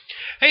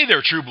Hey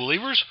there, true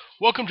believers.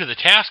 Welcome to the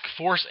Task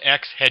Force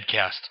X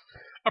Headcast,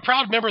 a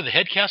proud member of the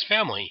Headcast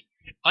family.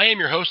 I am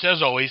your host,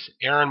 as always,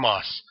 Aaron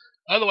Moss,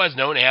 otherwise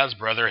known as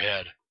Brother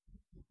Head.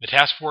 The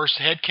Task Force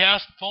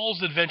Headcast follows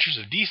the adventures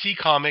of DC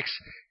Comics'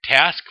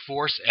 Task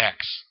Force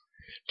X.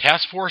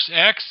 Task Force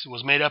X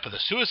was made up of the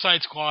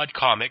Suicide Squad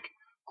comic,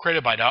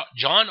 created by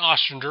John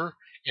Ostrander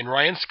and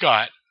Ryan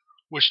Scott,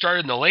 which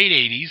started in the late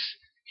 80s,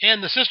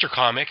 and the sister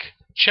comic,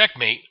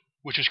 Checkmate,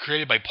 which was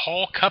created by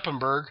Paul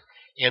Kuppenberg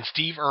and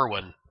Steve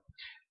Irwin.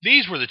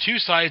 These were the two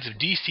sides of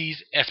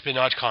DC's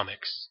espionage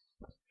comics.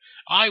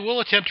 I will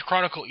attempt to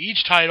chronicle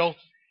each title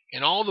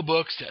and all the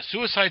books that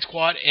Suicide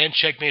Squad and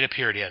Checkmate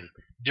appeared in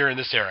during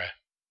this era.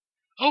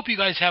 I hope you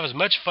guys have as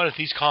much fun with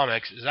these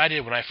comics as I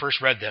did when I first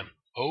read them,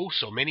 oh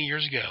so many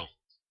years ago.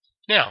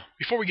 Now,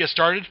 before we get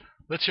started,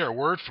 let's hear a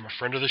word from a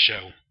friend of the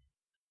show.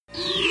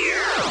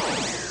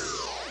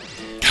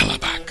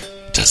 Kalabak,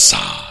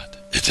 Tassad,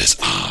 it is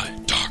I,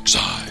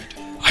 Darkseid.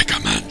 I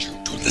command you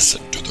to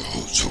listen to the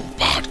Who's Who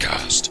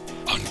podcast.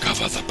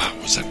 Uncover the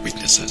powers and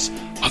weaknesses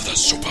of the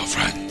Super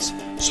Friends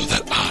so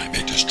that I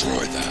may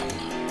destroy them.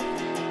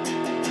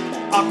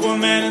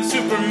 Aquaman and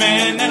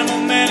Superman,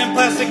 Animal Man and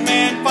Plastic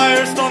Man,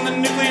 Firestorm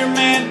and Nuclear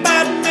Man,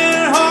 Batman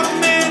and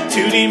Hawkman,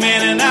 2D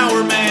Man and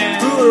Hour Man.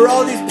 Who are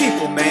all these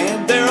people,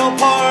 man? They're all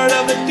part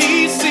of the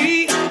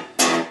DC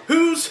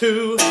Who's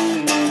Who.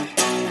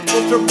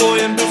 Ultra Boy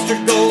and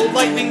Booster Gold,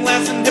 Lightning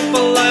Lass and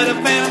Hippolyta,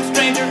 Phantom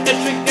Stranger,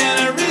 Etrick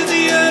and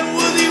Arisia and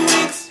Woozy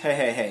Winks.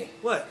 Hey.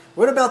 What?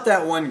 What about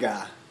that one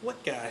guy?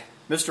 What guy?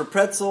 Mr.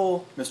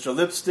 Pretzel, Mr.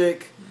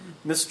 Lipstick,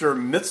 Mr.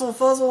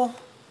 Mitzelfuzzle?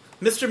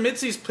 Mr.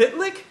 Mitzi's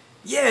Pitlick?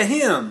 Yeah,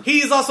 him.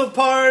 He's also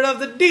part of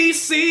the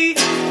DC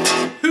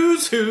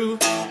Who's Who.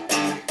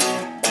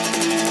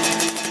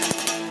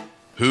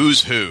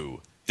 Who's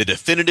Who, the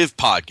definitive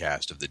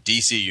podcast of the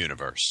DC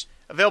Universe.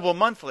 Available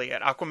monthly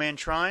at Aquaman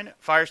Shrine,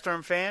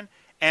 Firestorm Fan,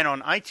 and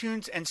on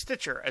iTunes and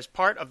Stitcher as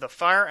part of the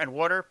Fire and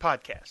Water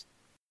podcast.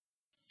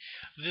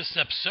 This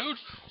episode,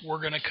 we're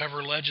going to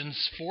cover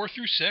Legends 4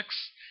 through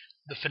 6,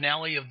 the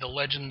finale of the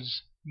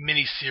Legends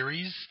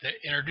miniseries that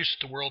introduced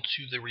the world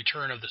to the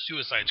return of the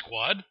Suicide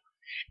Squad.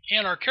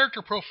 And our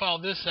character profile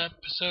this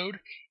episode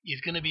is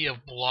going to be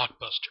of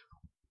Blockbuster.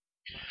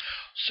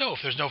 So, if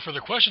there's no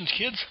further questions,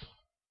 kids,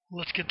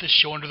 let's get this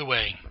show under the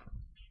way.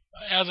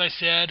 As I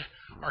said,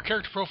 our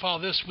character profile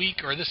this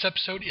week, or this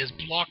episode, is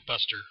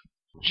Blockbuster.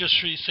 Just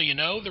so you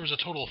know, there was a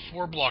total of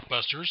 4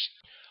 Blockbusters,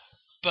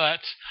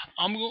 but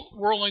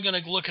we're only going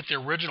to look at the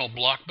original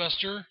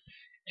Blockbuster,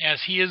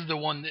 as he is the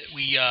one that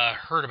we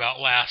heard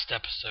about last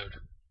episode.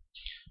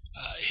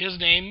 His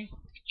name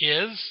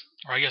is,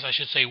 or I guess I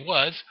should say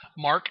was,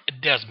 Mark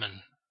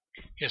Desmond.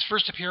 His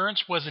first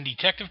appearance was in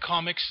Detective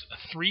Comics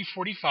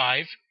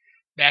 345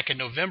 back in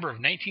November of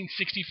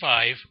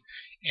 1965,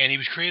 and he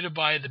was created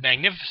by the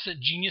Magnificent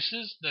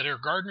Geniuses that are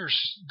Gardner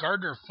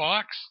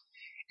Fox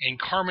and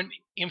Carmen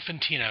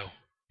Infantino.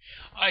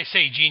 I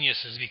say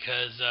geniuses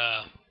because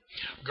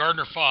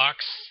Gardner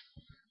Fox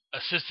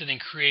assisted in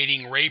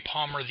creating Ray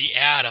Palmer the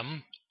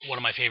Atom, one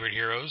of my favorite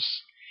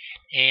heroes,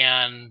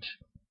 and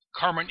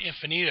Carmen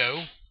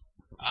Infantino,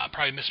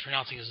 probably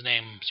mispronouncing his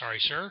name, sorry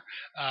sir,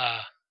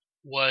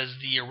 was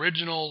the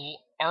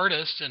original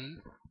artist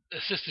and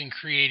assisted in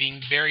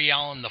creating Barry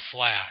Allen the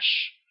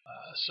Flash.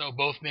 So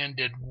both men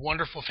did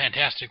wonderful,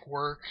 fantastic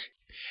work,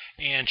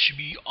 and should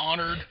be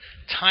honored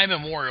time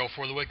immemorial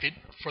for the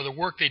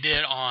work they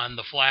did on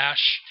the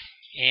Flash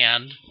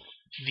and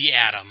the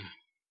Atom.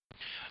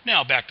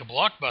 Now back to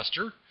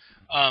Blockbuster.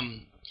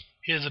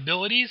 His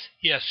abilities: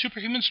 he has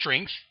superhuman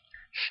strength,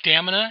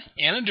 stamina,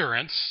 and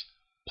endurance,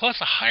 plus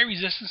a high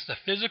resistance to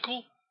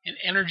physical and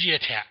energy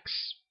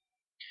attacks.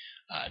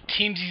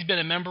 Teams he's been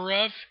a member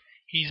of: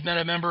 he's been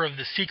a member of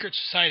the Secret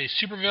Society of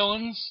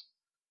Supervillains.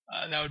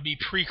 That would be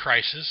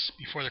pre-Crisis,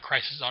 before the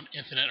Crisis on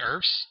Infinite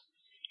Earths.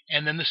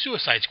 And then the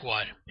Suicide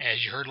Squad,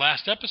 as you heard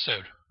last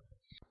episode.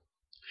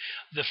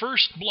 The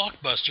first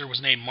Blockbuster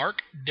was named Mark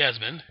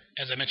Desmond,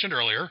 as I mentioned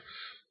earlier,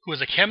 who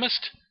was a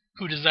chemist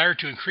who desired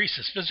to increase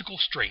his physical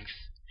strength.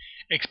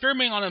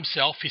 Experimenting on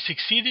himself, he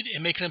succeeded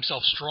in making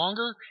himself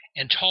stronger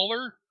and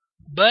taller,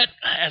 but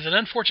as an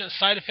unfortunate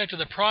side effect of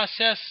the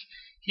process,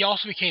 he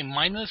also became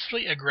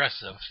mindlessly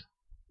aggressive.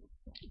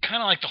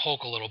 Kind of like the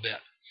Hulk a little bit.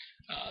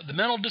 The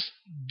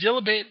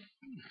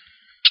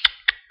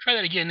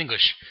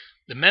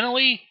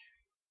mentally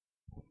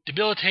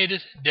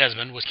debilitated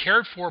Desmond was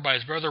cared for by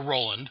his brother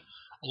Roland,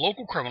 a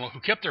local criminal who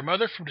kept their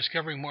mother from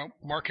discovering what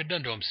Mark had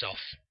done to himself.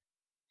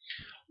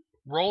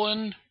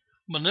 Roland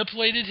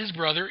manipulated his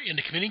brother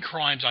into committing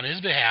crimes on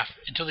his behalf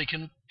until they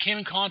came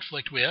in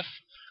conflict with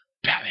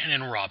Batman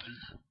and Robin.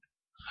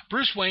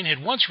 Bruce Wayne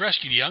had once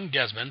rescued young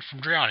Desmond from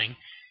drowning,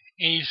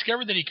 and he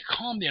discovered that he could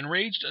calm the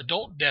enraged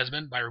adult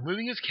Desmond by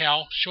removing his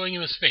cowl, showing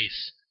him his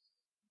face.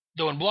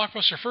 Though when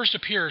Blockbuster first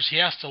appears, he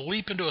has to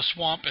leap into a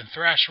swamp and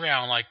thrash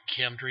around like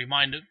him to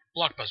remind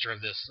Blockbuster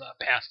of this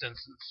past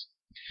instance.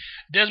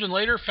 Desmond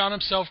later found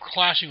himself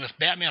clashing with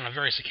Batman on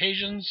various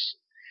occasions.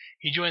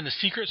 He joined the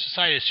Secret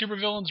Society of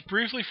Supervillains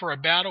briefly for a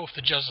battle with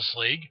the Justice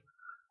League.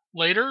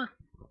 Later,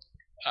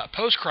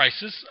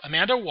 Post-crisis,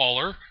 Amanda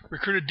Waller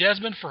recruited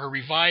Desmond for her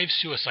revived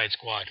Suicide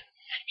Squad.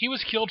 He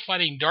was killed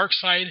fighting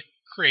Darkseid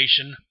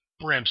creation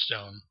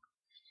Brimstone,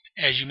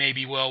 as you may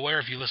be well aware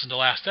if you listened to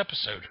last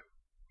episode.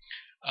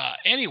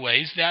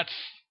 Anyways, that's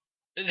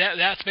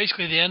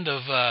basically the end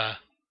of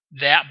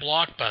that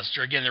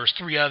blockbuster. Again, there was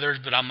 3 others,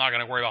 but I'm not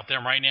going to worry about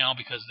them right now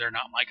because they're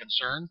not my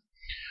concern.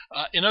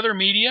 In other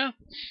media,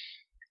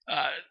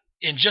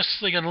 in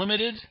Justice League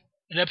Unlimited,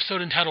 an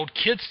episode entitled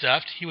Kid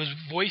Stuffed, he was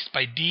voiced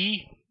by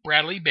D.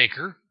 Bradley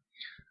Baker.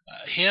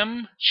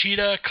 Him,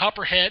 Cheetah,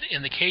 Copperhead,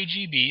 and the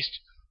KG Beast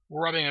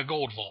were robbing a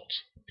gold vault.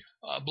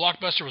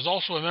 Blockbuster was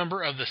also a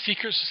member of the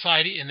Secret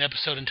Society in the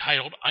episode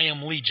entitled I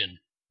Am Legion.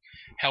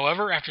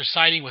 However, after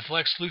siding with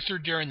Lex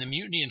Luthor during the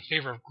mutiny in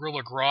favor of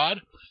Gorilla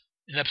Grodd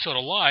in the episode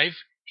Alive,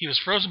 he was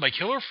frozen by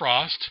Killer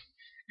Frost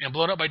and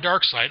blown up by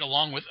Darkseid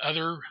along with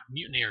other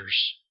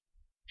mutineers.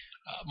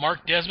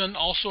 Mark Desmond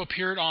also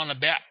appeared on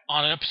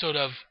an episode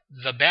of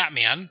The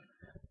Batman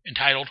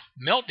entitled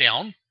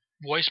Meltdown,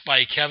 voiced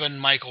by Kevin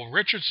Michael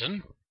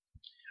Richardson.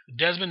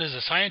 Desmond is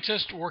a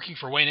scientist working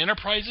for Wayne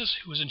Enterprises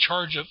who was in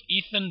charge of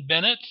Ethan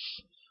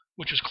Bennett's,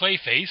 which was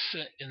Clayface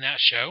in that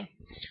show,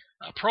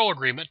 parole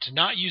agreement to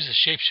not use his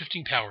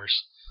shape-shifting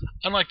powers.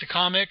 Unlike the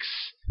comics,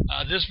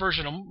 this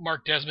version of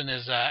Mark Desmond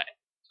is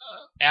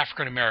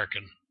African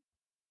American.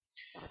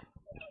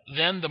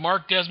 Then the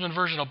Mark Desmond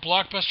version of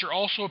Blockbuster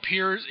also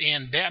appears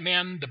in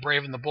Batman the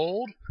Brave and the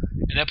Bold,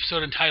 an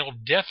episode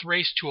entitled Death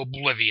Race to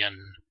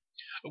Oblivion,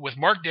 with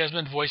Mark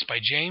Desmond voiced by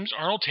James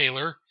Arnold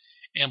Taylor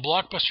and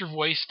Blockbuster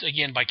voiced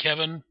again by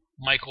Kevin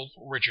Michael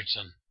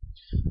Richardson.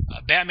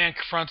 Batman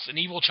confronts an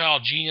evil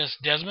child genius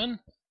Desmond,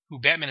 who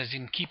Batman has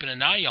been keeping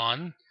an eye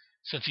on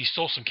since he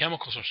stole some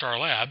chemicals from Star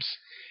Labs,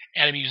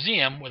 at a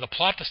museum with a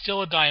plot to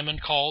steal a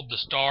diamond called the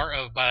Star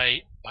of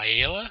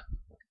Baela.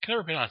 Can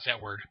never pronounce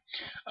that word.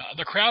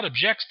 The crowd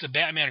objects to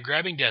Batman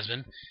grabbing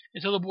Desmond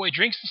until the boy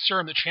drinks the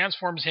serum that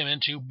transforms him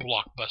into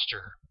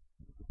Blockbuster.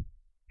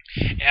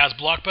 As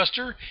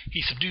Blockbuster,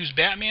 he subdues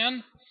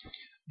Batman.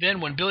 Then,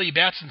 when Billy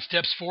Batson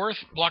steps forth,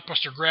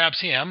 Blockbuster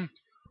grabs him.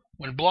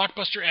 When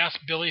Blockbuster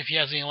asks Billy if he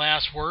has any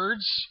last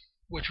words,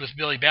 which with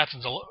Billy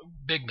Batson's a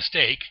big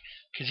mistake,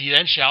 because he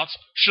then shouts,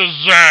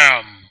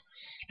 Shazam!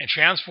 And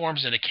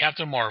transforms into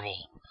Captain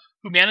Marvel,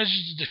 who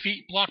manages to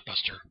defeat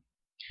Blockbuster.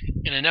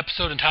 In an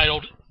episode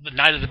entitled The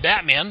Night of the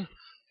Batman,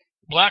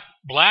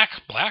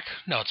 Blockbuster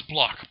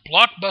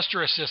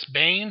assists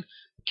Bane,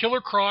 Killer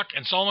Croc,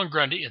 and Solomon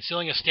Grundy in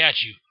sealing a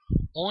statue,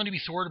 only to be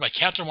thwarted by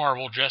Captain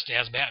Marvel dressed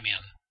as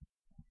Batman.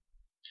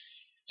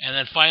 And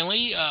then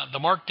finally, the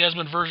Mark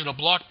Desmond version of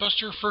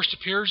Blockbuster first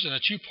appears in a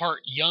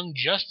 2-part Young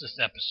Justice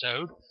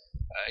episode.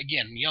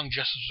 Again, Young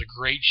Justice was a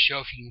great show.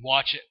 If you can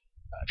watch it,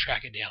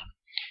 track it down.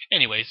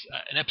 Anyways,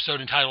 an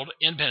episode entitled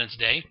Independence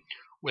Day,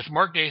 with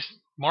Mark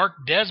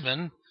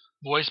Desmond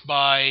voiced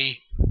by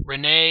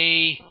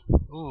Renee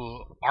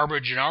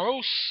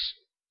Arbajanos.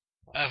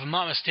 If I'm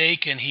not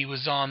mistaken, he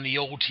was on the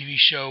old TV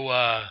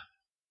show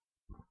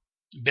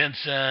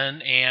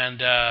Benson,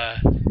 and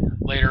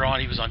later on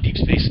he was on Deep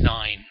Space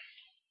Nine.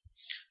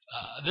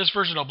 This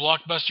version of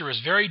Blockbuster is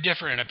very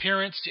different in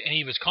appearance to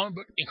any of his comic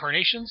book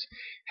incarnations,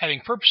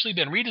 having purposely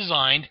been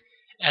redesigned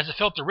as it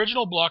felt the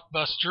original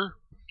Blockbuster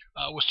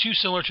was too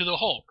similar to the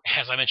Hulk,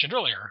 as I mentioned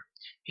earlier.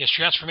 His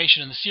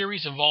transformation in the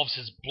series involves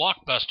his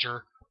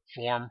Blockbuster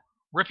form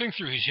ripping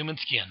through his human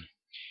skin.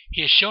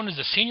 He is shown as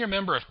a senior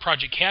member of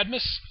Project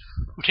Cadmus,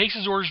 who takes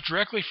his orders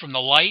directly from the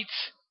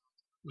Lights,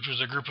 which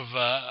was a group of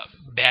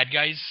bad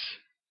guys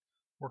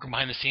working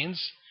behind the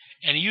scenes,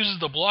 and he uses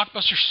the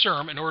Blockbuster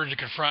serum in order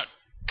to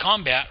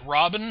combat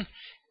Robin,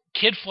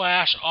 Kid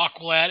Flash,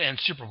 Aqualad, and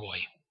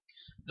Superboy.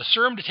 The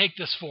serum to take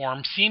this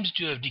form seems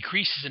to have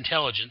decreased his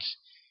intelligence.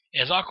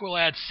 As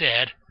Aqualad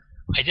said,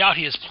 I doubt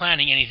he is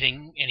planning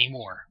anything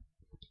anymore.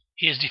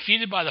 He is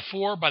defeated by the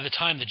Four by the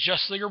time the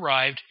Justice League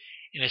arrived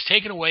and is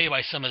taken away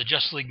by some of the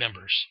Justice League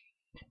members.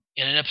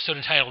 In an episode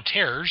entitled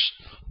Terrors,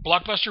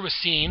 Blockbuster was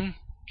seen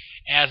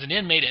as an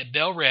inmate at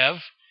Belle Rev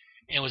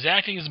and was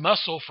acting as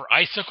muscle for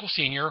Icicle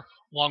Sr.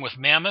 alongside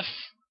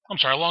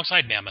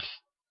Mammoth.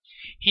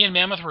 He and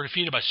Mammoth were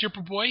defeated by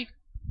Superboy.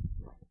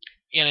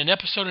 In an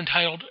episode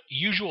entitled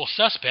Usual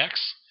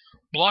Suspects,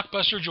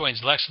 Blockbuster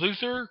joins Lex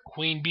Luthor,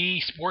 Queen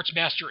Bee,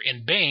 Sportsmaster,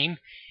 and Bane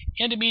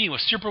in a meeting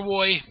with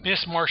Superboy,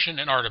 Miss Martian,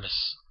 and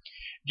Artemis.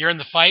 During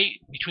the fight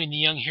between the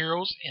young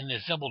heroes and the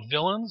assembled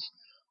villains,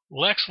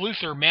 Lex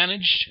Luthor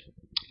mentioned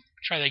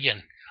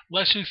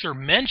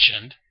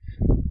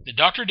that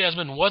Dr.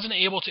 Desmond wasn't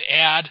able to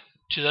add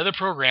to the other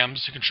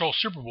programs to control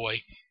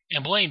Superboy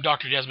and blamed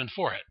Dr. Desmond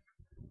for it.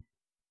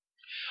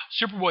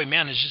 Superboy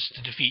manages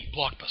to defeat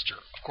Blockbuster,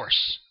 of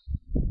course.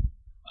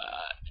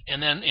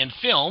 And then in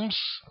films,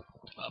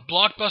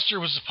 Blockbuster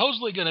was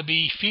supposedly going to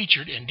be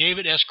featured in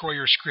David S.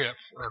 Goyer's script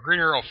for a Green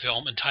Arrow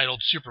film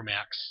entitled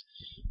Supermax.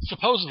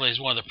 Supposedly as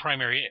one of the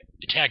primary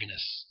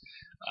antagonists.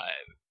 I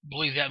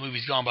believe that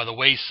movie's gone by the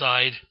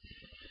wayside.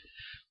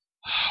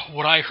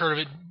 What I heard of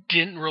it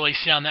didn't really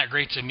sound that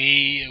great to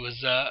me. It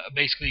was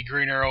basically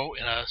Green Arrow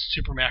in a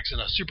Supermax in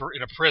a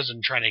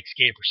prison trying to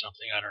escape or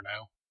something. I don't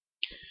know.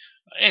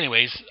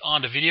 Anyways,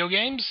 on to video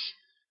games.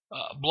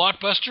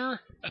 Blockbuster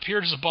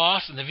appeared as a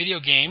boss in the video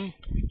game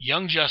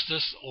Young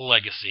Justice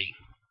Legacy.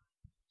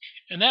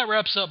 And that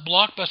wraps up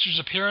Blockbuster's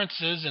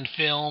appearances in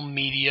film,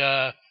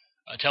 media,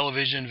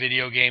 television,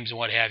 video games, and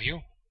what have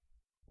you.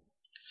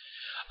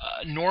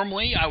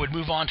 Normally, I would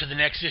move on to the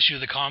next issue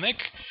of the comic,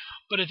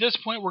 but at this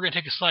point, we're going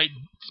to take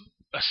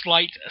a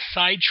slight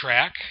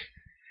sidetrack,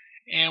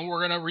 and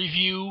we're going to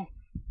review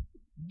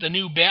the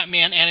new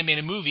Batman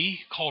animated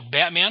movie called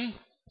Batman: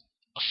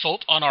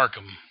 Assault on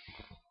Arkham.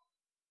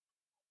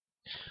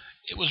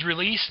 It was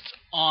released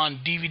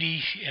on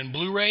DVD and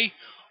Blu-ray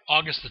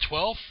August the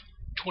 12th,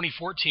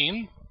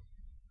 2014.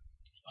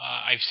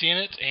 I've seen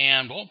it,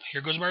 and, well,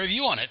 here goes my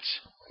review on it.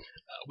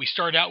 We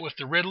start out with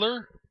the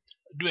Riddler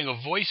doing a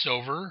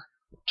voiceover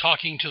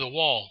talking to the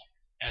wall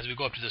as we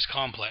go up to this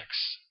complex.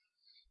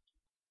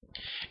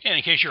 And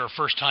in case you're a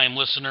first-time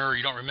listener or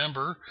you don't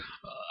remember,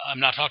 I'm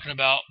not talking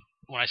about,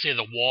 when I say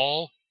the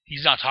wall,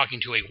 he's not talking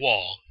to a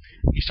wall.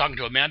 He's talking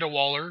to Amanda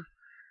Waller,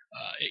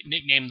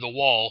 nicknamed The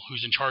Wall,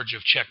 who's in charge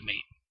of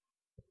Checkmate.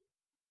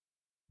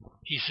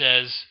 He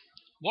says,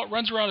 "What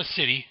runs around a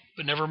city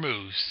but never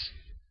moves?"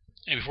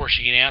 And before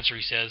she can answer,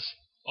 he says,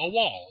 "A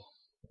wall."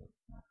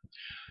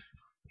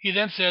 He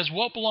then says,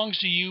 "What belongs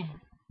to you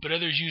but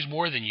others use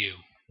more than you?"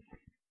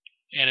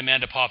 And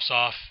Amanda pops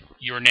off,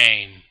 "Your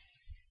name."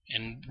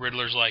 And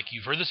Riddler's like,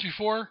 "You've heard this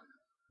before?"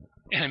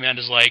 And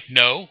Amanda's like,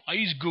 "No, I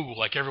use Google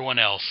like everyone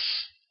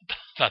else."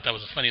 Thought that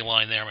was a funny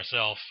line there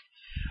myself.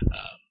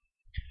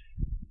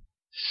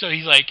 So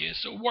he's like,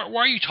 "So why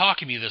are you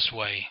talking to me this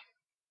way?"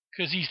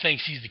 Because he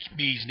thinks he's the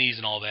bee's knees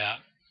and all that.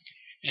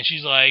 And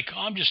she's like,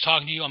 "I'm just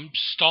talking to you. I'm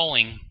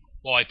stalling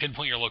while I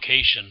pinpoint your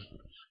location."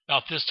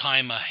 About this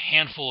time, a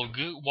handful of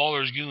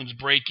Waller's goons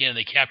break in and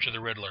they capture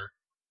the Riddler.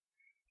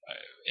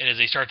 And as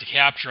they start to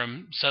capture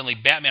him, suddenly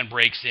Batman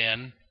breaks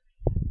in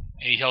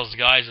and he tells the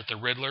guys that the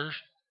Riddler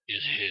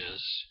is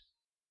his.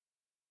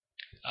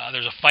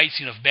 There's a fight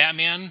scene of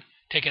Batman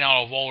taking out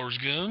all of Waller's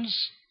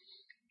goons.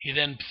 He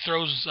then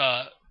throws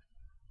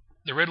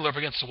the Riddler up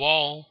against the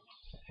wall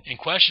and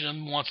questions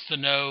him, wants to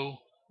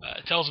know,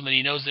 tells him that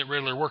he knows that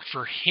Riddler worked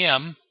for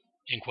him,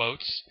 in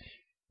quotes,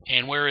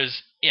 and where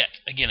is it,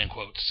 again in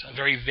quotes,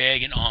 very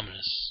vague and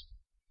ominous.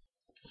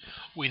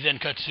 We then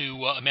cut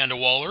to Amanda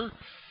Waller,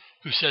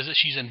 who says that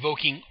she's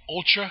invoking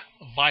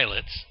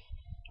Ultraviolet,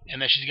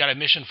 and that she's got a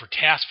mission for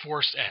Task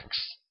Force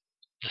X,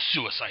 the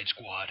Suicide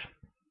Squad.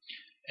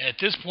 At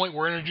this point,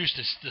 we're introduced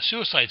to the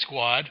Suicide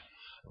Squad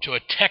to a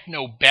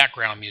techno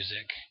background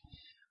music.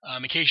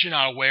 In case you're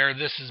not aware,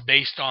 this is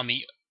based on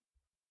the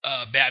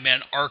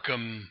Batman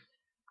Arkham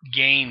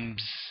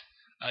games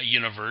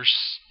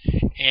universe,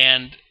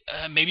 and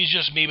maybe it's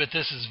just me, but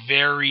this is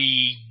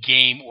very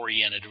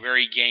game-oriented,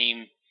 very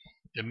game.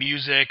 The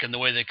music and the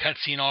way the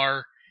cutscenes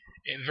are,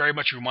 it very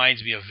much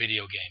reminds me of a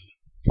video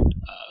game.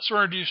 So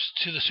we're introduced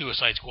to the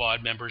Suicide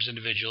Squad members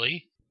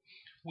individually.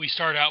 We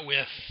start out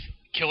with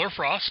Killer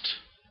Frost.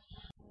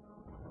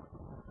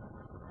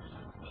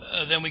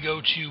 Then we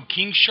go to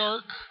King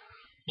Shark,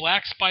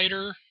 Black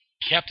Spider,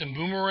 Captain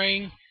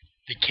Boomerang,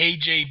 the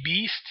KJ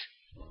Beast,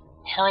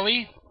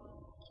 Harley,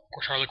 of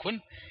course Harley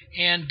Quinn,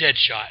 and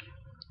Deadshot,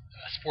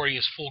 sporting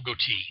his full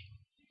goatee.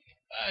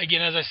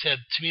 Again, as I said,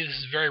 to me this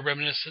is very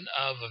reminiscent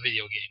of a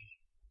video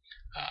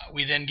game.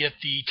 We then get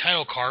the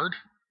title card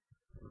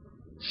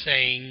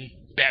saying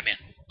Batman: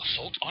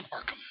 Assault on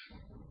Arkham.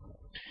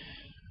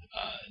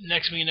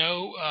 Next we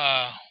know,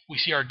 we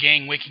see our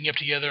gang waking up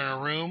together in a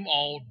room,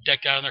 all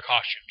decked out in their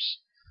costumes.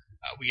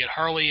 We get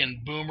Harley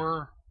and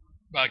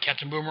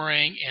Captain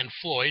Boomerang and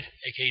Floyd,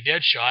 aka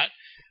Deadshot,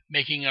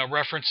 making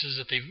references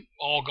that they've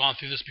all gone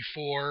through this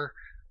before.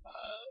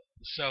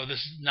 So this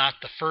is not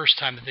the first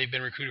time that they've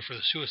been recruited for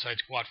the Suicide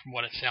Squad, from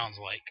what it sounds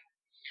like.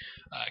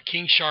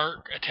 King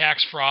Shark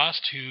attacks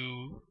Frost,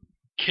 who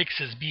kicks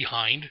his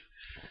behind,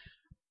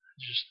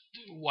 just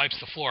wipes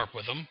the floor up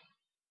with him.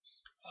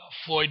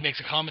 Floyd makes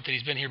a comment that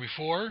he's been here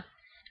before.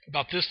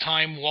 About this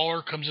time,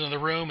 Waller comes into the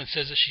room and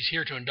says that she's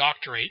here to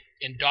indoctrinate?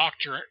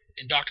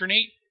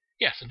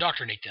 Yes,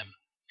 indoctrinate them.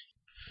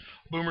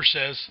 Boomer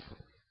says,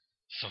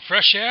 "Some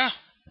fresh air?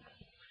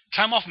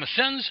 Time off my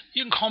sentence?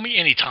 You can call me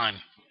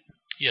anytime."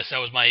 Yes, that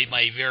was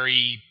my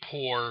very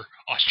poor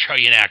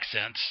Australian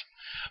accent.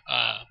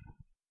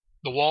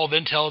 The Wall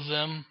then tells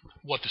them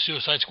what the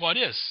Suicide Squad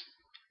is.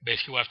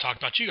 Basically what I've talked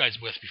about you guys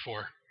with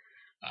before.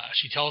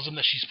 She tells them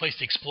that she's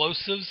placed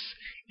explosives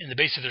in the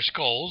base of their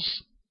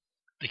skulls.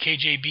 The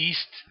KJ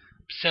Beast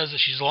says that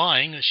she's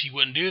lying, that she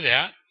wouldn't do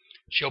that.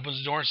 She opens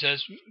the door and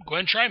says, "Go ahead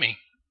and try me."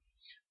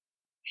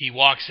 He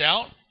walks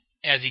out.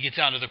 As he gets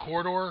out into the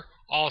corridor,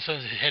 all of a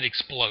sudden his head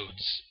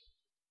explodes.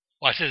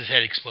 Well, I said his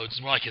head explodes.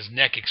 It's more like his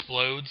neck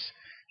explodes.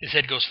 His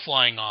head goes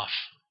flying off.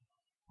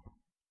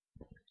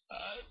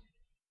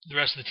 The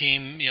rest of the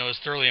team, is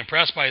thoroughly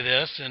impressed by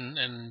this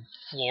and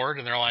floored,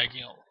 and they're like,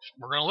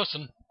 we're going to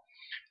listen.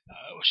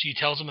 She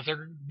tells them that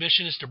their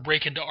mission is to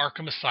break into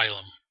Arkham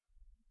Asylum.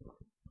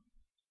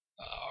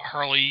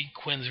 Harley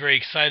Quinn's very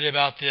excited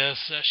about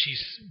this.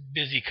 She's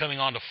busy coming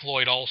on to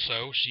Floyd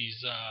also.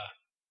 She's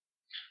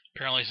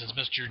Apparently, since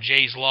Mr.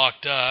 J's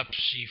locked up,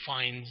 she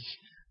finds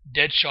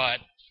Deadshot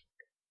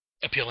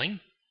appealing.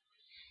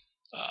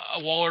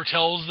 Waller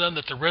tells them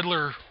that the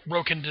Riddler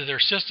broke into their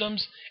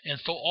systems and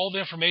stole all the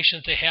information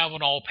that they have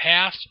on all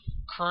past,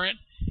 current,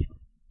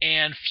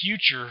 and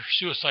future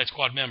Suicide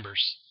Squad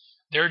members.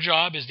 Their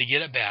job is to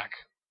get it back.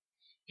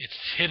 It's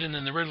hidden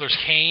in the Riddler's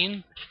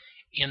cane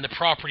in the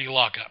property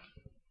lockup.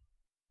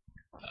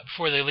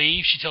 Before they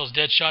leave, she tells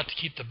Deadshot to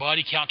keep the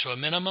body count to a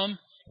minimum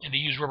and to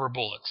use rubber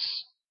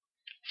bullets.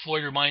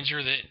 Floyd reminds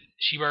her that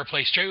she better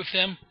play straight with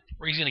him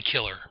or he's going to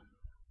kill her.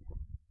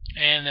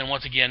 And then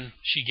once again,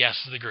 she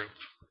gasses the group.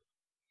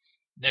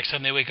 Next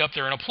time they wake up,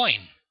 they're in a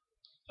plane.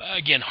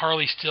 Again,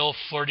 Harley's still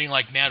flirting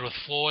like mad with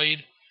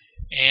Floyd,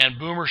 and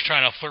Boomer's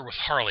trying to flirt with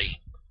Harley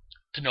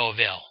to no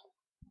avail.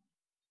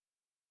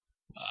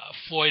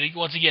 Floyd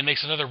once again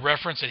makes another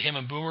reference that him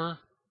and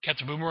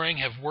Captain Boomerang,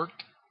 have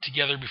worked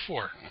together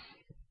before.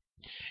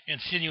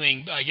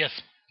 Insinuating, I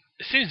guess,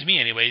 it seems to me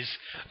anyways,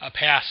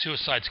 past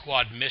Suicide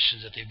Squad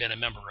missions that they've been a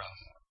member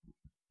of.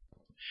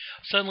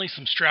 Suddenly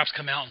some straps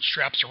come out and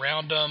straps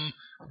around them,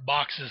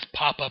 boxes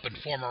pop up and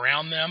form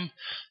around them,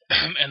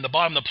 and the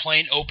bottom of the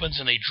plane opens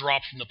and they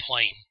drop from the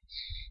plane.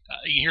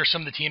 You hear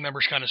some of the team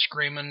members kind of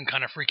screaming,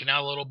 kind of freaking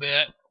out a little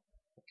bit.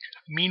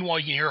 Meanwhile,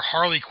 you can hear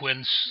Harley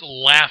Quinn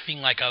laughing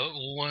like a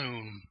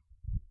loon,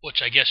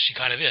 which I guess she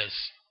kind of is.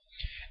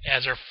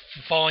 As they're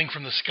falling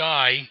from the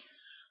sky,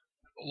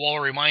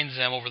 Waller reminds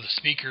them over the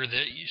speaker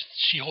that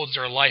she holds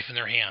their life in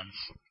their hands.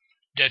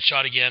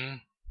 Deadshot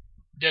again.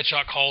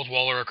 Deadshot calls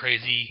Waller a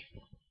crazy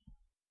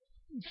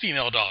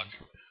female dog.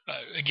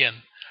 Again,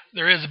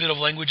 there is a bit of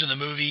language in the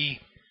movie.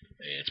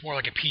 It's more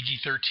like a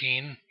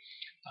PG-13.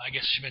 I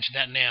guess I should mention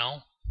that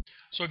now.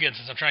 So again,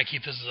 since I'm trying to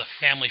keep this as a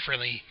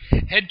family-friendly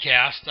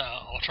headcast,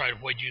 I'll try to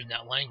avoid using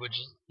that language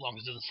as long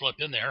as it doesn't slip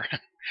in there.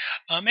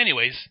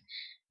 Anyways,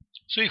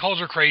 so he calls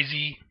her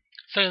crazy.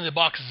 Suddenly the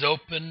box is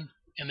open,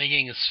 and the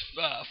gang is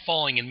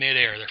falling in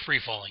midair. They're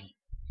free-falling.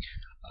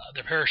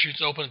 Their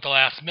parachutes open at the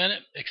last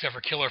minute, except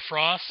for Killer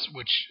Frost,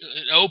 which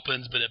it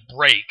opens, but it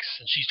breaks,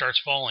 and she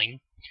starts falling.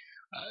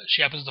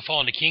 She happens to fall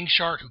into King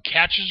Shark, who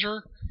catches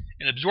her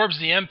and absorbs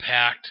the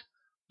impact.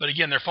 But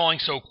again, they're falling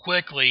so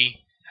quickly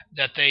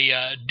that they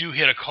do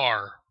hit a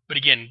car. But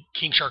again,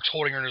 King Shark's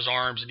holding her in his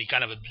arms, and he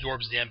kind of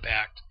absorbs the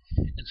impact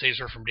and saves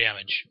her from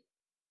damage.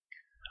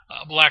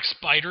 Black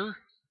Spider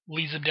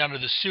leads them down to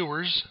the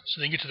sewers so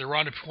they can get to the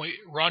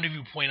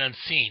rendezvous point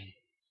unseen.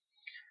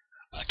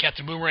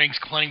 Captain Boomerang's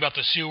complaining about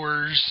the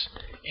sewers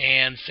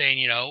and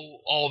saying,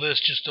 all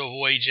this just to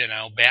avoid,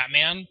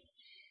 Batman.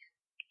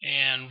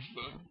 And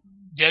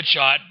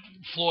Deadshot,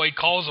 Floyd,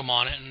 calls him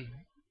on it and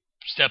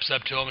steps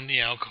up to him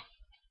and,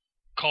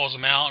 calls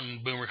him out,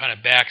 and Boomer kind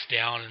of backs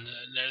down, and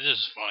this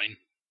is fine.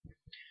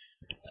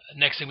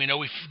 Next thing we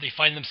know, they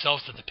find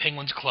themselves at the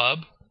Penguins Club.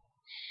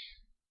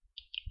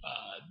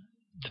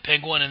 The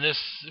Penguin in this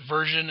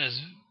version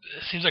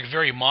seems like a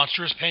very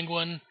monstrous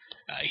penguin.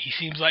 He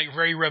seems like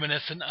very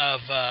reminiscent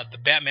of the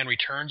Batman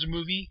Returns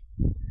movie.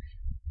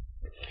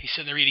 He's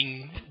sitting there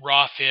eating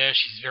raw fish.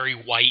 He's very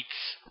white.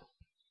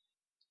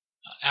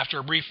 After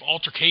a brief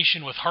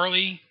altercation with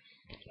Harley,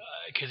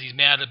 because he's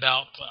mad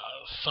about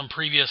some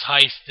previous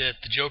heist that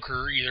the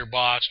Joker either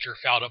botched or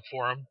fouled up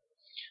for him,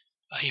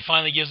 he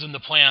finally gives them the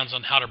plans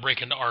on how to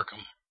break into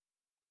Arkham.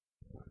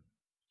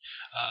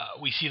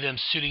 We see them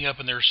suiting up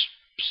in their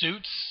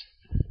suits,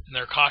 in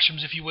their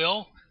costumes, if you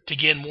will, to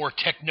get more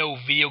techno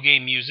video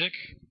game music.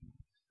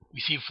 We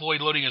see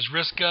Floyd loading his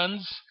wrist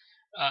guns.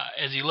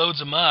 As he loads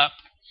them up,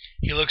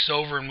 he looks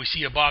over and we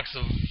see a box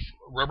of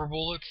rubber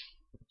bullets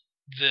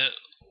the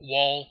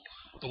wall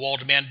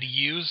demanded he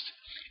used.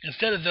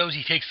 Instead of those,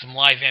 he takes some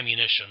live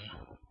ammunition.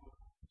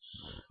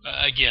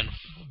 Again,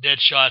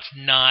 Deadshot's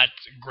not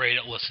great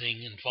at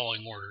listening and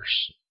following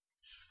orders.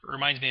 It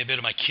reminds me a bit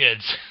of my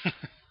kids.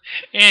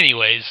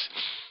 Anyways,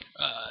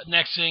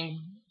 next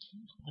thing,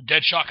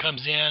 Deadshot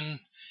comes in.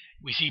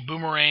 We see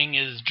Boomerang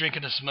is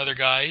drinking to some other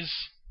guys.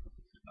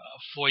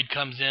 Floyd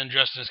comes in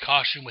dressed in his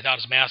costume without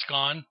his mask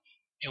on,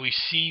 and we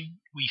see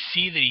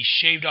that he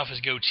shaved off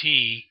his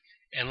goatee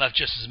and left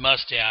just his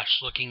mustache,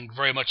 looking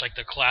very much like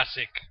the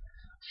classic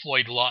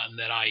Floyd Lawton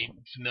that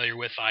I'm familiar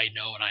with, I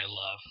know, and I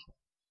love.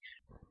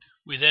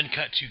 We then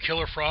cut to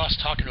Killer Frost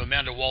talking to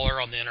Amanda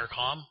Waller on the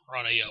intercom, or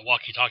on a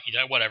walkie-talkie,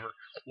 whatever.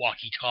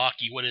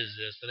 Walkie-talkie, what is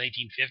this, the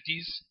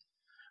 1950s?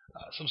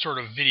 Some sort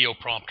of video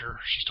prompter.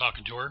 She's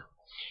talking to her.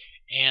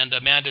 And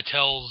Amanda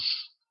tells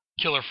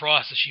Killer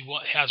Frost that she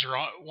has her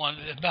on...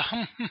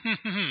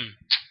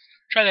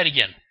 Try that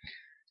again.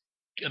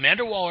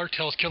 Amanda Waller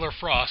tells Killer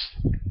Frost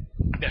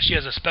that she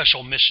has a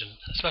special mission,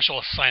 a special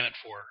assignment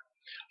for her.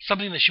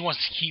 Something that she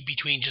wants to keep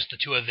between just the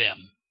two of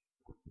them.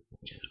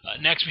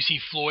 Next, we see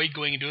Floyd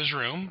going into his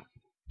room.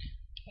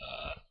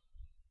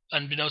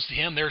 Unbeknownst to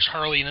him, there's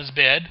Harley in his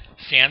bed,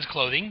 sans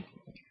clothing.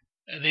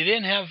 They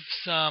then have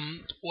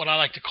some, what I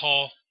like to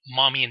call,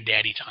 mommy and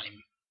daddy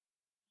time.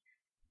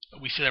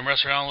 We see them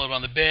wrestle around a little bit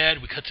on the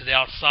bed. We cut to the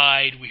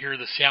outside. We hear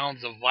the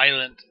sounds of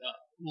violent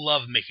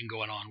love-making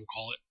going on, we'll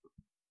call it.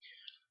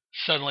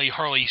 Suddenly,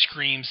 Harley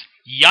screams,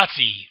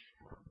 "Yahtzee!"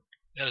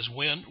 That is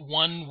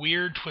one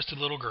weird, twisted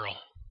little girl.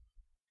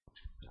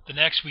 The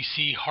next, we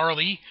see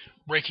Harley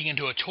breaking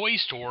into a toy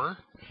store,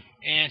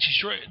 and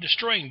she's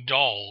destroying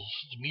dolls,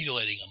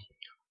 mutilating them,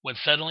 when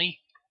suddenly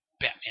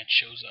Batman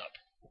shows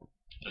up.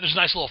 There's a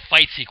nice little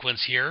fight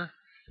sequence here,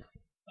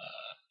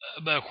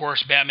 but of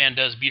course Batman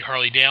does beat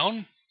Harley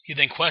down. He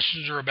then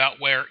questions her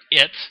about where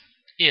it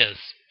is.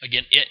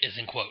 Again, it is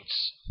in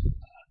quotes.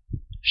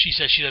 She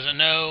says she doesn't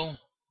know.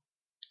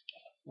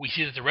 We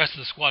see that the rest of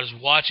the squad is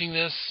watching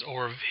this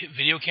over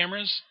video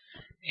cameras,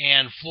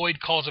 and Floyd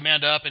calls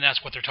Amanda up and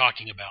asks what they're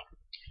talking about.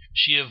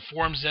 She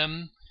informs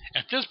them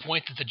at this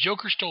point that the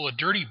Joker stole a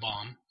dirty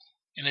bomb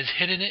and has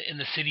hidden it in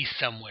the city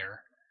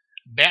somewhere.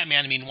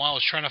 Batman, meanwhile,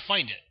 is trying to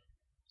find it.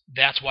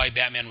 That's why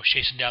Batman was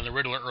chasing down the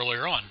Riddler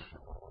earlier on.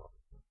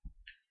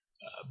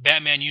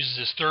 Batman uses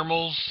his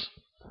thermals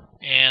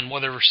and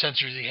whatever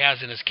sensors he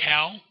has in his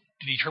cowl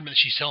to determine that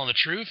she's telling the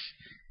truth,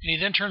 and he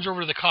then turns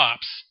over to the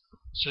cops,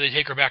 so they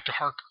take her back to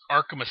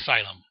Arkham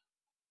Asylum.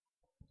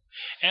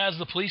 As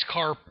the police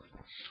car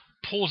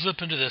pulls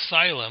up into the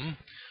asylum,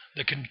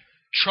 the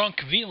trunk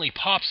conveniently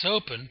pops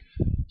open,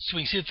 so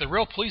we can see that the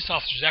real police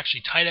officer is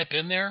actually tied up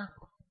in there,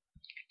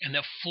 and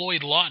that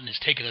Floyd Lawton has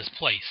taken his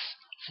place.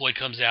 Floyd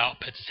comes out,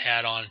 puts his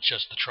hat on, and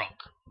shuts the trunk.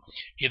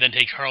 He then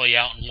takes Harley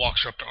out and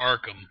walks her up to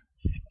Arkham.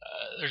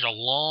 There's a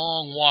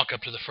long walk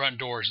up to the front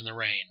doors in the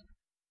rain.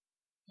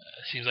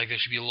 Seems like there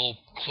should be a little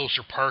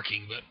closer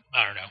parking, but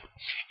I don't know.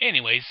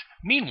 Anyways,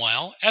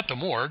 meanwhile, at the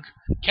morgue,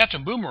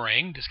 Captain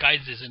Boomerang,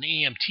 disguised as an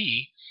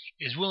EMT,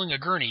 is wheeling a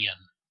gurney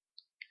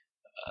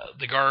in.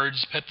 The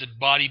guards put the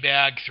body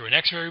bag through an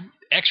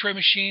X-ray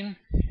machine,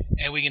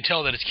 and we can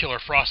tell that it's Killer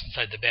Frost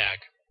inside the bag.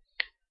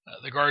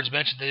 The guards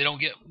mentioned that they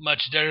don't get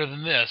much deader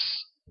than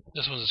this.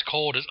 This one's as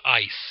cold as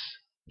ice.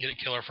 Get it,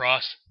 Killer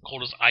Frost?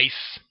 Cold as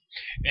ice?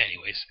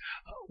 Anyways,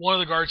 one of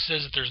the guards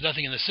says that there's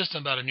nothing in the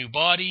system about a new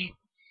body.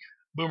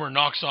 Boomer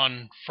knocks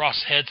on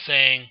Frost's head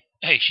saying,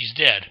 "Hey, she's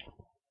dead."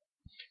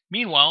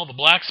 Meanwhile, the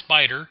Black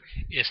Spider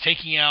is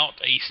taking out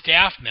a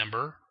staff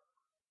member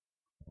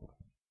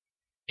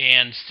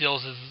and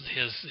steals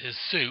his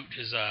suit,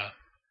 his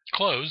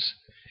clothes,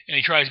 and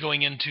he tries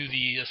going into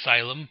the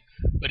asylum,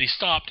 but he's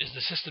stopped as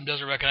the system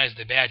doesn't recognize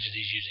the badges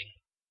he's using.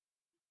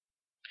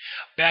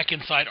 Back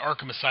inside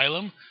Arkham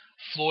Asylum,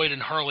 Floyd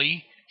and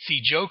Harley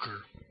see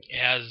Joker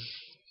as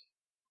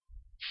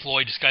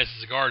Floyd, disguised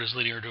as a guard, is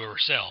leading her to her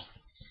cell.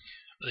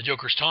 The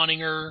Joker's taunting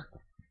her,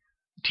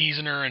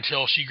 teasing her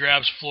until she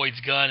grabs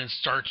Floyd's gun and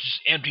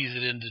just empties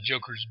it into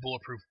Joker's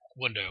bulletproof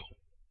window.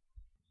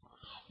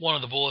 One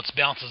of the bullets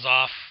bounces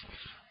off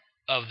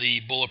of the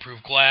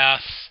bulletproof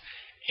glass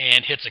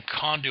and hits a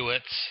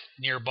conduit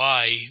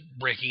nearby,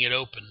 breaking it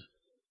open.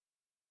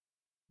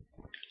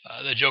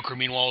 The Joker,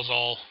 meanwhile, is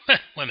all,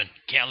 women,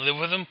 can't live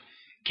with him,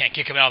 can't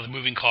kick him out of the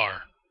moving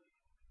car.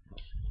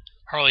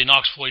 Harley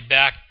knocks Floyd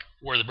back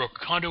where the broken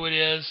conduit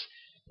is,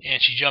 and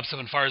she jumps up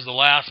and fires the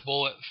last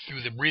bullet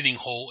through the breathing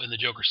hole in the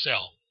Joker's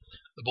cell.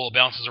 The bullet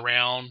bounces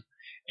around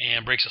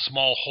and breaks a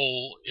small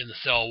hole in the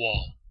cell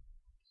wall.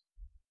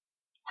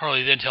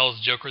 Harley then tells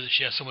the Joker that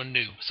she has someone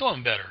new,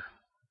 someone better.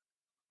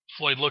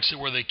 Floyd looks at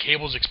where the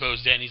cable's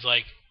exposed at, and he's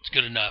like, it's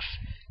good enough.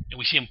 And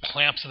we see him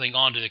clamp something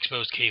onto the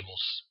exposed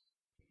cables.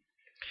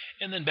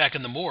 And then back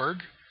in the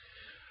morgue,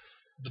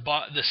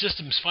 the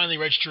system's finally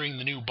registering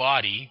the new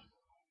body.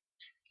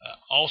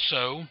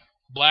 Also,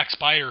 Black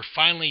Spider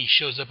finally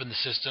shows up in the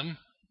system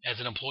as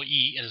an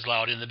employee and is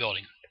allowed in the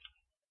building.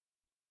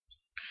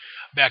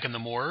 Back in the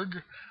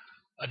morgue,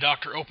 a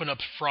doctor opens up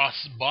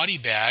Frost's body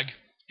bag,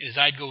 and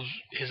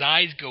his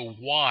eyes go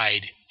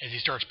wide as he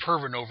starts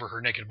perving over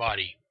her naked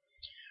body.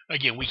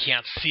 Again, we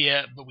can't see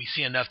it, but we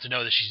see enough to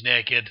know that she's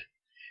naked.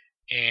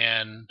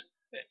 And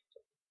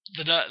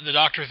the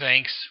doctor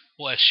thinks,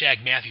 well, as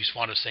Shag Matthews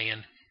fond of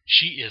saying,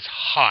 she is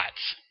hot.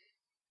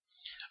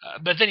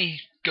 But then he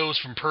goes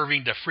from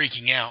perving to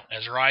freaking out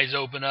as her eyes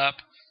open up,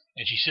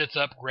 and she sits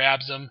up,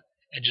 grabs him,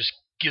 and just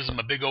gives him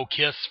a big old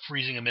kiss,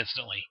 freezing him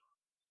instantly.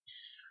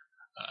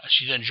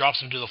 She then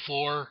drops him to the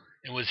floor,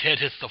 and when his head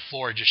hits the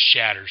floor, it just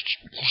shatters.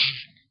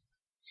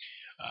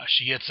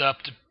 She gets up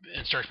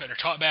and starts putting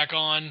her top back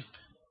on.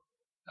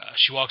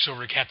 She walks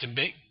over to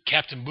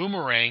Captain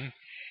Boomerang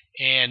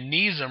and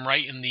knees him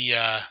right in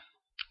the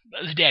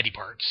daddy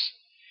parts,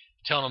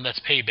 telling him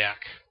that's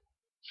payback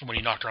from when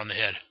he knocked her on the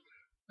head.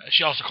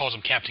 She also calls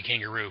him Captain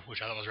Kangaroo,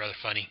 which I thought was rather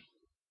funny.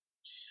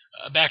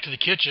 Back to the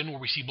kitchen, where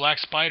we see Black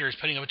Spider is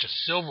putting a bunch of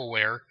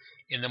silverware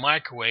in the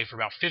microwave for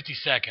about 50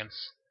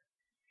 seconds,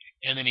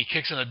 and then he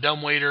climbs into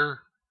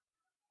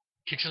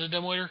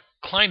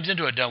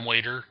a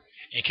dumbwaiter,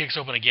 and kicks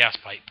open a gas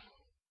pipe.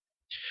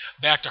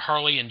 Back to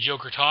Harley and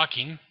Joker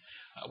talking,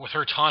 with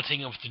her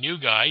taunting him with the new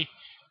guy.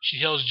 She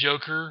tells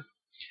Joker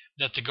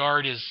that the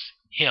guard is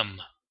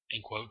him,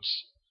 in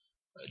quotes.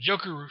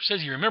 Joker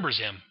says he remembers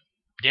him.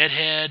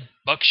 Deadhead,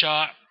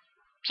 Buckshot,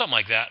 something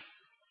like that.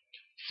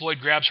 Floyd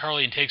grabs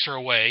Harley and takes her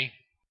away.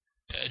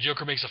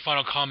 Joker makes a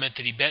final comment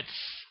that he bets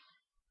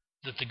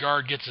that the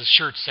guard gets his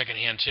shirt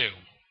secondhand too.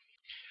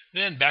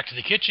 Then back to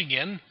the kitchen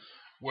again,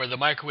 where the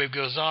microwave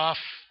goes off,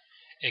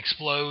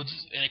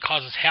 explodes, and it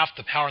causes half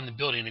the power in the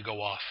building to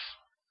go off.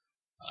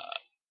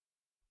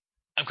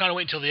 I'm kind of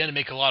waiting until the end to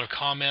make a lot of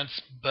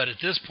comments, but at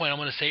this point I'm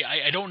going to say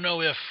I don't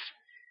know if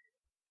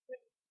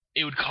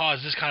it would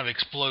cause this kind of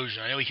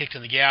explosion. I know he kicked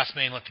in the gas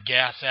main, let the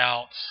gas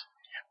out.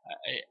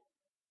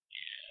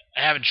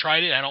 I haven't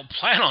tried it. I don't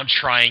plan on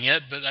trying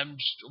it, but I'm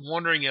just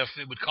wondering if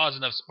it would cause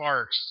enough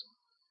sparks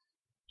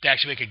to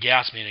actually make a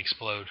gas main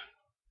explode.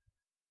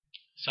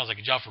 Sounds like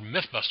a job for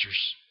Mythbusters.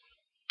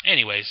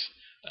 Anyways,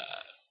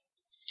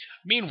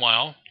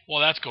 meanwhile,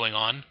 while that's going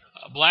on,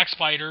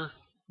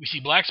 we see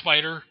Black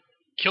Spider,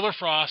 Killer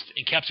Frost,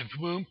 and Captain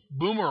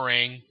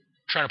Boomerang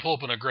trying to pull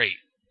open a grate.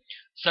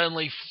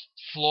 Suddenly,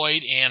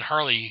 Floyd and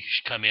Harley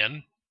come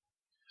in.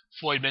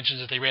 Floyd mentions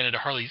that they ran into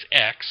Harley's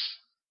ex.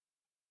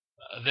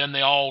 Then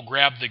they all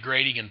grab the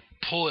grating and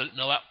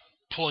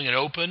pulling it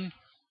open,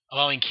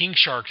 allowing King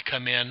Shark to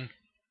come in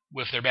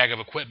with their bag of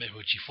equipment,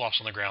 which he flops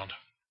on the ground.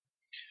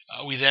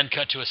 We then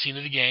cut to a scene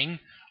of the gang,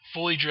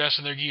 fully dressed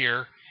in their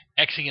gear,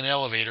 exiting an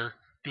elevator,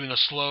 doing a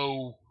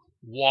slow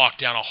walk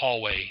down a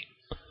hallway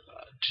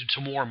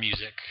to more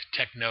music,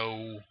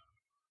 techno,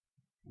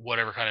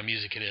 whatever kind of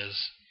music it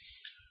is.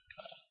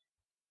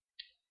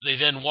 They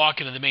then walk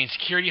into the main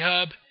security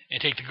hub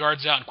and take the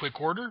guards out in quick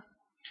order.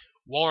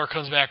 Waller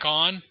comes back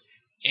on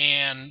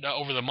and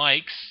over the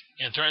mics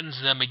and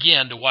threatens them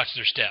again to watch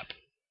their step.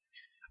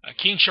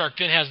 King Shark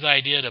then has the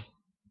idea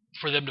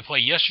for them to play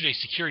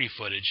yesterday's security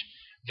footage.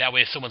 That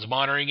way, if someone's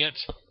monitoring it,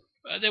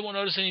 they won't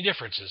notice any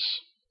differences.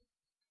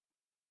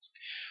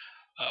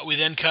 We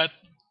then cut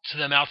to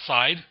them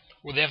outside,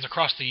 where they have to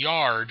cross the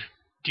yard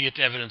to get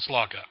to evidence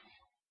lockup.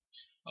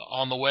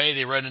 On the way,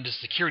 they run into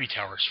security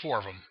towers, 4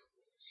 of them.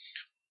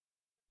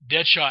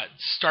 Deadshot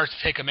starts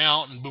to take them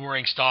out, and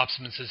Boomerang stops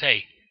him and says,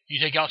 "Hey, you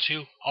take out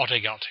 2, I'll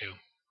take out 2.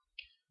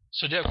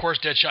 So, of course,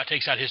 Deadshot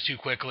takes out his 2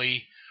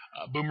 quickly.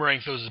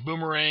 Boomerang throws his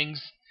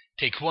boomerangs,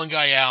 takes one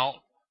guy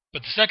out,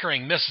 but the second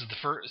ring misses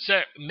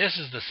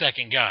the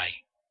second guy.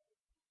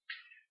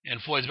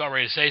 And Floyd's about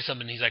ready to say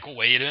something. He's like, "Well,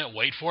 wait a minute,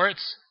 wait for it."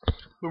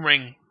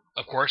 Boomerang,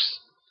 of course,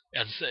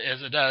 as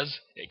it does,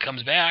 it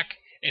comes back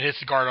and hits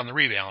the guard on the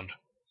rebound.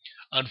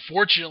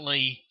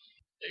 Unfortunately,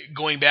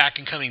 going back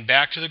and coming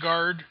back to the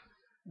guard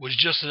was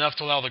just enough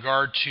to allow the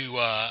guard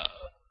to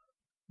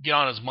get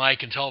on his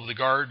mic and tell the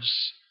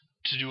guards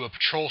to do a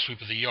patrol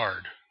sweep of the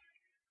yard.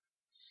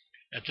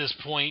 At this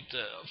point,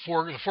 the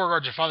 4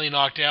 guards are finally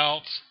knocked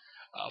out.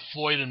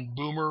 Floyd and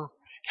Boomer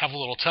have a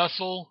little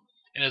tussle,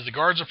 and as the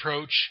guards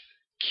approach,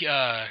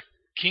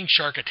 King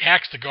Shark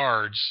attacks the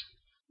guards,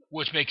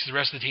 which makes the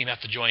rest of the team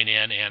have to join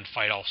in and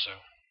fight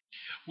also.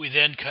 We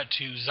then cut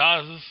to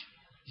Zaz,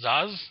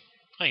 I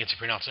think it's to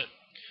pronounce it,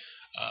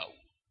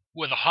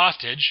 with a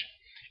hostage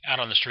out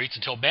on the streets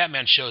until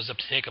Batman shows up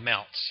to take him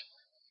out.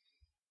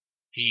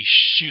 He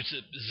shoots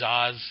at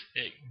Zaz,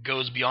 it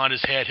goes beyond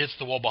his head, hits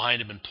the wall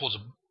behind him, and pulls a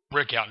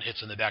brick out and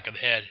hits him in the back of the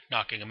head,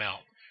 knocking him out.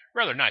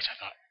 Rather nice, I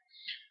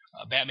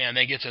thought. Batman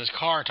then gets in his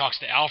car and talks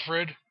to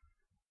Alfred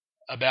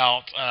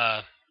about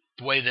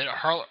the way that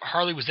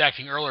Harley was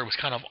acting earlier was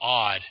kind of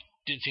odd.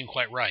 Didn't seem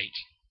quite right.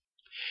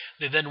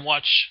 They then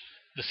watch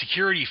the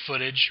security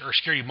footage, or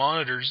security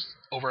monitors,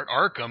 over at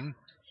Arkham,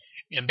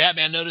 and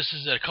Batman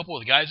notices that a couple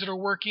of the guys that are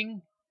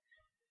working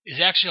is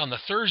actually on the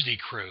Thursday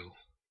crew.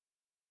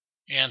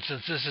 And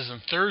since this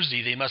isn't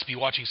Thursday, they must be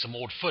watching some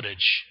old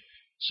footage.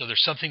 So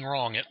there's something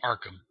wrong at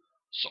Arkham.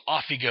 So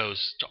off he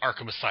goes to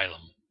Arkham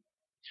Asylum.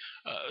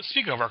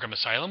 Speaking of Arkham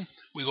Asylum,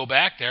 we go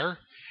back there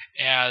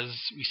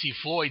as we see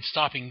Floyd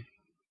stopping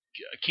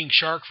King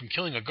Shark from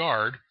killing a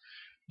guard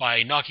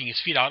by knocking his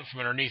feet out from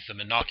underneath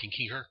him and knocking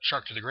King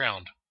Shark to the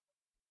ground.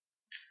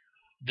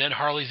 Then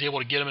Harley's able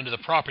to get him into the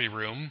property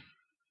room.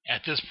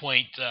 At this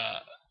point,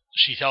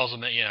 she tells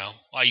him that,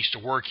 I used to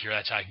work here,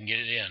 that's how I can get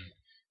it in.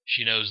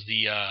 She knows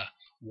the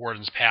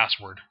warden's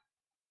password.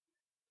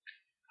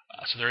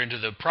 So they're into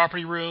the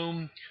property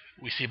room.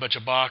 We see a bunch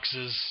of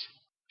boxes.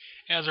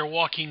 As they're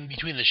walking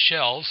between the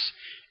shelves,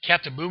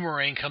 Captain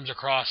Boomerang comes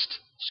across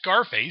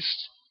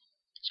Scarface.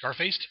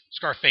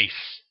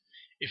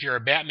 If you're a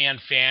Batman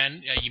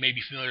fan, you may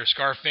be familiar with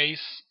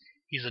Scarface.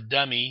 He's a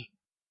dummy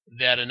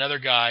that another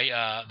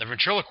guy, the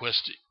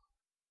ventriloquist,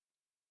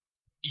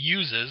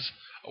 uses.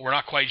 We're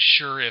not quite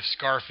sure if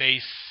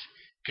Scarface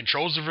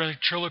controls the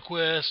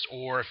ventriloquist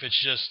or if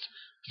it's just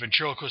the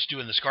ventriloquist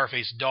doing the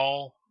Scarface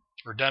doll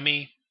or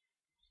dummy.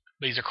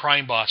 But he's a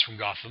crime boss from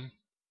Gotham.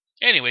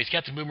 Anyways,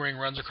 Captain Boomerang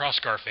runs across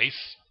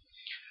Scarface.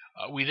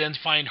 We then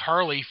find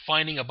Harley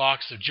finding a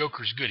box of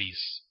Joker's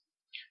goodies.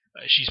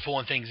 She's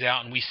pulling things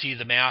out, and we see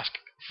the mask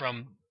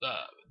from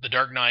The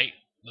Dark Knight,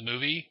 the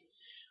movie.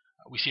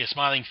 We see a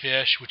smiling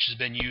fish, which has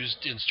been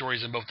used in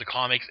stories in both the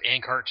comics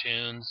and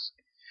cartoons.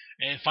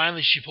 And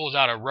finally, she pulls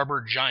out she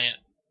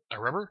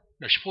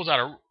pulls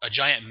out a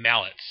giant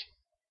mallet.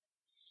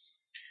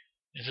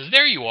 And says,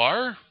 "There you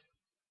are,"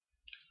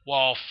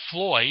 while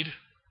Floyd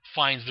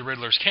finds the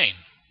Riddler's cane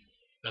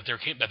that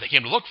they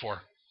came to look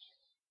for.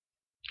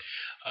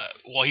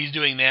 While he's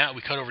doing that,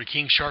 we cut over to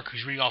King Shark,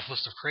 who's reading off a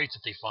list of crates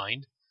that they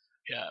find.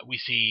 We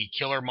see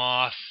Killer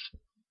Moth,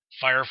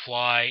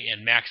 Firefly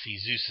and Maxie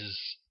Zeus's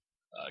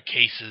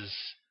cases.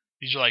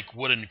 These are like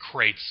wooden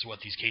crates,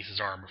 what these cases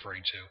are I'm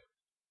referring to.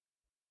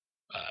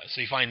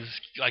 So he finds,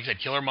 like I said,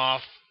 Killer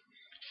Moth,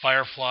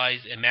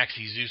 Fireflies, and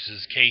Maxie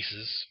Zeus's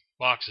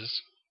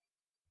boxes.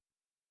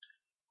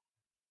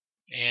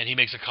 And he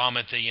makes a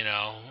comment that,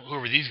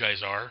 whoever these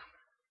guys are.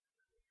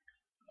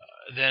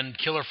 Then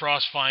Killer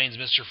Frost finds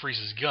Mr.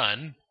 Freeze's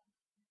gun.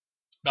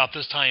 About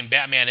this time,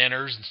 Batman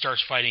enters and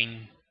starts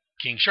fighting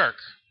King Shark.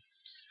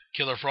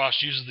 Killer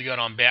Frost uses the gun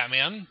on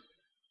Batman,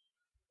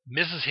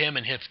 misses him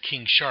and hits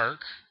King Shark.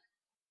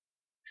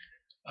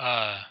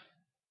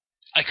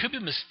 I could be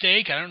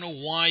mistaken. I don't know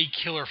why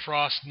Killer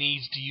Frost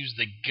needs to use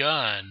the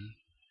gun.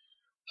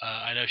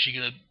 I know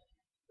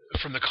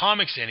from the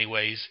comics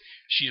anyways,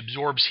 she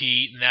absorbs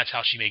heat and that's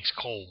how she makes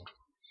cold.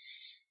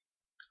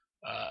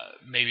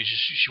 Maybe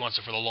she wants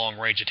it for the long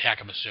range attack,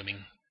 I'm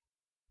assuming.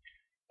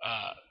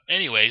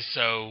 Anyways,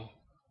 so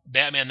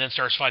Batman then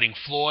starts fighting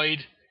Floyd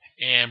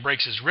and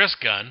breaks his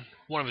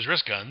one of his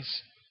wrist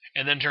guns,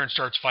 and then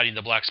starts fighting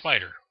the Black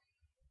Spider.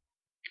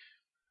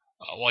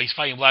 While he's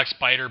fighting Black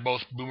Spider,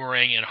 both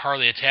Boomerang and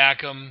Harley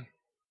attack him,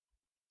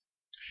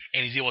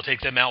 and he's able to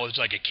take them out with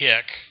like a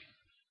kick,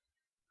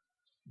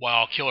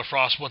 while Killer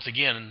Frost once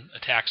again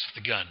attacks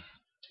with the gun.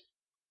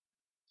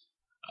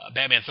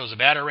 Batman throws a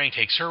Batarang,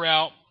 takes her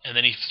out, and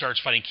then he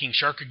starts fighting King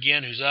Shark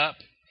again, who's up,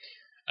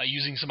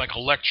 using some like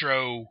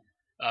electro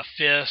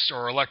fist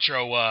or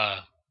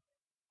electro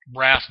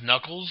brass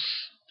knuckles,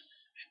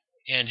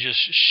 and just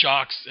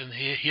shocks, and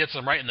he hits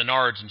him right in the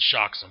nards and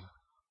shocks him.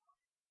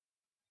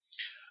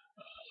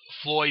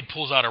 Floyd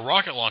pulls out a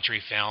rocket launcher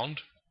he found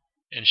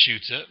and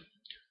shoots it,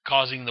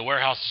 causing the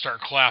warehouse to start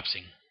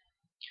collapsing.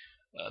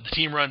 The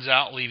team runs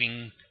out,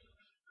 leaving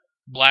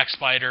Black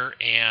Spider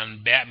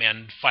and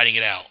Batman fighting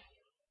it out.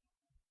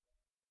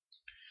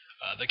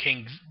 The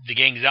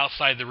gang's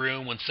outside the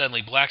room when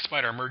suddenly Black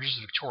Spider emerges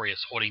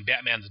victorious, holding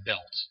Batman's belt.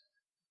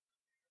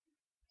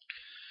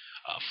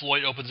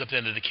 Floyd opens up the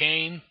end of the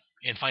cane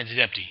and finds it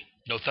empty.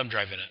 No thumb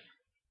drive in it.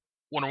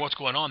 Wondering what's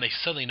going on, they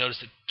suddenly notice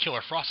that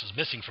Killer Frost is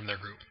missing from their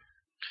group.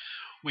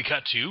 We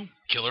cut to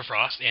Killer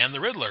Frost and the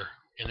Riddler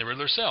in the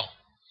Riddler cell.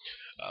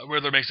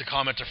 Riddler makes a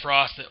comment to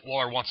Frost that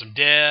Waller wants him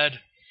dead,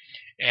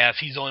 as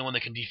he's the only one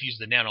that can defuse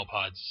the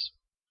nanopods.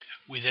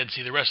 We then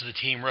see the rest of the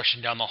team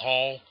rushing down the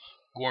hall,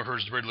 going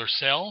towards the Riddler's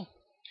cell.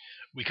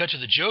 We cut to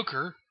the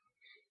Joker,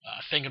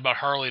 thinking about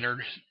Harley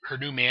and her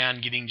new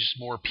man, getting just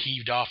more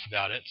peeved off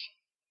about it.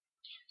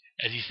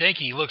 As he's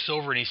thinking, he looks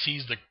over and he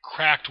sees the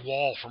cracked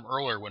wall from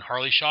earlier when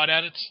Harley shot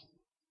at it,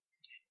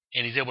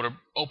 and he's able to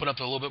open up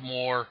a little bit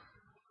more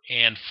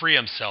and free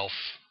himself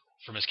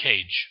from his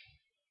cage.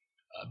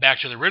 Back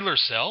to the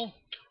Riddler's cell,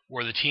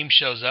 where the team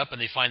shows up and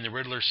they find the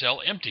Riddler's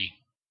cell empty.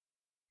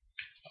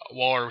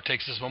 Waller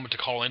takes this moment to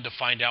call in to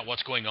find out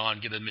what's going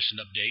on, give a mission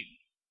update.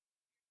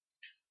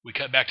 We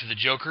cut back to the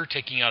Joker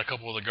taking out a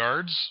couple of the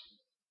guards.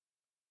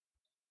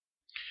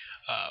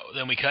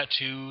 Then we cut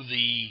to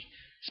the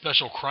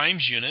Special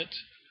Crimes Unit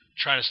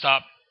trying to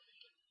stop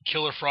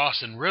Killer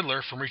Frost and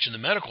Riddler from reaching the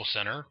medical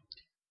center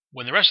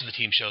when the rest of the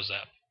team shows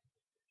up.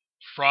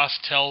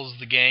 Frost tells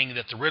the gang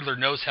that the Riddler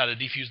knows how to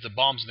defuse the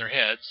bombs in their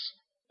heads.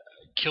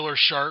 King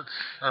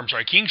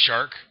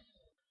Shark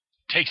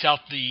takes out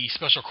the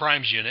Special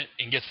Crimes Unit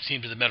and gets the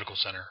team to the medical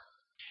center.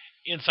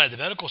 Inside the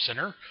medical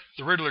center,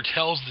 the Riddler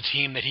tells the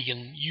team that he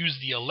can use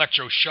the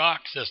electroshock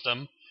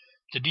system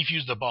to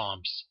defuse the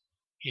bombs.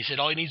 He said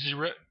all he needs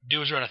to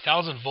do is run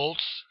 1,000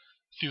 volts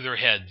through their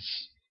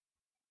heads.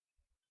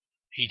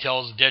 He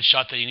tells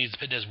Deadshot that he needs to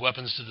put his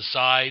weapons to the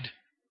side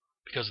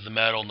because of the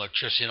metal and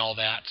electricity and all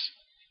that.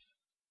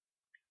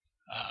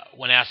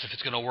 When asked if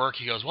it's going to work,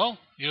 he goes, well,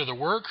 either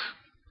work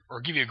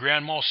or give you a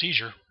grand mal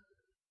seizure.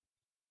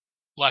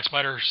 Black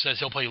Spider says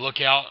he'll play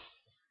lookout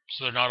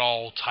so they're not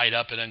all tied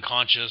up and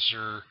unconscious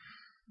or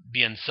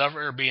being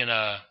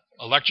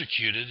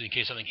electrocuted in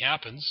case something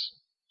happens.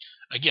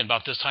 Again,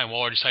 about this time,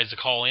 Waller decides to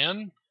call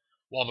in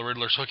while the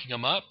Riddler's hooking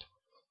him up.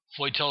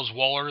 Floyd tells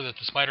Waller that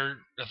the Spider...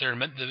 Try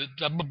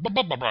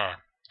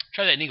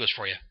that in English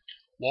for you.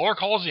 Waller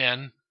calls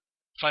in,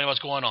 find out what's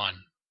going on.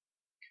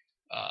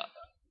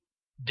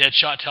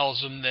 Deadshot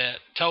tells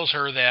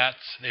her that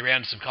they ran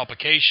into some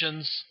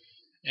complications,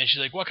 and she's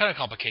like, what kind of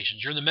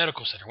complications? You're in the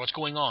medical center. What's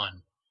going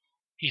on?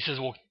 He says,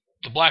 well,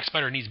 the Black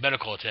Spider needs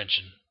medical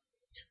attention.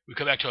 We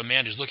come back to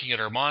Amanda who's looking at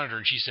her monitor,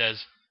 and she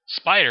says,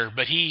 Spider,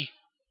 but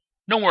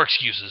no more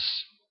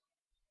excuses.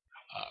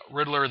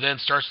 Riddler then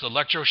starts the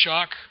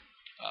electroshock,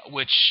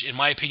 which, in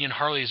my opinion,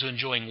 Harley is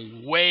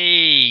enjoying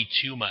way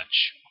too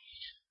much.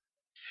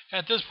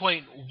 At this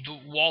point, the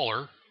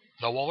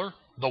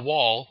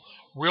Wall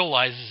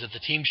realizes that the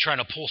team's trying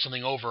to pull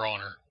something over on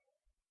her.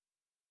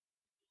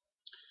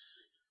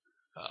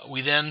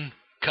 We then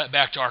cut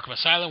back to Arkham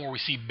Asylum, where we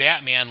see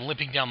Batman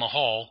limping down the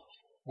hall,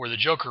 where the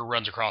Joker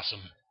runs across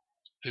him,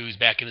 who's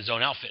back in his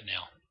own outfit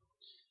now.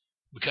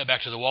 We cut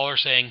back to the Waller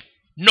saying,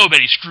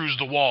 nobody screws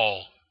the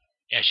wall,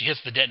 as she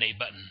hits the detonate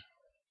button.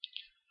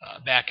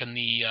 Back in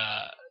the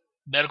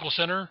medical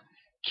center,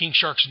 King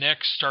Shark's neck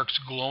starts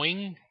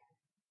glowing,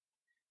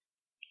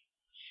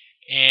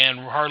 And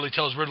Harley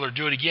tells Riddler,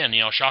 do it again,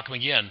 shock him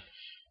again.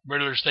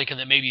 Riddler's thinking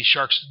that maybe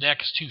Shark's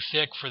neck is too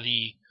thick for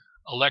the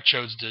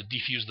electrodes to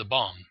defuse the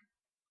bomb.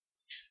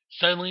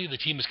 Suddenly, the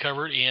team is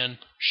covered in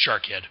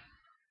Sharkhead.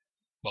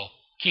 Well,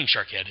 King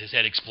Sharkhead. His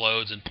head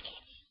explodes and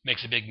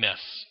makes a big mess.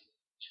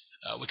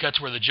 We cut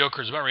to where the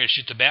Joker is about ready to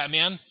shoot the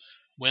Batman,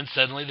 when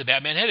suddenly the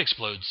Batman head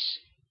explodes.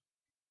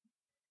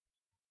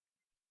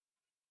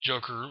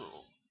 Joker,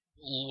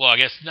 well, I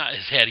guess not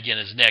his head again,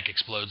 his neck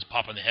explodes,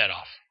 popping the head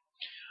off.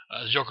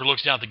 The Joker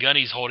looks down at the gun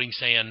he's holding,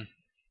 saying,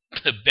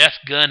 the best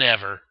gun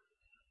ever.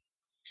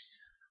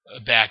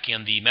 Back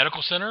in the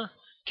medical center,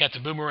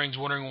 Captain Boomerang's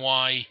wondering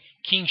why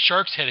King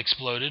Shark's head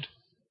exploded,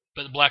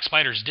 but the Black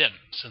Spider's didn't,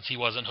 since he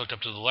wasn't hooked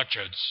up to the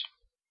electrodes.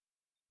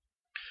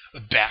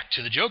 Back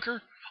to the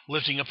Joker,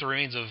 lifting up the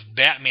remains of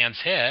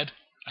Batman's head,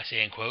 I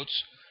say in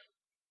quotes,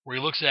 where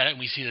he looks at it and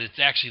we see that it's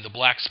actually the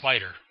Black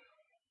Spider.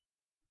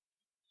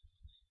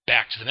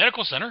 Back to the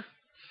medical center,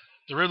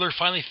 the Riddler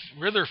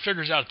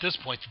figures out at this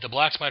point that the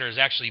Black Spider is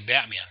actually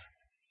Batman.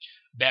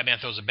 Batman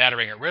throws a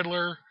batarang at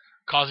Riddler,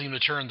 causing him to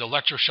turn the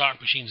electroshock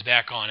machines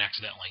back on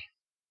accidentally.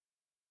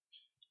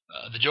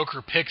 The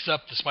Joker picks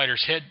up the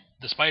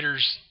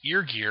spider's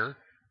ear gear,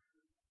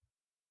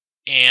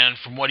 and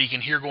from what he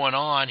can hear going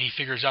on, he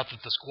figures out that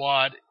the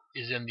squad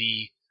is in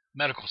the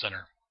medical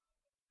center.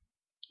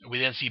 We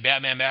then see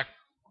Batman back.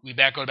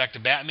 Go back to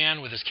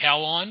Batman with his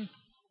cowl on.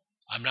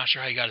 I'm not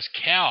sure how he got his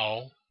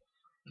cowl,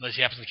 unless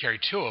he happens to carry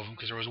two of them,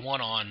 because there was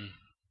one on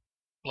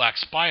Black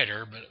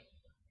Spider, but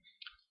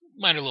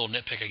minor little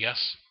nitpick, I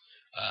guess.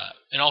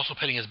 And also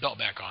putting his belt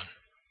back on.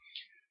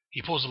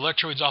 He pulls the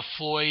electrodes off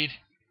Floyd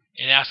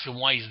and asks him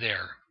why he's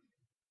there.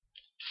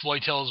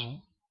 Floyd tells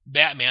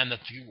Batman that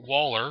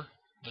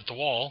the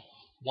wall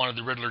wanted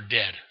the Riddler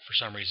dead for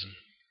some reason.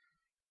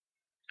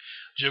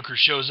 Joker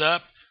shows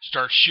up,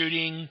 starts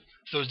shooting,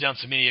 throws down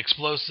some mini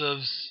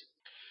explosives,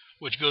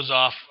 which goes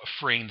off,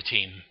 freeing the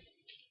team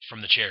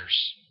from the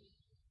chairs.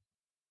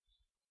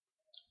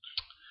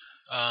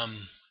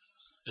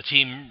 The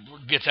team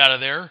gets out of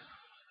there,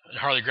 and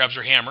Harley grabs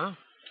her hammer,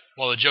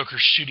 while the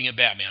Joker's shooting at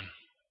Batman.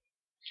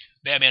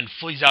 Batman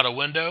flees out a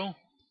window,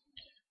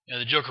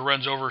 and the Joker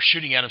runs over,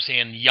 shooting at him,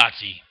 saying,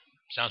 Yahtzee.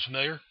 Sounds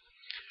familiar?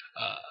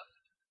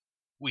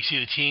 We see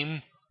the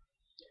team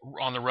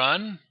on the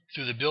run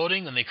through the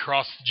building, and they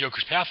cross the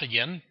Joker's path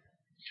again,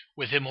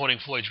 with him holding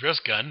Floyd's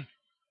wrist gun.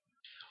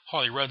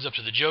 Harley runs up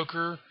to the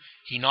Joker.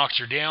 He knocks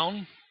her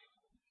down.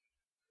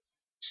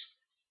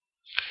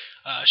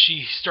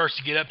 She starts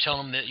to get up,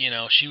 telling him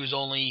that, she was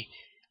only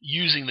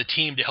using the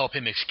team to help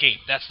him escape.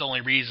 That's the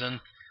only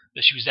reason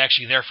that she was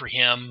actually there for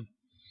him.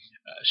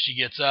 She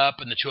gets up,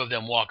 and the two of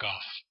them walk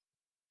off.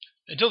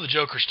 Until the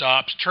Joker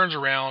stops, turns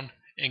around,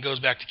 and goes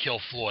back to kill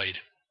Floyd.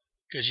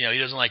 Because, he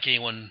doesn't like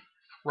anyone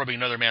rubbing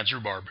another man's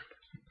rhubarb.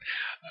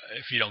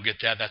 If you don't get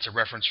that, that's a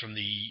reference from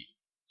the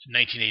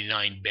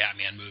 1989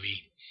 Batman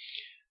movie.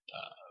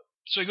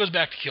 So he goes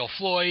back to kill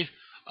Floyd.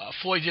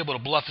 Floyd's able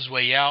to bluff his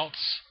way out.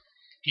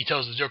 He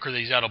tells the Joker that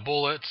he's out of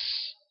bullets,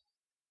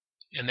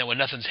 and that when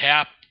nothing's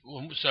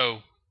happened, so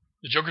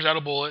the Joker's out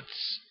of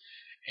bullets,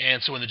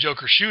 and so when the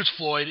Joker shoots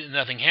Floyd and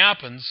nothing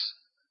happens,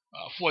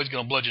 Floyd's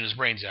going to bludgeon his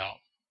brains out.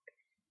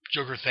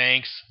 Joker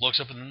thanks, looks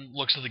at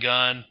the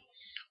gun,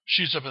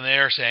 shoots up in the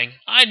air, saying,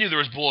 I knew there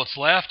was bullets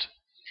left.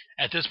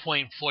 At this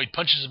point, Floyd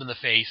punches him in the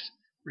face,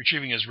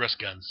 retrieving his wrist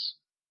guns.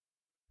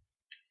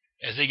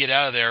 As they get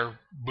out of there,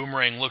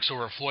 Boomerang looks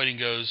over at Floyd and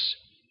goes,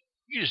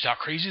 you just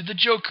out-crazied the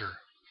Joker.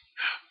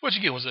 Which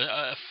again was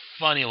a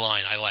funny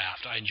line. I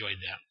laughed. I enjoyed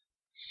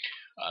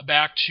that.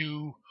 Back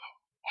to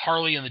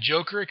Harley and the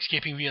Joker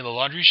escaping via the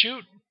laundry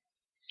chute.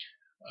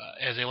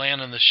 As they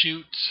land on the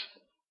chute,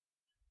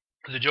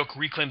 the Joker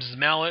reclaims his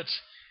mallet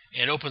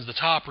and opens the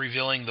top,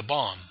 revealing the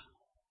bomb.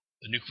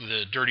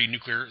 The dirty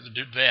nuclear...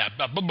 Blah,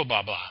 blah, blah,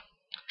 blah, blah.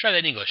 Try that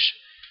in English.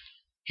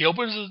 He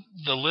opens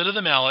the lid of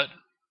the mallet,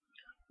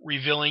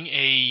 revealing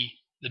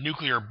the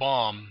nuclear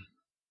bomb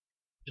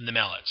in the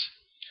mallet.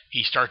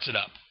 He starts it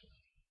up.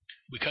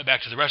 We cut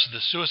back to the rest of the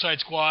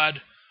Suicide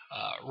Squad,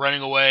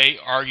 running away,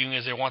 arguing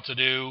as they want to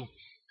do.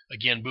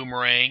 Again,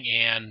 Boomerang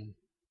and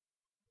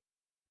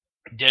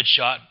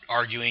Deadshot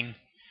arguing,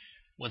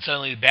 when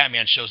suddenly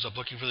Batman shows up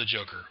looking for the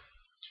Joker.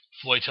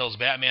 Floyd tells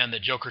Batman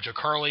that Joker took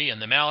Harley and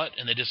the mallet,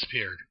 and they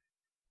disappeared.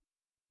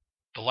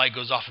 The light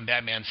goes off in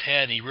Batman's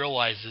head, and he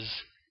realizes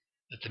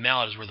that the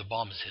mallet is where the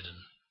bomb is hidden.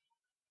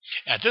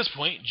 At this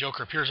point,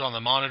 Joker appears on the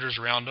monitors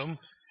around him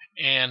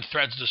and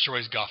threatens to destroy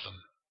Gotham.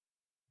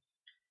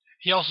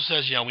 He also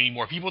says, we need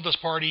more people at this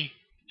party,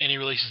 and he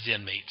releases the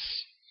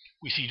inmates.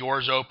 We see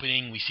doors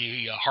opening, we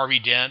see Harvey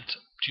Dent,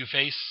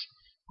 Two-Face,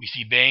 we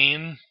see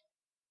Bane,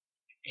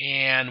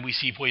 and we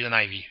see Poison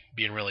Ivy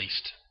being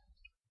released.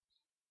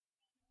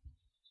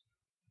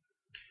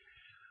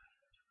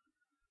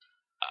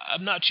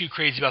 I'm not too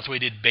crazy about the way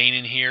they did Bane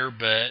in here,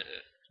 but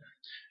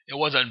it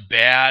wasn't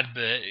bad,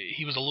 but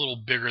he was a little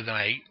bigger than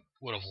I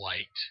would have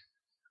liked.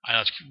 I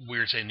know it's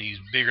weird saying he's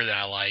bigger than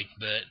I like,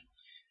 but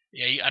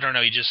yeah, I don't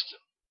know, he just...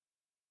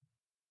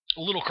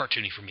 a little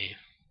cartoony for me.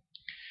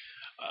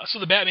 So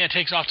the Batman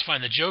takes off to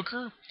find the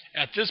Joker,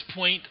 At this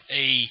point,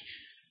 a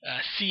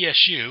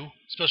CSU,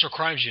 Special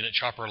Crimes Unit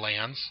chopper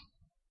lands,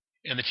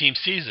 and the team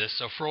sees this.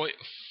 So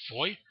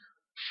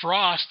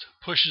Frost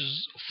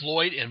pushes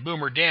Floyd and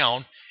Boomer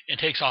down and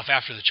takes off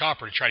after the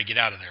chopper to try to get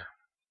out of there.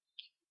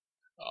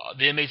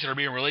 The inmates that are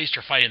being released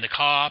are fighting the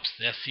cops,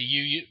 the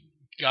SCU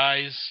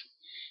guys.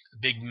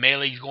 A big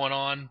melee going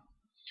on.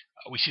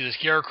 We see the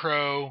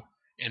Scarecrow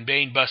and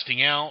Bane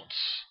busting out.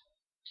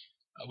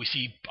 We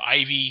see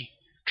Ivy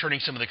turning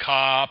some of the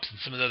cops and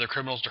some of the other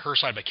criminals to her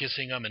side by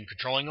kissing them and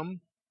controlling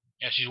them,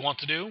 as she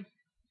wants to do.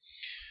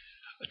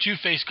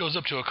 Two-Face goes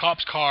up to a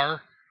cop's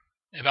car.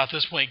 About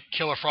this point,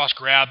 Killer Frost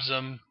grabs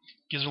him,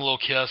 gives him a little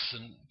kiss,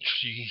 and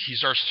he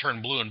starts to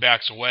turn blue and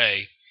backs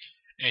away.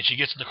 And she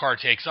gets in the car and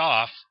takes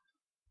off,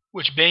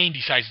 which Bane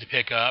decides to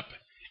pick up,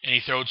 and he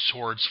throws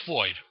towards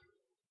Floyd,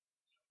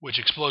 which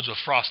explodes with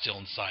Frost still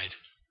inside.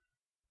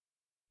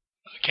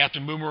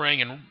 Captain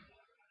Boomerang and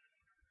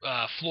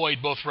Floyd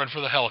both run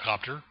for the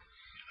helicopter,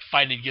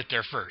 fighting to get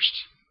there first.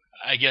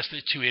 I guess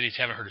the two idiots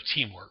haven't heard of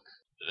teamwork.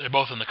 They're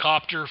both in the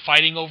copter,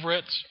 fighting over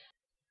it.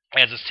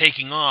 As it's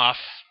taking off,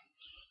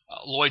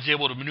 Lloyd's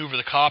able to maneuver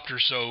the copter,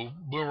 so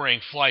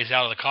Boomerang flies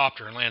out of the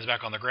copter and lands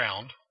back on the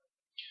ground.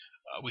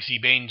 We see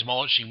Bane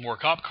demolishing more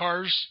cop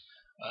cars.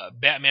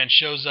 Batman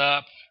shows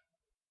up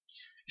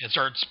and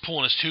starts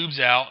pulling his tubes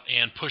out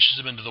and pushes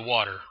him into the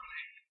water.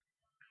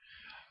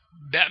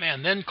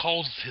 Batman then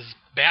calls his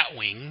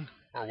Batwing,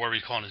 or whatever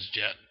he's calling his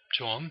jet,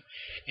 to him,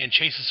 and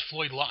chases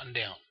Floyd Lawton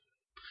down,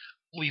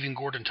 leaving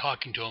Gordon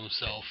talking to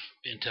himself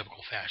in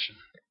typical fashion.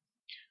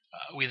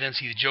 We then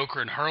see the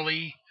Joker and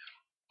Harley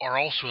are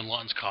also in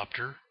Lawton's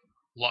copter.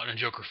 Lawton and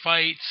Joker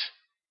fight.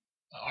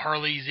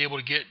 Harley's able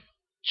to get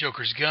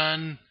Joker's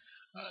gun.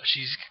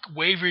 She's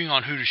wavering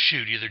on who to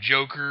shoot, either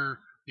Joker,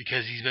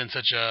 because he's been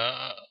such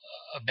a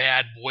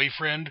bad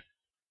boyfriend,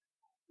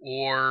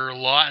 or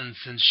Lawton,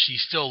 since she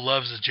still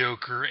loves the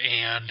Joker,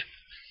 and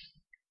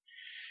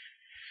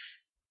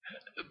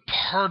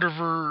part of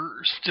her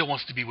still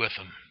wants to be with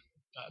him.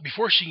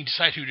 Before she can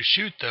decide who to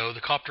shoot, though,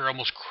 the copter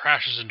almost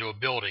crashes into a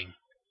building.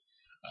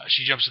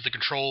 She jumps at the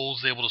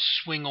controls, able to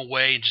swing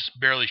away, and just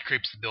barely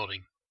scrapes the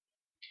building.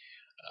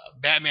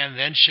 Batman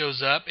then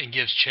shows up and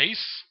gives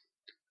chase.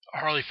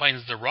 Harley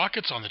finds the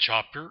rockets on the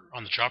chopper,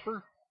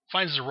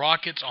 finds the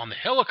rockets on the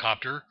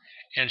helicopter,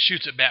 and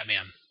shoots at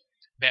Batman.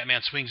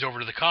 Batman swings over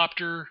to the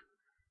copter,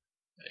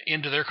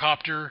 into their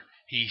copter.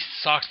 He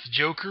socks the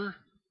Joker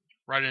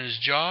right in his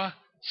jaw,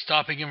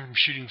 stopping him from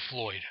shooting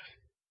Floyd.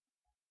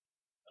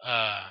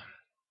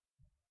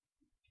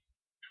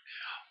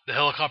 The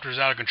helicopter is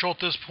out of control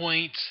at this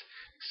point,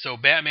 so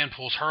Batman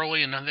pulls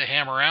Harley and the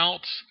Hammer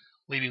out,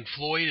 leaving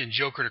Floyd and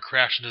Joker to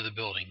crash into the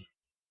building.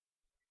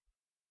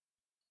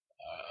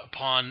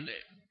 Upon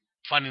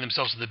finding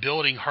themselves in the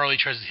building, Harley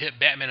tries to hit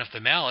Batman with the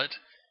mallet,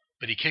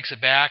 but he kicks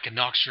it back and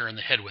knocks her in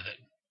the head with it.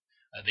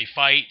 They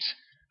fight.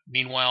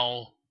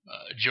 Meanwhile,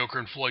 Joker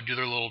and Floyd do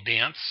their little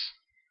dance.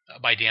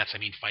 By dance, I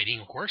mean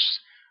fighting, of course.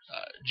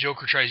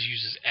 Joker tries to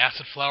use his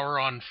acid flower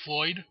on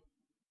Floyd.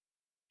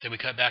 Then we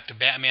cut back to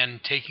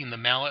Batman taking the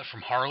mallet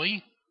from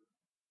Harley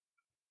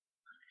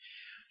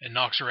and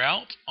knocks her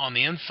out. On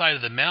the inside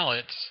of the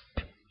mallet,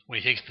 when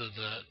he takes the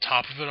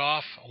top of it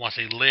off, I want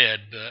to say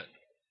lid, but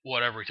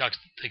whatever, he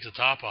takes the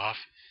top off,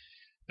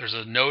 there's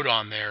a note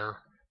on there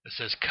that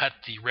says cut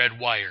the red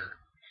wire,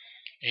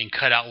 and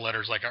cut out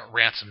letters like a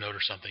ransom note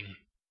or something.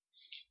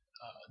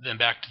 Then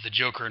back to the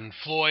Joker and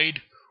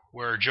Floyd,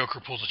 where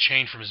Joker pulls a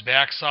chain from his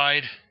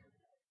backside,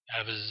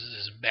 out of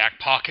his back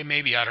pocket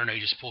maybe, I don't know, he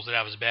just pulls it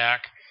out of his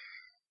back,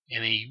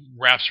 and he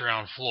wraps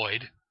around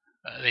Floyd.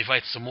 They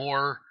fight some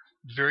more,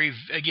 very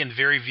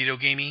video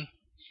gamey.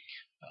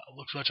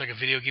 Looks much like a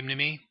video game to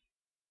me.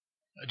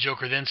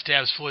 Joker then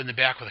stabs Floyd in the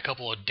back with a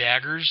couple of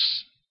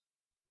daggers,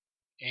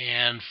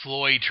 and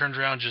Floyd turns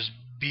around and just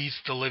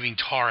beats the living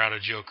tar out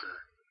of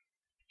Joker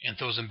and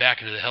throws him back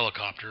into the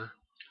helicopter,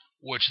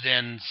 which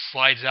then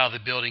slides out of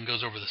the building and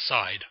goes over the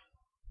side.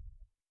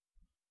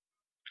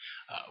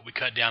 We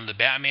cut down to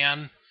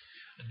Batman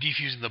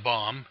defusing the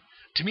bomb.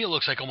 To me, it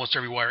looks like almost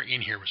every wire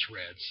in here was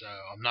red, so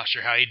I'm not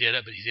sure how he did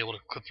it, but he's able to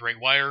clip the right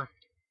wire.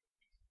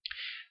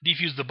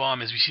 Defuse the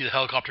bomb as we see the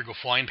helicopter go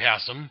flying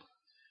past him.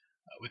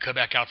 We cut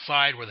back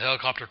outside where the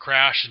helicopter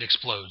crashes and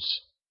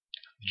explodes.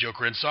 The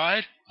Joker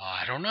inside?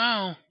 I don't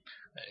know.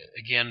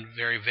 Again,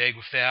 very vague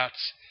with that.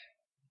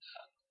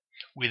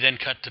 We then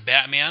cut to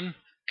Batman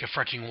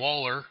confronting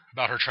Waller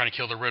about her trying to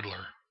kill the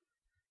Riddler.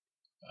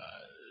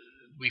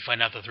 We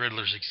find out that the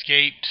Riddler's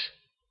escaped.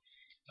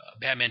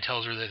 Batman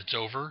tells her that it's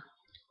over.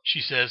 She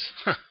says,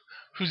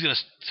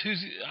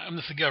 I'm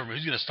the government.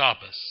 Who's going to stop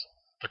us?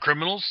 The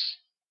criminals?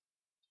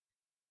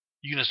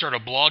 You going to start a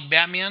blog,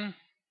 Batman?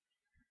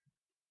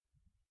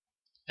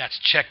 That's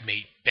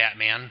Checkmate,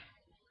 Batman.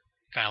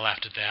 Kind of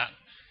laughed at that,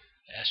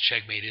 as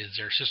Checkmate is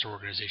their sister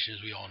organization,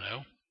 as we all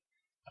know.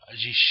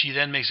 She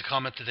then makes a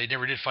comment that they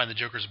never did find the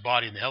Joker's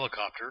body in the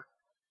helicopter.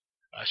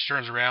 She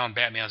turns around,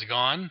 Batman's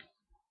gone.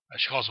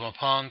 She calls him a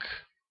punk.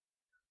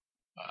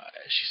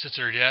 She sits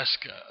at her desk.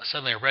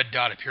 Suddenly a red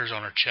dot appears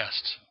on her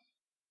chest.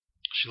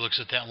 She looks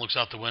at that and looks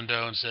out the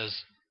window and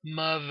says,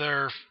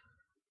 "Mother,"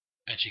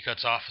 and she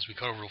cuts off. As we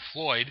cut over to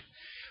Floyd,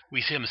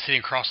 we see him sitting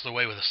across the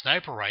way with a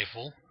sniper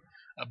rifle.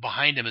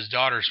 Behind him, his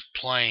daughter's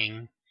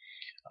playing.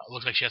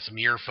 Looks like she has some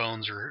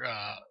earphones or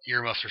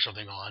earmuffs or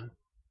something on.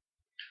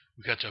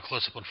 We cut to a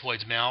close-up on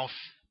Floyd's mouth,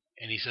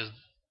 and he says,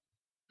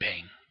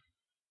 "Bang."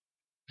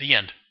 The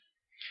end.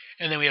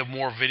 And then we have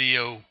more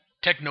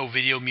techno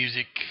video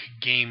music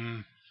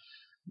game.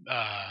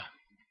 Try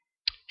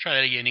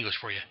that again in English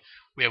for you.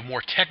 We have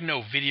more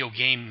techno video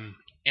game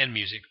and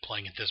music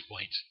playing at this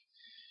point.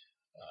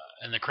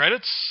 And the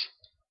credits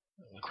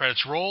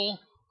roll.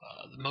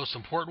 The most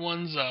important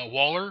ones,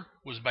 Waller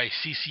was by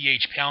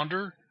CCH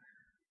Pounder,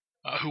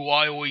 who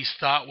I always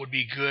thought would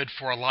be good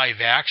for a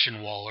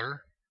live-action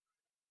Waller.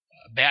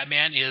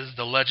 Batman is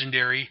the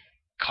legendary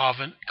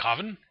Kevin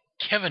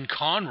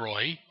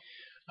Conroy.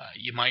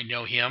 You might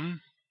know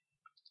him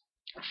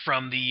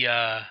from the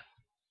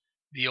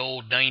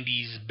old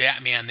 90s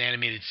Batman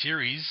animated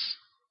series.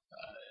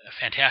 A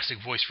fantastic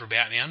voice for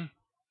Batman.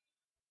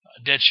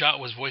 Deadshot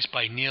was voiced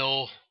by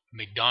Neil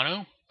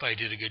McDonough. Thought he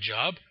did a good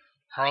job.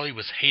 Harley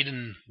was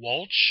Hayden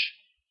Walsh.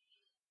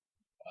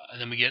 And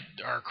then we get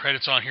our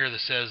credits on here that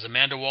says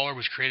Amanda Waller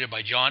was created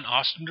by John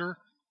Ostrander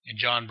and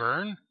John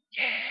Byrne.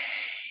 Yay!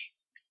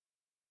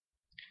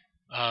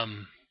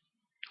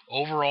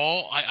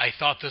 Overall, I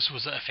thought this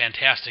was a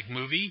fantastic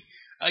movie.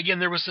 Again,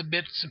 there was some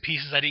bits and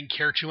pieces I didn't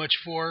care too much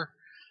for.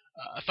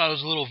 I thought it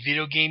was a little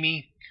video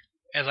gamey,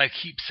 as I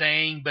keep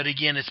saying, but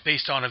again, it's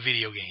based on a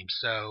video game,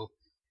 so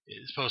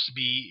it's supposed to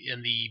be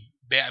in the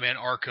Batman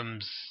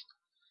Arkham's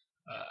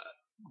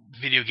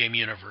video game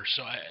universe,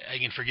 so I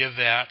can forgive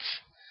that.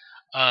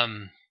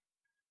 A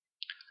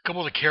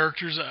couple of the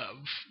characters,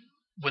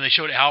 when they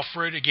showed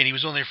Alfred, again, he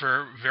was only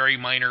for a very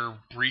minor,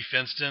 brief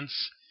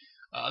instance.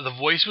 The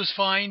voice was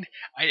fine.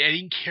 I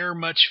didn't care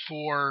much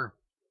for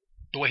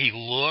the way he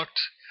looked.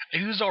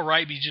 He was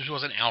alright, but he just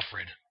wasn't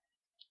Alfred.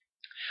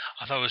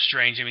 I thought it was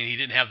strange. I mean, he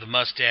didn't have the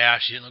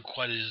mustache. He didn't look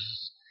quite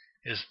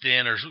as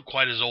thin or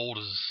quite as old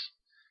as...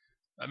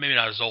 maybe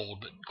not as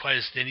old, but quite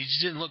as thin. He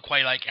just didn't look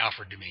quite like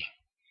Alfred to me.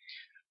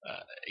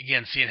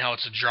 Again, seeing how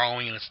it's a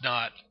drawing and it's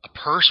not a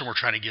person we're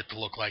trying to get to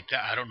look like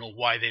that, I don't know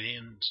why they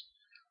didn't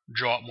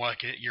draw it more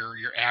like your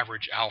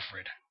average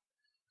Alfred.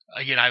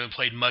 Again, I haven't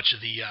played much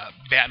of the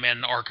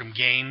Batman Arkham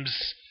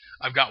games.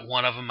 I've got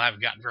one of them. I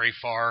haven't gotten very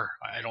far.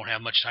 I don't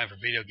have much time for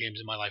video games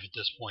in my life at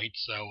this point,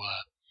 so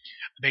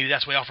maybe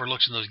that's the way Alfred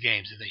looks in those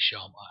games if they show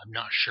him. I'm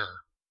not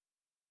sure.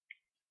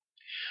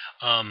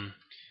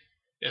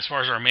 As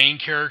far as our main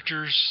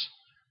characters,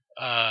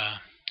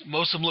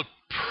 most of them look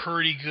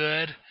pretty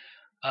good.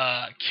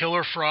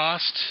 Killer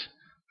Frost,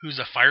 who's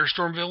a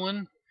Firestorm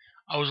villain,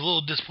 I was a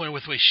little disappointed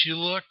with the way she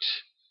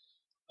looked.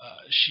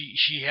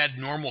 She had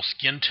normal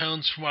skin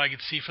tones from what I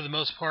could see for the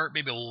most part,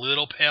 maybe a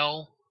little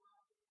pale,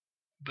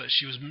 but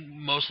she was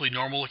mostly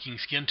normal looking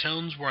skin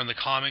tones, where in the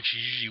comics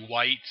she's usually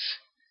white,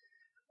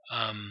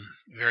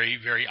 very,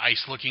 very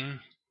ice looking.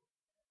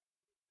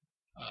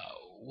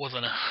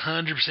 Wasn't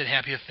 100%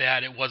 happy with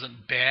that. It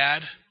wasn't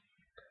bad.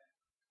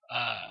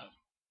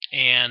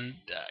 And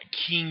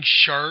King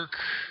Shark,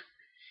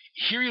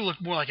 here he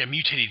looked more like a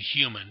mutated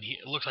human.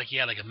 It looked like he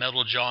had like a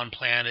metal jaw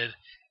implanted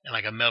and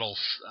like a metal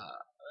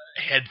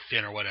head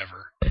fin or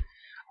whatever.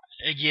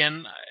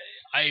 Again,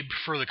 I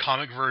prefer the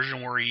comic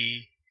version where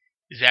he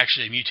is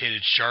actually a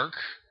mutated shark.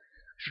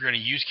 If you're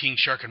going to use King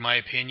Shark, in my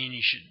opinion,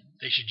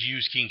 they should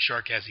use King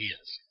Shark as he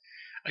is.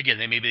 Again,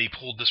 maybe they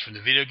pulled this from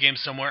the video game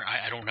somewhere.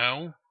 I don't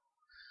know.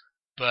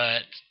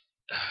 But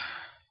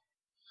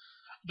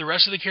the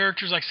rest of the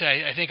characters, like I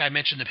say, I think I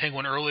mentioned the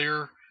Penguin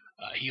earlier.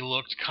 He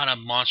looked kind of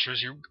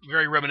monstrous. You're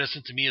very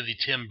reminiscent to me of the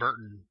Tim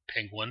Burton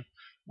Penguin,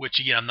 which,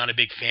 again, I'm not a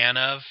big fan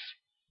of.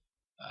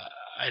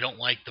 I don't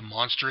like the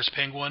monstrous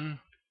Penguin.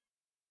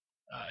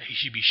 He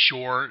should be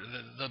short,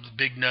 the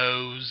big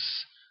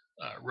nose,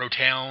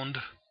 rotund,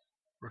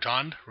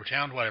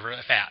 whatever,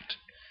 fat.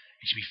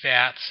 He should be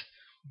fat,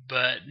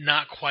 but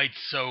not quite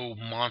so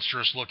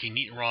monstrous looking,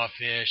 eating raw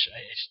fish.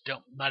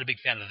 Not a big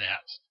fan of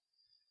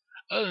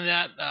that. Other than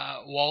that,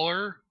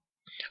 Waller,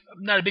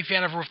 I'm not a big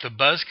fan of her with the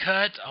buzz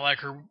cut. I like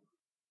her with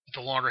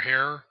the longer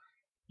hair,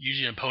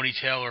 usually in a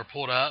ponytail or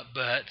pulled up,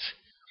 but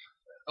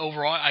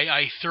overall,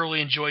 I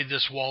thoroughly enjoyed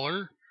this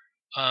Waller.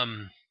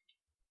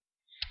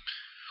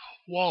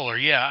 Waller,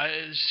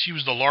 yeah, she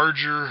was the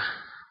larger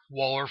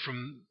Waller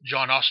from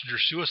John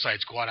Ostrander's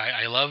Suicide Squad.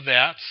 I love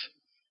that.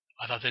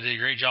 I thought they did a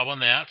great job on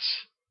that.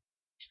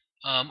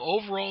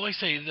 Overall, like I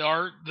say, the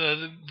art,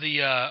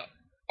 the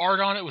art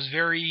on it was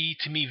very,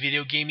 to me,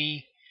 video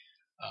gamey.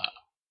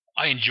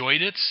 I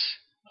enjoyed it.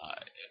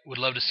 Would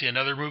love to see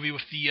another movie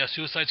with the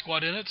Suicide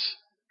Squad in it.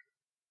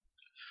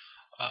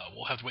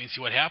 We'll have to wait and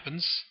see what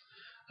happens.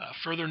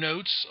 Further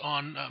notes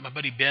on my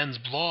buddy Ben's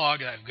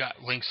blog. I've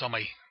got links on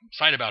my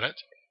site about it.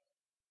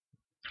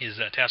 His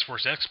Task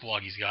Force X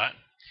blog he's got.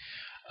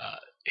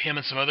 Him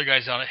and some other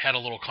guys on it had a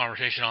little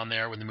conversation on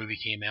there when the movie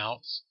came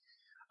out.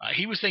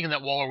 He was thinking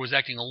that Waller was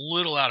acting a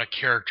little out of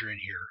character in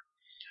here.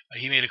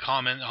 He made a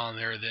comment on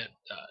there that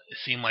it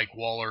seemed like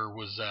Waller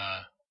was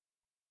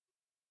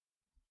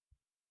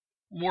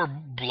more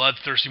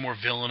bloodthirsty, more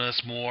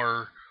villainous,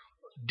 more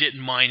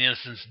didn't mind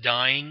innocents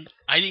dying.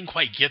 I didn't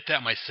quite get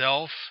that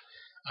myself.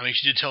 I mean,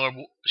 she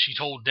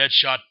told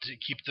Deadshot to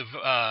keep the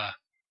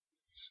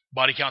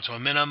body count to a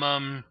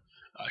minimum.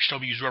 She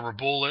told me to use rubber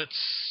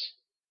bullets.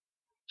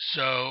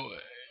 So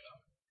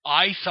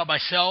I thought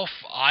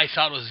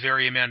it was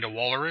very Amanda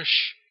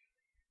Waller-ish.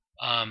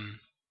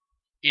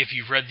 If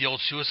you've read the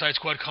old Suicide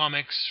Squad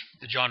comics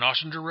that John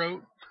Ostrander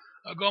wrote,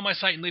 go on my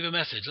site and leave a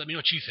message. Let me know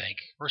what you think.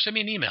 Or send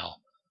me an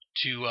email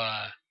to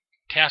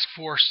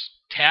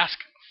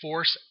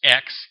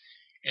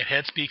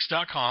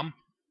taskforcex@headspeaks.com.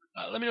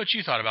 Let me know what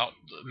you thought about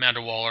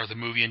Amanda Waller, the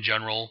movie in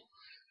general.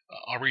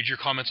 I'll read your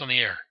comments on the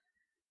air.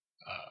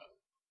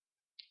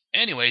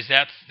 Anyways,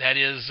 that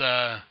is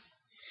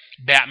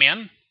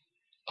Batman,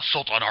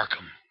 Assault on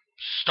Arkham,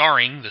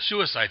 starring the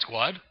Suicide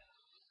Squad.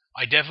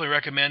 I definitely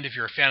recommend, if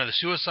you're a fan of the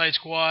Suicide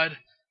Squad,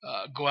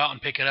 go out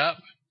and pick it up.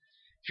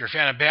 If you're a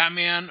fan of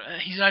Batman,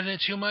 he's not in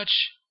it too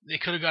much. They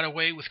could have got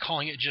away with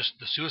calling it just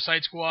the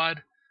Suicide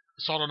Squad,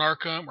 Assault on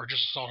Arkham, or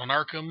just Assault on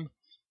Arkham.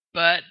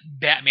 But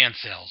Batman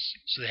sells,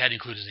 so they had to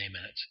include his name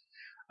in it.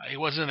 He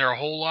wasn't in there a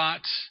whole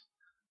lot,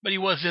 but he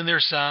was in there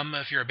some.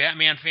 If you're a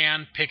Batman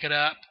fan, pick it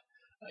up.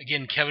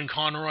 Again, Kevin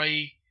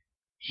Conroy,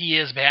 he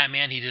is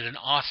Batman. He did an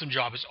awesome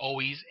job, as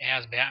always,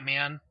 as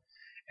Batman.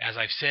 As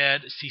I've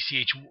said,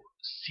 CCH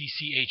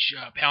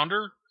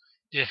Pounder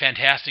did a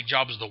fantastic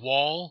job as the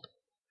Wall.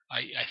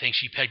 I think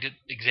she pegged it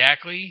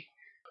exactly.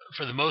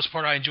 For the most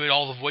part, I enjoyed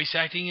all the voice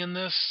acting in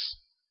this.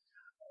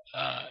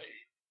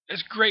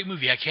 It's a great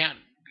movie. I can't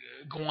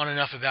go on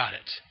enough about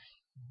it.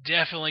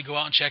 Definitely go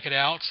out and check it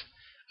out.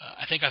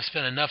 I think I've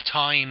spent enough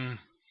time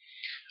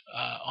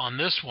on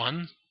this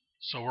one,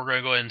 so we're going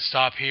to go ahead and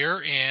stop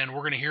here, and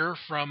we're going to hear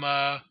from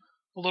a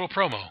little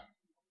promo.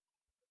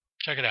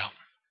 Check it out.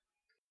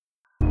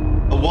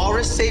 A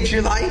walrus saved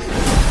your life?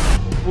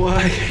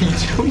 Why are you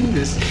doing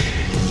this?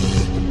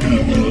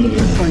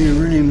 Are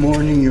you really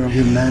mourning your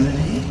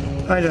humanity?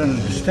 I don't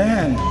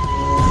understand.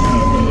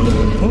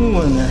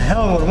 Who in the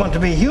hell would want to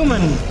be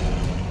human?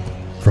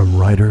 From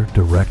writer,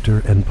 director,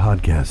 and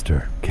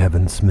podcaster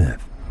Kevin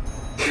Smith.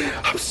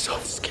 I'm so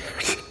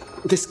scared.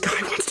 This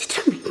guy wants to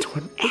turn me into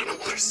an animal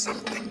or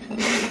something.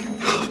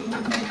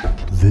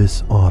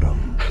 This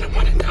autumn. I don't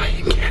want to die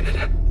in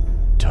Canada.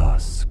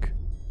 Tusk.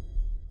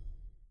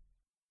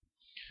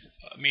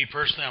 Me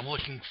personally, I'm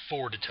looking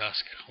forward to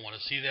Tusk. I want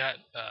to see that.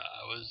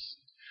 I was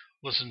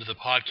listening to the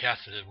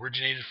podcast that it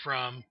originated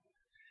from.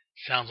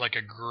 Sounds like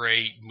a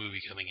great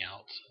movie coming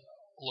out.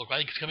 Look, I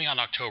think it's coming out in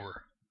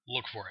October.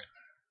 Look for it.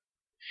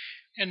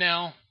 And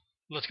now,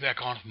 let's get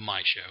back on with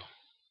my show.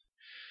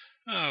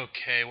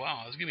 Okay,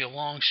 wow, it's going to be a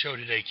long show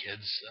today,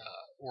 kids.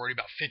 We're already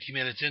about 50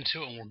 minutes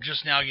into it, and we're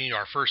just now getting to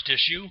our first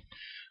issue,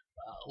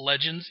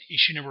 Legends,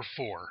 issue number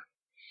 4.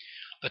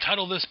 The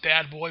title of this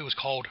bad boy was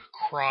called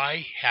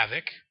Cry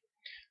Havoc.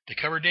 The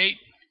cover date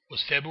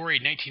was February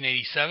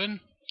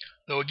 1987,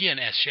 though again,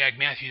 as Shag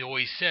Matthews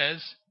always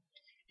says,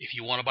 if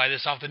you want to buy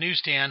this off the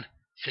newsstand,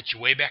 set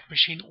your Wayback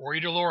Machine or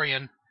your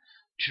DeLorean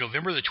to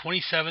November the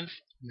 27th,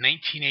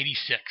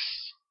 1986.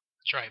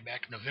 That's right,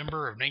 back in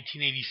November of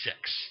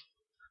 1986.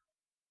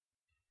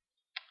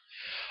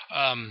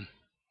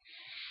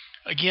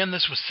 Again,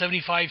 this was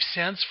 75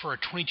 cents for a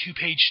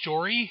 22-page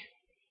story.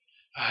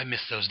 I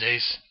miss those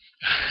days.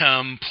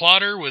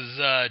 Plotter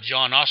was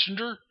John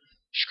Ostrander,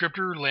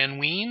 scripter Len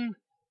Wein,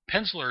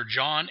 penciler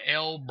John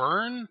L.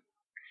 Byrne,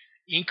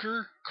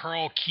 inker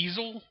Carl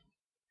Kiesel,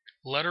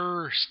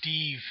 letterer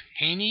Steve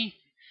Haney,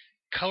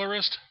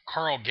 colorist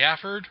Carl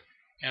Gafford,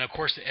 and of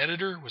course the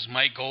editor was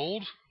Mike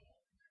Gold.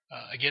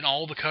 Again,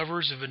 all the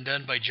covers have been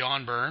done by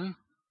John Byrne.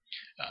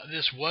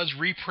 This was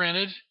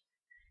reprinted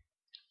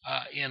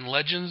in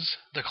Legends,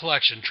 the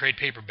Collection, trade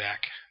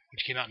paperback,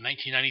 which came out in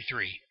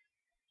 1993.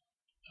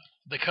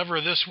 The cover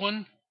of this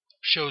one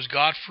shows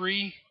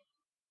Godfrey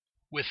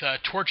with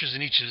torches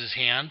in each of his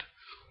hand,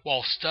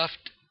 while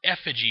stuffed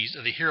effigies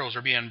of the heroes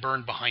are being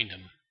burned behind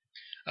him.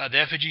 The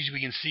effigies we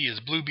can see is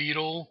Blue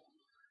Beetle,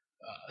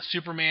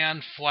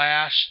 Superman,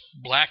 Flash,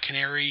 Black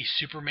Canary,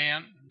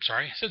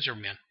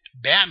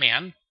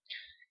 Batman,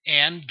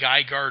 and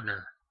Guy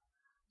Gardner.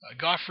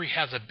 Godfrey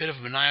has a bit of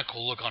a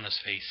maniacal look on his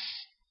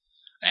face.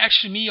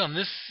 Actually, me on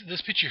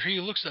this picture here, he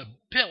looks a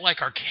bit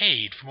like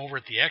Arcade from over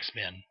at the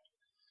X-Men.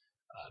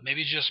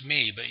 Maybe it's just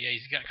me, but yeah,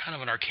 he's got kind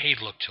of an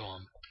arcade look to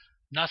him.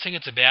 Not saying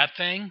it's a bad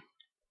thing,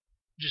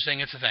 just saying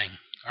it's a thing.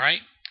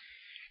 Alright?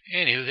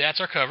 Anywho, that's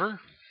our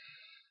cover.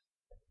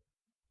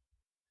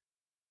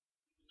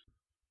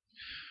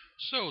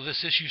 So,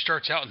 this issue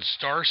starts out in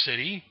Star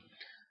City,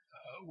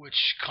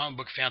 which comic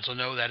book fans will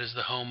know that is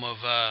the home of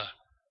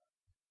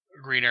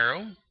Green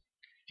Arrow.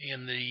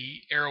 In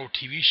the Arrow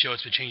TV show,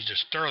 it's been changed to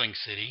Sterling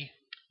City,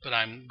 but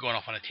I'm going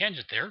off on a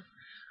tangent there.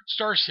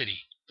 Star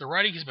City. The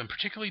writing has been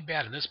particularly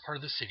bad in this part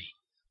of the city,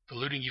 the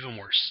looting even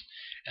worse,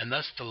 and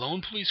thus the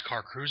lone police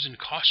car cruising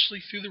cautiously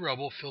through the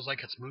rubble feels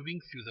like it's moving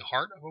through the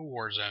heart of a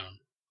war zone.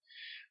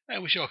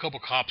 And we show a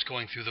couple cops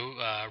going through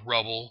the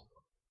rubble,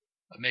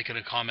 making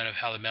a comment of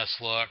how the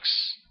mess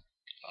looks.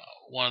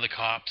 One of the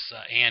cops,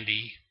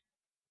 Andy,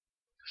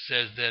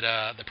 says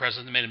that the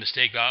president made a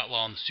mistake by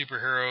outlawing the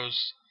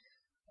superheroes.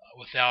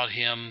 Without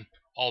him,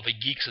 all the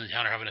geeks in the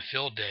town are having a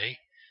field day.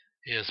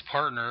 His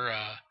partner,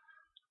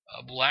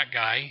 a black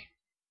guy,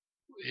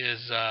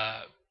 is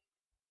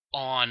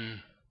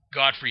on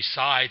Godfrey's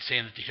side,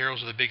 saying that the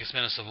heroes are the biggest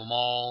menace of them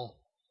all.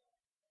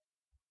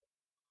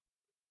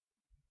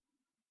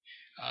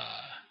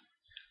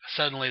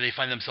 Suddenly, they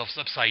find themselves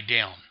upside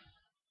down.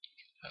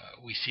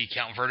 We see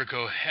Count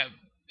Vertigo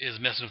is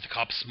messing with the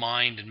cop's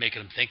mind and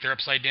making them think they're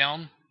upside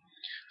down.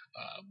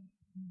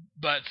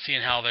 But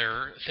seeing how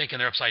they're thinking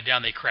they're upside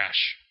down, they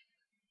crash.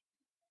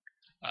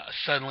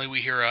 Suddenly,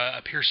 we hear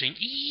a piercing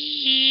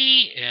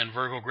 "ee," and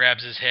Vertigo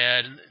grabs his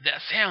head.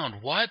 That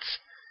sound, what?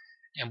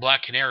 And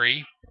Black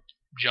Canary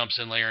jumps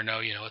in, letting her know,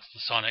 it's the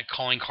sonic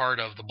calling card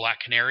of the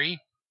Black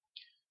Canary.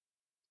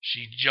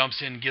 She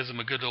jumps in, gives him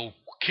a good little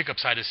kick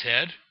upside his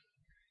head.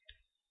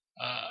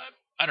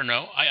 I don't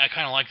know. I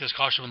kind of like this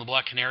costume of the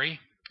Black Canary.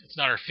 It's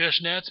not her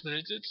fishnets, but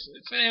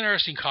it's an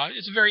interesting costume.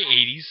 It's very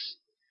 80s.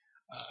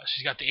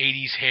 She's got the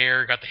 80s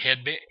hair, got the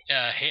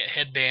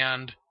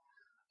headband,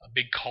 a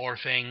big collar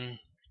thing,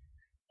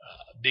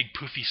 big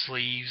poofy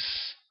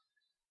sleeves,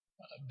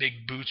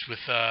 big boots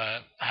with,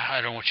 I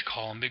don't know what you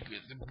call them.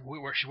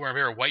 She's wearing a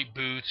pair of white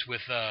boots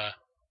with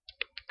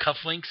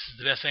cufflinks. Is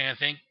the best thing I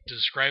think to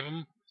describe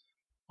them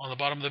on the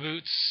bottom of the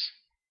boots.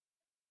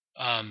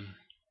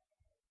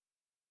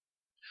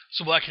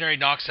 So Black Canary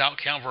knocks out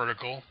Count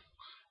Vertigo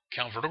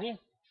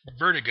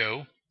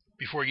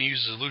before he can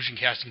use his illusion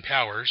casting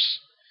powers.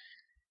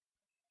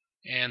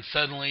 And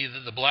suddenly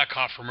the black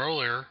cop from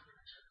earlier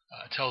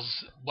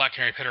tells Black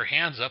Canary to put her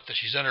hands up, that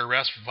she's under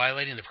arrest for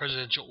violating the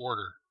presidential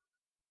order.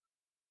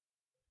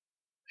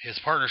 His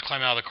partners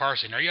climb out of the car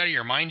saying, "Are you out of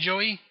your mind,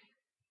 Joey?"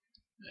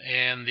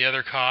 And the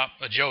other cop,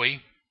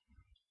 Joey,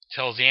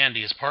 tells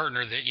Andy, his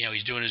partner, that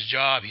he's doing his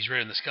job. He's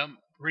ridding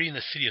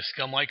the city of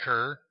scum like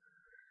her.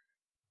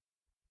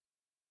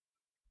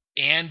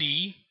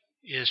 Andy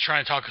is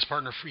trying to talk his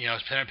partner,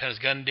 put his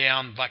gun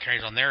down. Black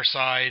Canary's on their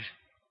side.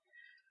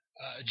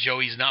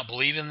 Joey's not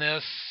believing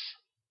this.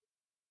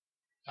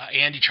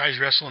 Andy tries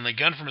wrestling the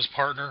gun from his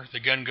partner. The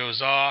gun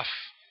goes off.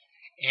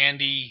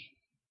 Andy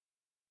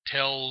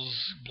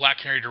tells Black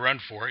Canary to run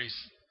for it. He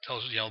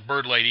tells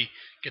Bird Lady,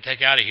 "Get the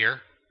heck out of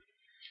here."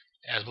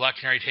 As Black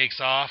Canary takes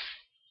off,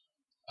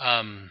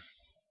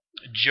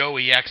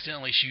 Joey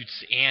accidentally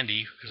shoots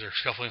Andy because they're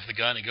scuffling for the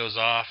gun. It goes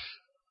off,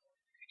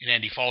 and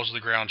Andy falls to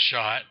the ground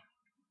shot.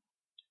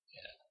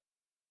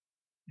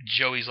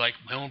 Joey's like,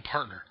 "My own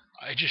partner.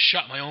 I just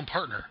shot my own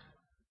partner.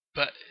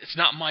 But it's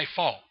not my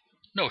fault.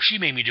 No, she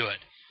made me do it.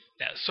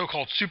 That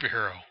so-called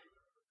superhero.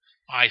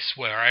 I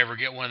swear, I ever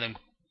get one of them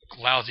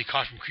lousy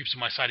costume creeps on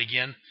my side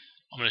again,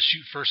 I'm going to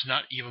shoot first and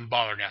not even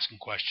bother asking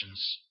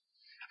questions."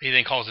 He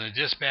then calls in a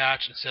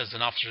dispatch and says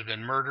an officer has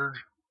been murdered.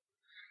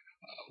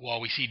 While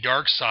we see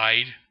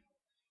Darkseid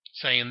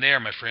saying,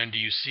 "There, my friend, do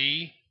you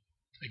see?"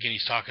 Again,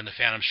 he's talking to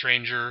Phantom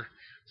Stranger,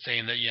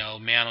 saying that,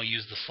 man will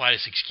use the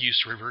slightest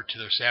excuse to revert to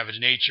their savage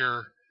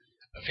nature.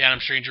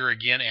 Phantom Stranger,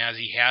 again, as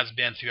he has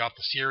been throughout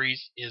the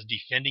series, is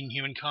defending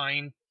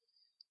humankind,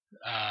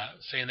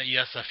 saying that,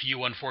 yes, a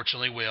few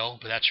unfortunately will,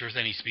 but that's true with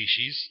any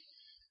species.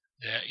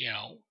 That,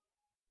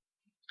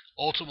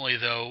 ultimately,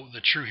 though, the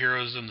true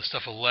heroism, the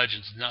stuff of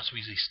legends, is not so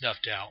easily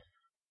snuffed out.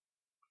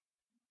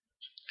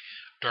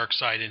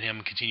 Darkseid and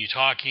him continue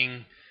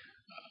talking.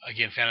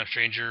 Again, Phantom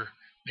Stranger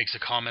makes a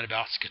comment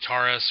about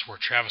Skitaris, where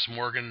Travis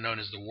Morgan, known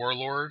as the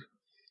Warlord,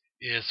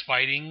 is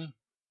fighting.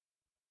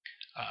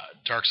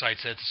 Darkseid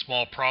said it's a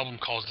small problem,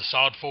 calls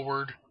Desaad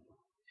forward,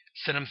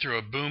 sent him through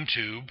a boom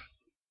tube.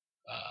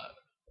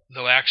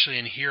 Though actually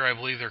in here, I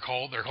believe they're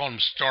calling them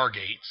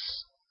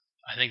Stargates.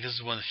 I think this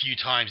is one of the few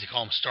times they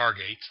call them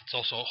Stargates. It's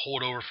also a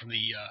holdover from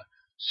the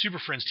Super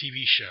Friends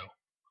TV show.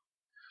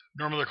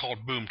 Normally they're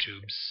called boom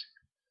tubes,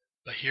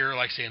 but here,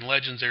 like I say in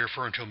Legends, they're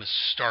referring to them as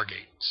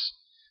Stargates.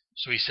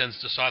 So he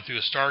sends Desaad through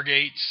the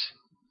Stargates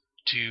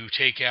to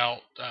take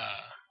out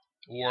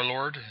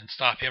Warlord and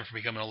stop him from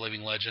becoming a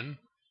living legend.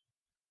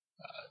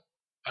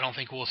 I don't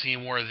think we'll see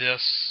more of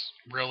this,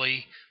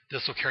 really.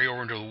 This will carry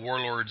over into the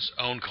Warlord's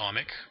own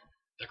comic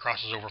that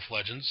crosses over with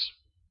Legends.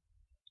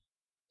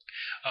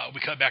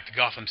 We cut back to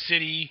Gotham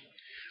City,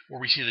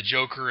 where we see the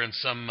Joker and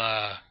some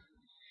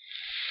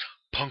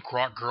punk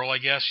rock girl, I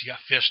guess. She got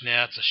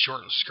fishnets, a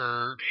short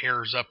skirt,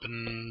 hair's up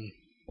in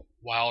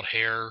wild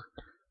hair.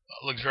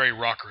 Looks very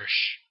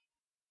rockerish.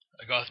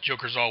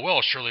 Joker's all,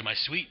 "Well, Shirley, my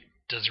sweet,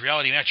 does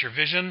reality match your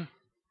vision?"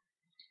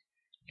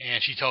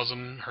 And she tells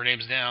him her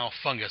name's now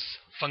Fungus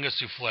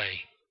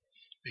Souffle,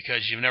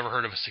 because you've never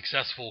heard of a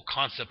successful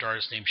concept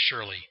artist named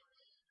Shirley.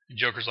 And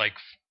Joker's like,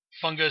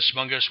 "Fungus,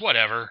 Schmungus,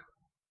 whatever."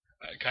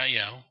 Kind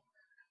of,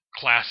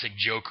 classic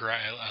Joker.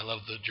 I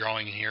love the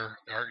drawing in here,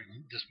 the art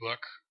in this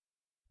book.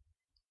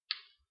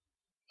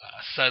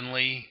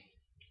 Suddenly,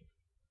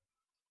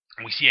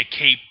 we see a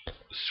cape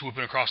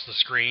swooping across the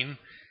screen,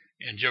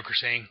 and Joker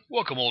saying,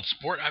 "Welcome, old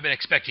sport. I've been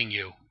expecting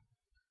you."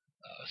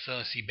 So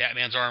I see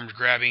Batman's arms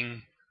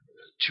grabbing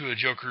two of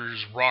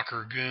Joker's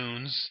rocker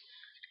goons,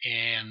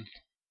 and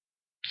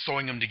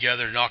throwing them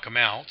together to knock him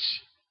out.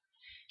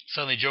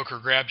 Suddenly, Joker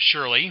grabs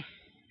Shirley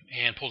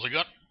and pulls a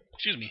gun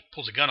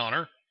on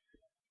her.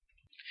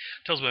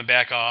 Tells him to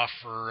back off,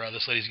 or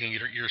this lady's going to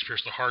get her ears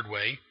pierced the hard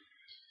way.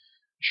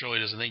 Shirley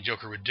doesn't think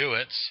Joker would do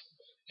it,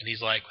 and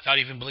he's like, without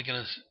even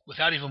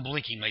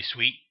blinking, my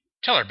sweet,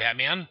 tell her,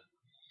 Batman.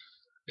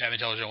 Batman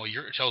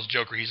tells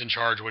Joker he's in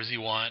charge. What does he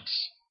want?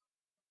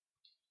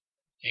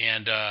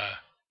 And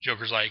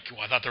Joker's like,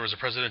 well, I thought there was a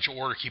presidential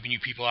order keeping you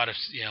people out of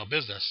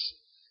business.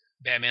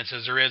 Batman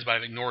says there is, but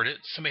I've ignored it.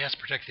 Somebody has to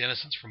protect the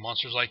innocents from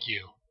monsters like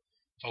you.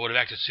 If I would have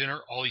acted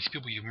sooner, all these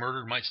people you've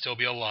murdered might still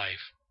be alive.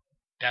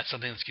 That's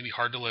something that's going to be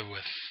hard to live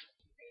with.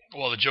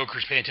 While the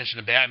Joker's paying attention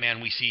to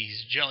Batman, we see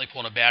he's gently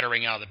pulling a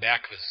batarang out of the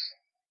back of his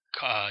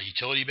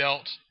utility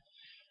belt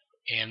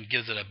and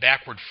gives it a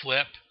backward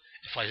flip.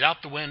 It flies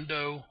out the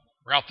window,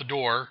 or out the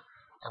door,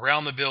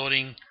 around the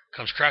building,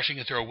 comes crashing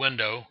in through a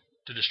window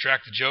to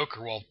distract the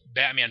Joker while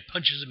Batman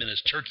punches him in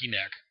his turkey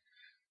neck.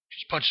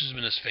 Just punches him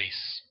in his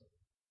face.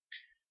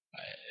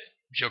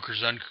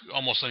 Joker's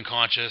almost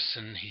unconscious,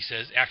 and he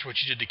says, after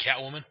what you did to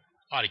Catwoman,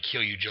 I ought to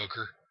kill you,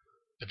 Joker.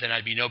 But then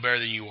I'd be no better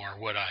than you are,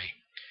 would I?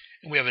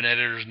 And we have an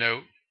editor's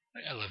note.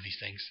 I love these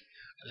things.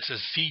 This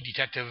says, see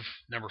Detective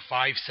number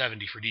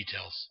 570 for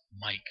details.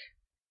 Mike.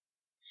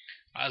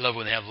 I love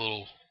when they have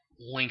little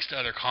links to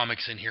other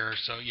comics in here,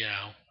 so,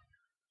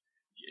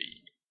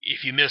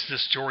 if you miss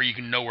this story, you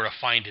can know where to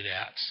find it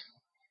at.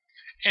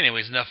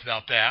 Anyways, enough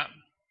about that.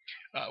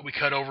 We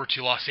cut over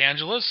to Los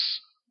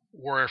Angeles,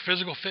 where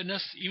physical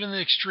fitness, even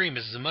the extreme,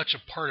 is as much a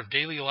part of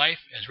daily life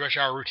as rush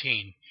hour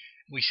routine.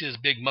 We see this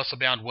big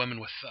muscle-bound woman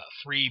with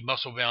 3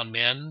 muscle-bound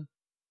men.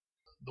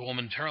 The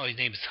woman apparently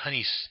named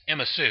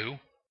Emma Sue.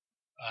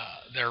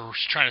 They're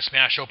trying to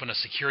smash open a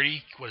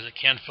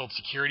Canfield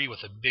security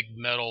with a big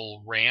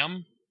metal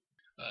ram.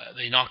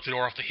 They knock the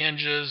door off the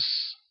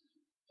hinges.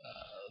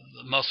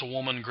 The muscle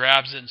woman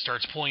grabs it and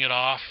starts pulling it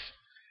off.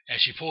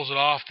 As she pulls it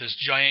off, this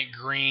giant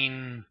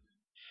green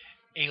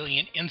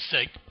alien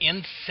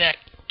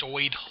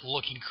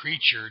insectoid-looking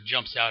creature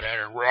jumps out at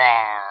her.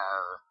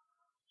 Roar!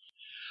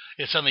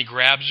 It suddenly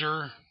grabs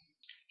her,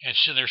 and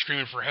she's sitting there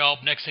screaming for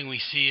help. Next thing we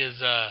see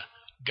is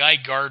Guy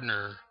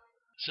Gardner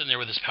sitting there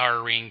with his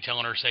power ring,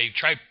 telling her,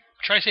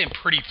 try saying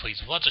pretty please,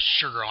 with lots of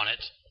sugar on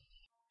it.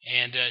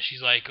 And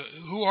she's like,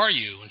 who are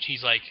you? And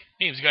she's like,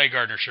 name's Guy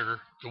Gardner,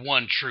 sugar, the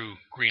one true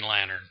Green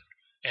Lantern,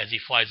 as he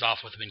flies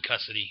off with him in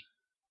custody.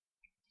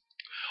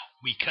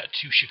 We cut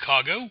to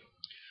Chicago,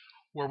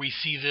 where we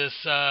see this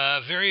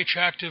very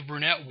attractive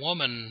brunette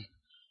woman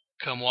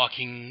come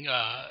walking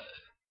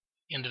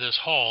into this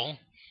hall.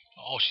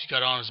 All she's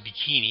got on is a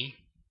bikini,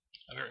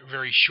 a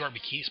very short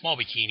bikini, small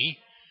bikini.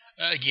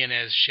 Again,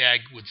 as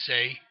Shag would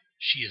say,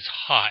 she is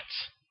hot.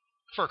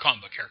 For a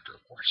comic book character,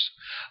 of course.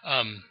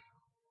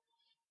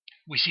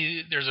 We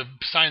see there's a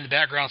sign in the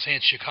background saying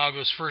it's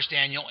Chicago's first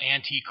annual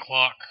antique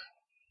clock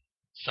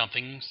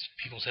something.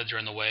 People's heads are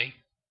in the way.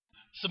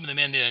 Some of the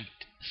men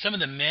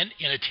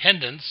in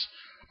attendance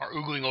are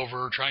oogling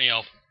over, trying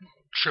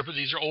trip.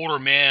 These are older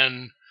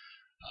men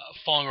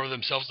falling over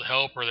themselves to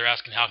help, or they're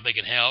asking how they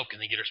can help. Can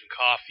they get her some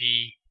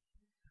coffee?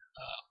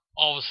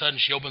 All of a sudden,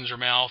 she opens her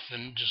mouth,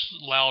 and just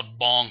loud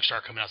bongs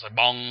start coming out. It's like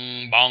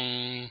bong,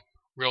 bong,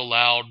 real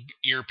loud,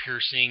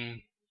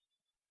 ear-piercing.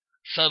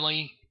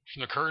 Suddenly,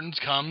 from the curtains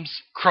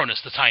comes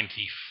Cronus, the time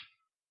thief.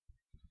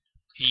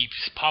 He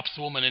pops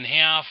the woman in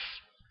half,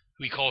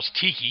 who he calls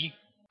Tiki,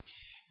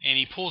 and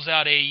he pulls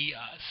out a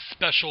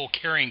special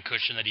carrying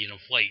cushion that he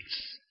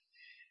inflates.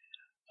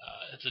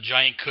 It's a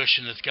giant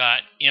cushion that's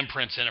got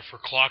imprints in it for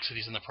clocks that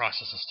he's in the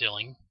process of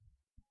stealing.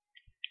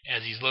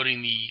 As he's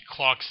loading the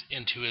clocks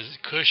into his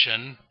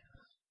cushion,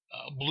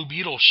 Blue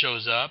Beetle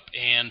shows up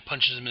and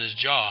punches him in his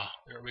jaw.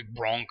 A big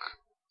bronk.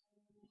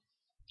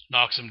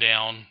 Knocks him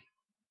down.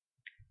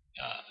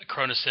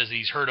 Cronus says that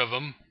he's heard of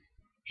him.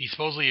 He's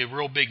supposedly a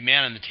real big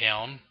man in the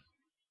town.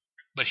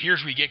 But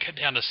here's where we get cut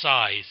down to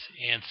size,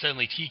 and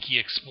suddenly Tiki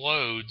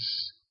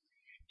explodes,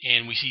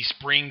 and we see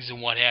springs and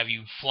what have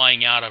you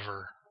flying out of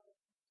her.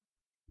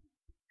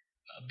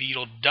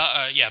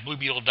 Blue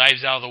Beetle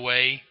dives out of the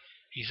way.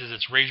 He says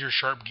its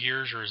razor-sharp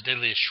gears are as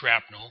deadly as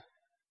shrapnel.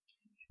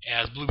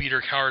 As Blue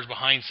Beetle cowers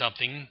behind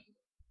something,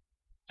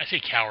 I say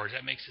cowers,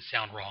 that makes it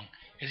sound wrong.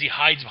 As he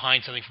hides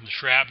behind something from the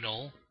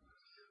shrapnel,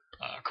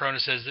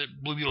 Cronus says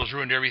that Blue Beetle's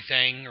ruined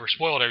everything, or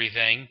spoiled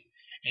everything,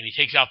 and he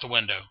takes out the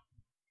window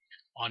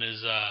on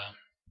his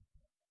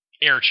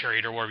air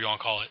chariot, or whatever you want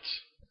to call it.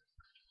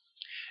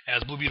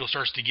 As Blue Beetle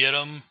starts to get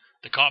him,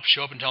 the cops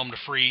show up and tell him to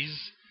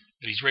freeze,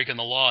 that he's breaking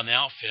the law in the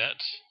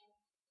outfit.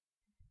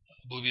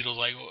 Blue Beetle's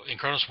like, and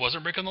Cronus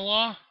wasn't breaking the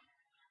law?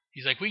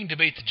 He's like, we can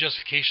debate the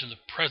justification of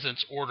the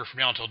president's order from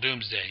now until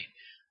doomsday,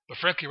 but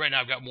frankly, right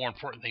now I've got more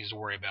important things to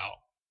worry about,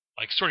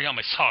 like sorting out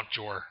my sock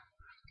drawer.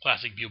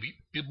 Classic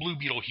Blue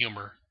Beetle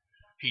humor.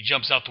 He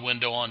jumps out the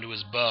window onto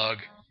his bug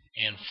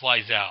and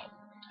flies out.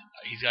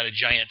 He's got a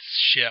giant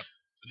ship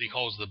that he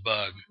calls the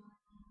Bug.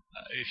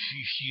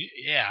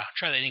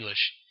 Try that in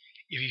English.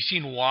 If you've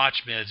seen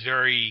Watchmen, it's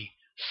very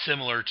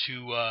similar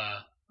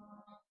to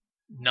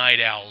Night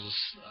Owl's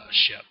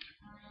ship.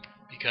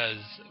 because,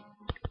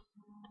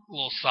 a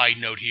little side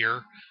note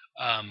here,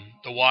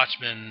 The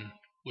Watchmen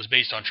was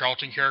based on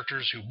Charlton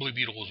characters who Blue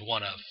Beetle was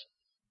one of.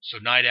 So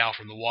Night Owl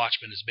from The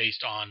Watchmen is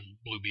based on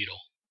Blue Beetle.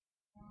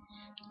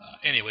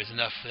 Anyways,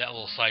 enough for that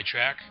little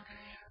sidetrack.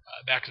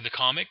 Back to the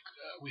comic.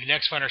 We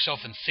next find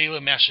ourselves in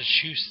Salem,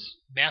 Massachusetts,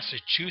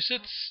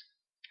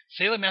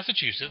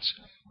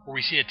 where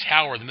we see a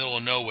tower in the middle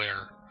of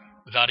nowhere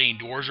without any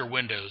doors or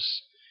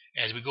windows.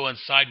 As we go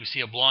inside, we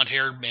see a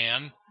blonde-haired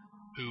man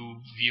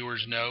who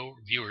readers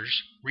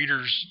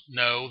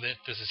know that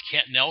this is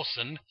Kent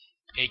Nelson,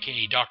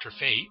 aka Dr.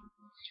 Fate.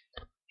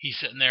 He's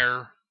sitting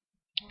there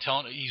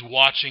he's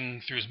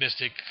watching through his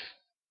mystic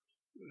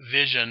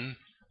vision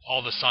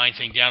all the signs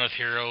saying down with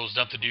heroes,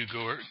 dump the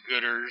do-gooders,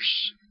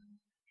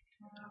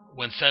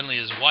 when suddenly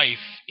his wife,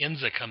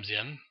 Enza, comes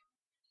in,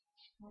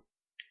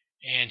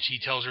 and she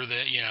tells her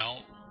that,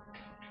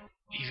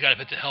 he's got to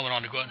put the helmet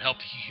on to go out and help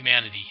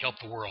humanity, help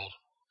the world.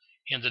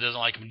 Enza doesn't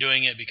like him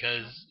doing it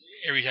because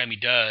every time he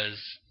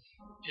does,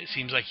 it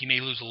seems like he may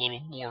lose a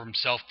little more of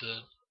himself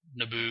to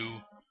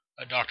Naboo,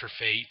 Dr.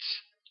 Fate.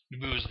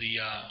 Naboo is the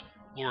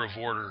Lord of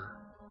Order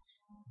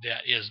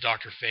that is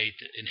Dr. Fate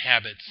that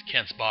inhabits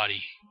Kent's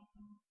body.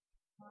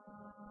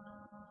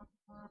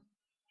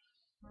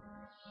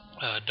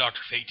 Dr.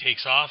 Fate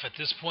takes off. At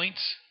this point,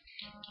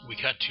 we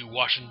cut to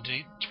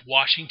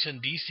Washington,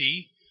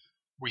 D.C.,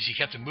 where you see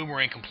Captain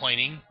Boomerang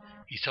complaining.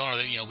 He's telling her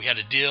that, we had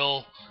a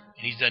deal,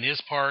 and he's done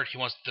his part. He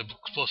wants the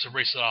explosive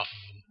bracelet off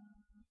of him.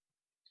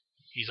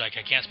 He's like,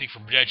 I can't speak for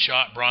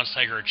Deadshot, Bronze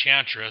Tiger, or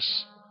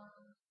Chantress,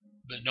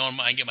 but knowing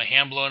I can get my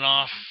hand blown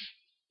off,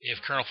 if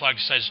Colonel Flag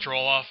decides to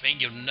stroll off, ain't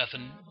giving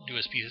nothing to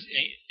his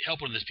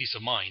help with his peace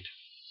of mind.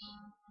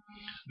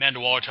 Amanda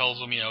Waller tells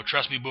him,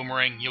 trust me,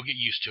 Boomerang, you'll get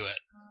used to it.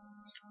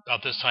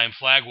 About this time,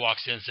 Flag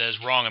walks in and says,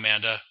 wrong,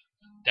 Amanda.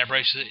 That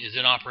bracelet is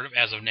inoperative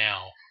as of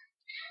now.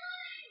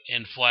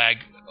 And Flag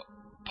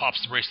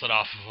pops the bracelet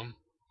off of him.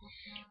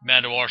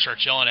 Amanda Waller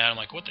starts yelling at him,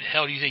 like, what the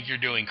hell do you think you're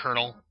doing,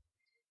 Colonel?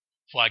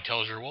 Flag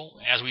tells her, well,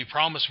 as we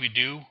promised we'd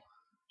do,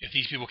 if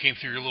these people came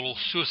through your little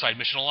suicide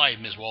mission alive,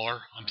 Ms.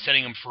 Waller, I'm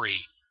setting them free.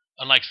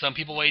 Unlike some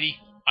people, lady,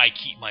 I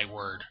keep my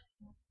word.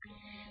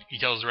 He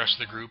tells the rest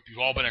of the group, you've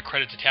all been a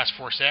credit to Task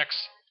Force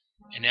X,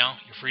 and now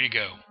you're free to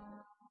go.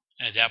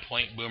 And at that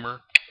point, Boomer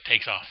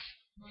takes off.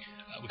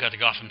 We got to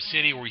Gotham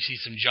City, where we see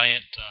some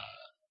giant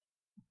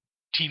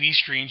TV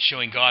screens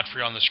showing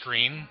Godfrey on the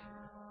screen.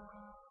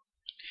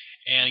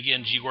 And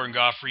again, G. Gordon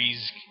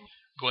Godfrey's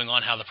going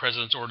on how the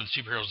president's ordered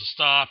the superheroes to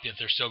stop, yet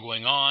they're still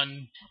going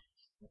on.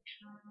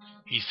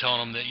 He's telling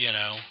them that,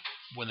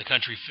 when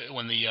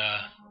the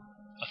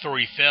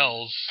authority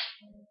fails,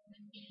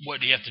 what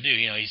do you have to do?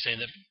 He's saying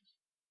that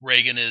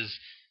Reagan is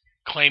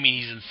claiming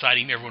he's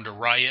inciting everyone to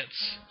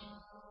riots.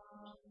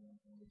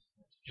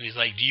 And he's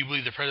like, do you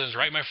believe the president's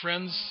right, my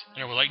friends?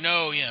 And everyone's like,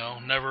 no,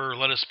 never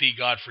let us speak,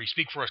 Godfrey.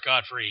 Speak for us,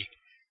 Godfrey.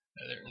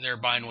 They're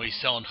buying what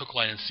he's selling, hook,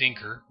 line, and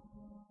sinker.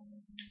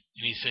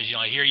 And he says,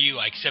 I hear you,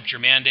 I accept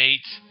your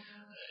mandate.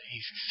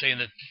 He's saying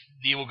that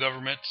the evil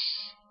government,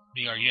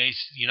 our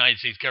United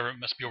States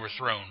government, must be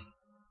overthrown.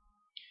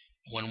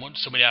 When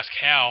somebody asks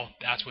how,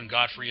 that's when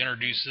Godfrey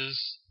introduces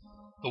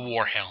the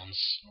Warhounds.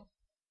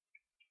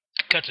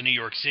 Cut to New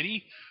York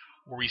City,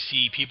 where we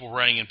see people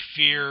running in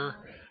fear.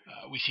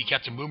 We see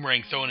Captain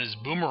Boomerang throwing his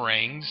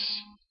boomerangs,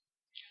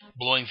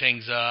 blowing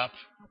things up.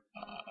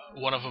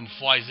 One of them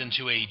flies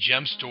into a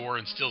gem store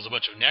and steals a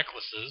bunch of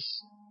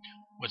necklaces,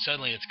 but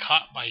suddenly it's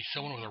caught by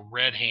someone with a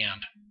red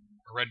hand,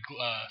 a red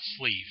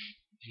sleeve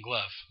and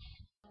glove.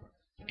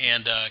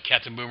 And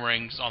Captain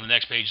Boomerang's on the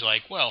next page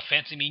like, well,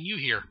 fancy meeting you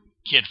here,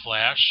 Kid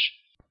Flash.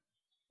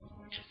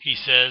 He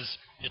says,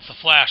 it's the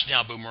Flash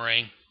now,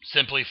 Boomerang.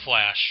 Simply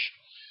Flash.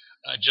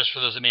 Just for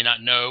those that may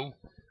not know,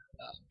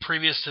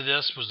 previous to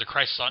this was the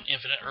Crisis on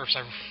Infinite Earths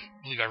I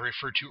believe I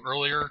referred to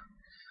earlier.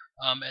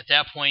 At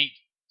that point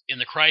in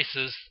the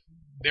Crisis,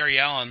 Barry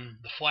Allen,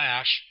 the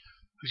Flash,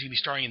 who's going to be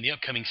starring in the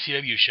upcoming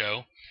CW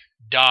show,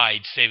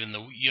 died saving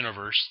the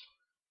universe.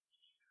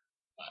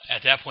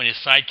 At that point, his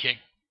sidekick,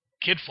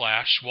 Kid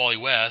Flash, Wally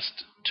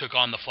West, took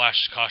on the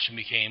Flash's costume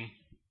and became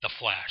the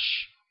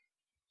Flash.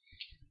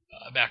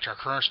 Back to our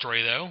current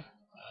story, though.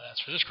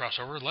 That's for this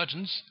crossover,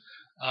 Legends.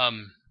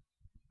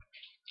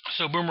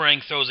 So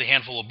Boomerang throws a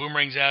handful of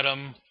boomerangs at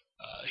him.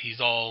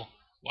 He's all,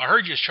 well, I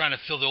heard you was trying to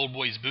fill the old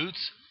boy's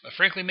boots, but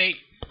frankly, mate,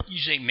 you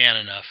just ain't man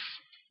enough.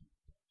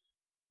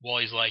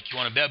 Wally's like, you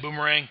want to bet,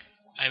 Boomerang?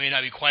 I may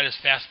not be quite as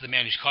fast as the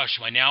man whose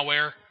costume I now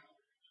wear,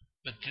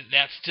 but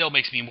that still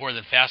makes me more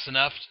than fast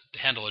enough to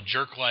handle a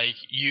jerk like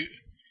you.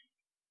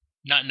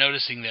 Not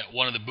noticing that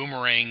one of the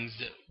boomerangs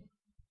that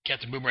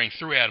Captain Boomerang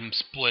threw at him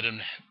split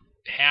in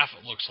half,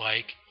 it looks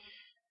like,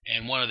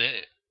 and one of the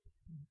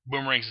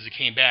boomerangs as it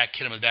came back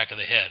hit him in the back of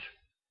the head.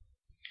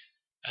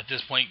 At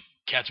this point,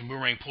 Captain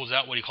Boomerang pulls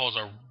out what he calls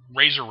a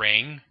razor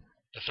ring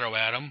to throw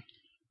at him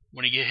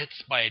when he gets hit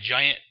by a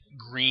giant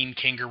green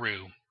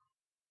kangaroo.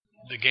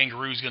 The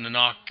kangaroo's going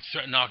to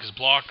threaten to knock his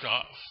block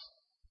off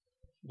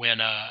when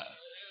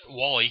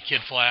Wally,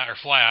 Kid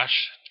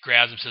Flash,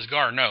 grabs him and says,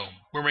 Gar, no,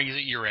 Boomerang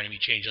isn't your enemy,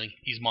 Changeling.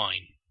 He's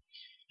mine.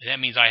 and that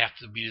means I have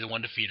to be the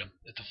one to feed him,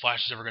 if the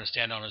Flash is ever going to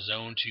stand on his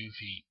own 2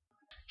 feet.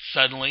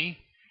 Suddenly,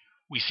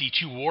 we see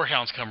 2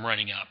 Warhounds come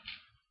running up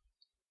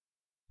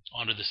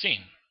onto the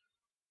scene.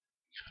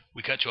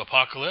 We cut to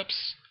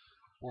Apocalypse,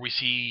 where we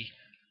see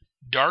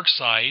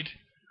Darkseid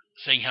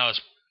saying how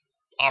his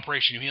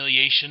Operation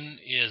Humiliation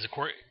is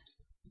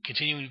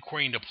continuing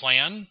according to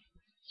plan.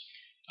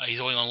 He's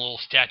holding on a little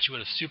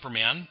statuette of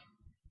Superman.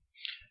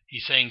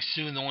 He's saying,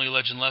 soon the only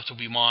legend left will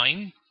be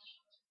mine.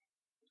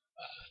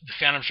 The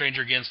Phantom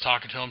Stranger again is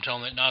talking to him,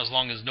 telling him that not as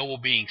long as noble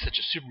beings such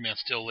as Superman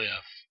still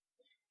live.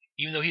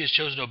 Even though he has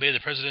chosen to obey the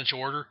presidential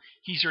order,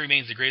 he still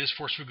remains the greatest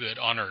force for good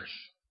on Earth.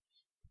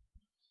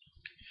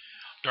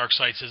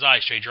 Darkseid says, aye,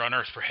 stranger, on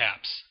Earth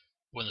perhaps.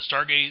 When the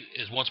Stargate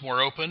is once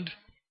more opened,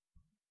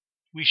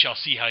 we shall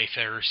see how he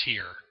fares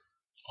here,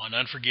 on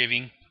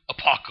unforgiving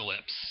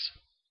Apocalypse.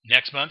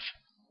 Next month,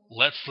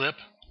 Let Slip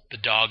the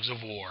Dogs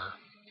of War.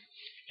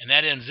 And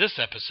that ends this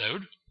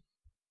episode,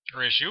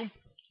 or issue.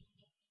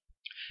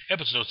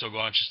 Episode's still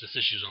going, just this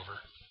issue's over.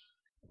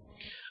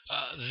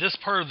 This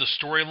part of the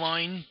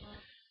storyline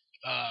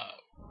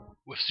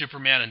with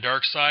Superman and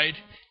Darkseid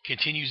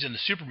continues in the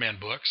Superman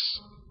books.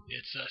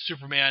 It's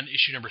Superman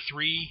issue number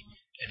 3,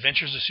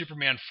 Adventures of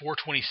Superman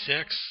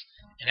 426,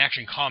 and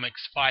Action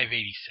Comics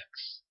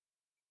 586.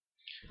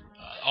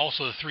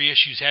 Also, the 3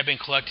 issues have been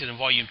collected in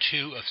Volume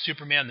 2 of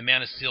Superman the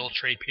Man of Steel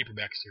trade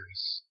paperback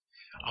series.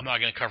 I'm not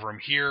going to cover them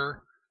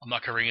here. I'm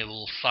not covering any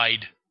little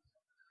side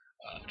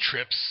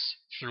trips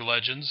through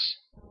Legends.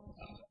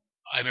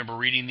 I remember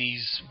reading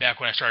these back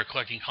when I started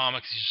collecting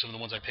comics. These are some of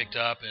the ones I picked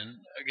up. And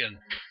again,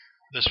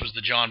 this was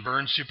the John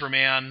Byrne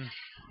Superman,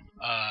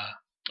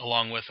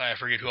 along with, I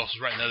forget who else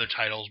was writing the other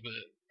titles, but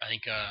I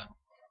think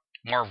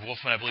Marv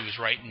Wolfman, I believe, was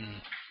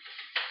writing.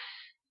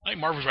 I think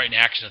Marv was writing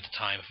Action at the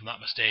time, if I'm not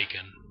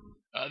mistaken.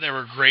 They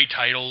were great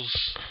titles.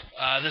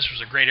 This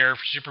was a great era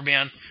for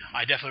Superman.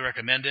 I definitely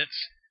recommend it.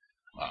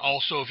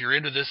 Also, if you're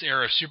into this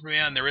era of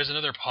Superman, there is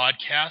another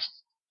podcast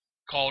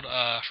called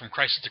From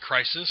Crisis to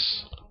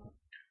Crisis,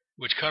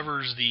 which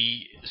covers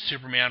the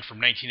Superman from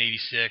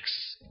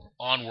 1986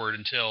 onward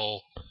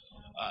until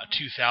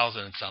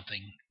 2000 and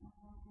something.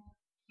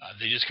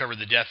 They just covered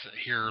the death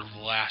here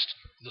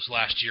this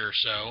last year or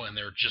so, and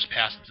they're just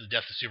past the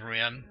death of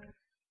Superman.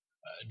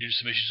 Due to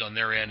some issues on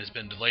their end, it's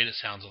been delayed, it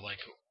sounds like.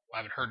 I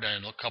haven't heard that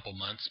in a couple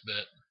months,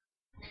 but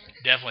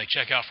definitely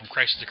check out From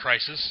Crisis to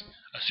Crisis,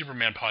 a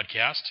Superman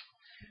podcast.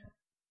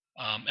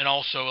 And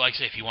also, like I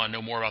say, if you want to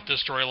know more about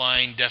this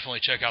storyline, definitely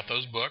check out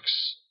those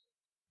books.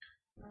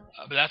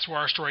 But that's where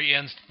our story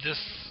ends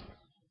this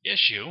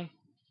issue.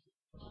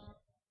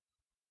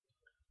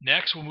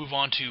 Next, we'll move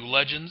on to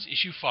Legends,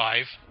 issue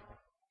 5,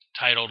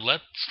 titled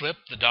Let Slip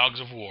the Dogs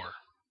of War.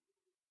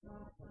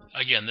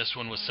 Again, this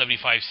one was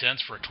 75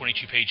 cents for a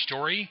 22-page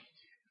story.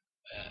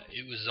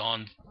 It was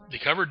on the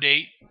cover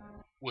date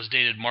was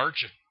dated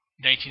March of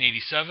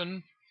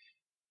 1987.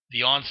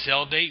 The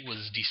on-sale date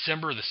was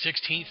December the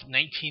 16th,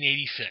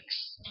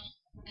 1986.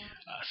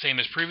 Same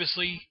as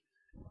previously,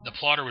 the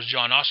plotter was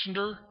John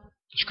Ostrander,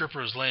 the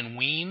scripter was Len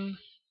Wein,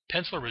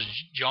 penciler was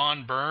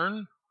John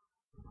Byrne,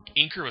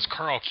 inker was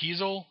Carl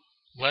Kiesel,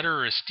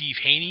 letterer is Steve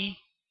Haney,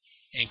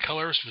 and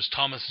colorist was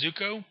Thomas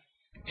Zucco.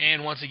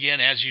 And once again,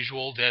 as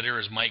usual, the editor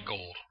is Mike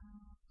Gold.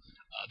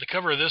 The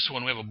cover of this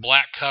one, we have a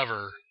black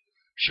cover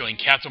showing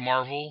Captain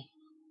Marvel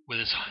with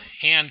his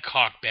hand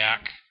cocked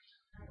back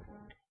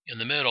in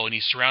the middle, and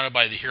he's surrounded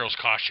by the heroes'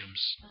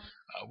 costumes.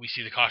 We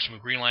see the costume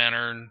of Green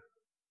Lantern,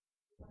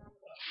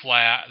 when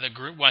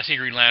I say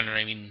Green Lantern,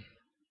 I mean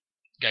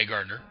Guy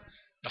Gardner,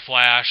 the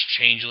Flash,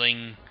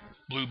 Changeling,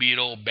 Blue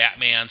Beetle,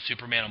 Batman,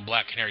 Superman, and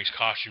Black Canary's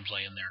costumes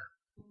laying there.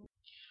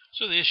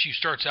 So the issue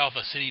starts out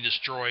with a city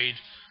destroyed,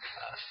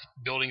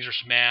 buildings are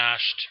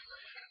smashed,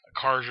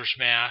 cars are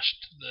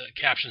smashed. The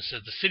caption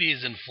says the city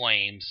is in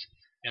flames,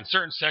 and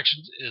certain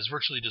sections is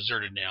virtually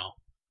deserted now,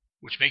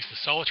 which makes the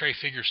solitary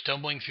figure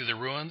stumbling through the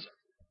ruins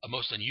a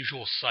most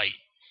unusual sight.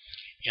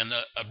 In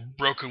a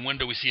broken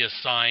window, we see a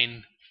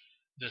sign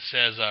that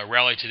says,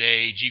 Rally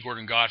Today, G.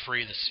 Gordon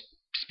Godfrey, that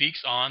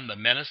speaks on the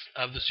menace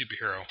of the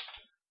superhero.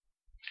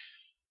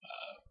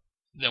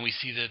 Then we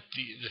see that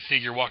the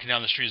figure walking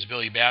down the street is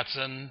Billy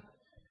Batson,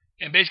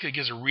 and basically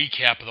gives a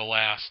recap of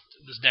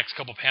this next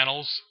couple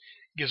panels,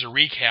 gives a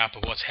recap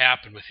of what's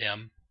happened with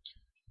him.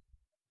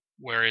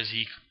 Whereas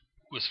he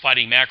was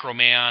fighting Macro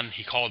Man,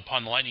 he called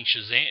upon the lightning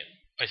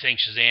by saying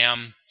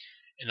Shazam,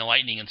 and the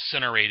lightning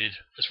incinerated,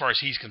 as far as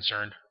he's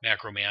concerned,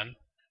 Macro Man.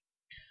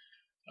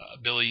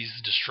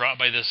 Billy's distraught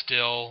by this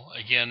still.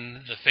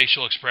 Again, the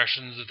facial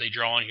expressions that they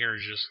draw on here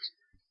is just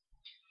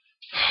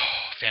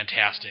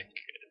fantastic.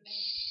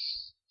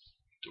 It's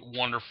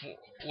wonderful,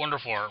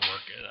 wonderful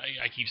artwork.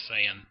 I keep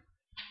saying.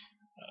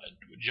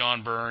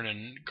 John Byrne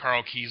and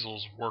Carl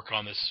Kiesel's work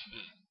on this,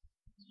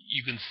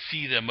 you can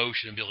see the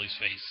emotion in Billy's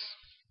face.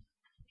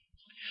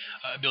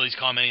 Billy's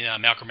commenting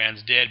that Malcolm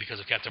Man's dead because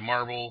of Captain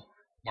Marvel.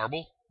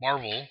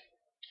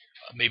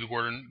 Maybe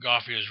Gordon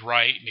Godfrey is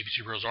right. Maybe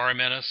superheroes are a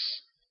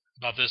menace.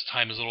 About this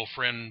time, his little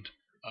friend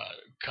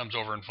comes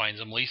over and finds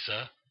him,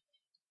 Lisa.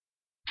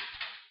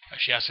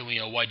 She asks him,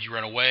 why'd you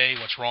run away?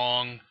 What's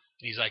wrong? And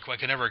he's like, well, I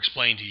can never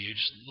explain to you.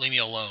 Just leave me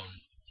alone.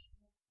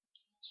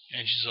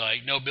 And she's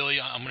like, no, Billy,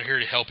 I'm here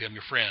to help you. I'm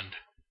your friend.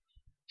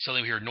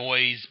 Suddenly we hear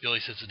noise. Billy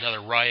says it's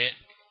another riot.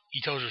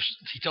 He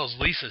tells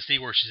Lisa to stay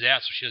where she's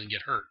at so she doesn't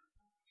get hurt.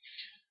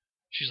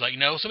 She's like,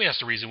 no, somebody has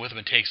to reason with him,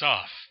 and takes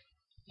off.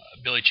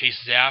 Billy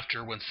chases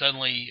after when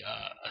suddenly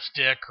a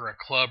stick or a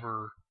club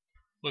or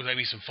looks like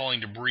maybe some falling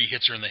debris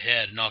hits her in the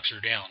head and knocks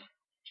her down.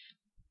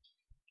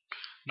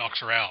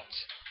 Knocks her out.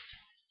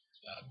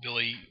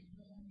 Billy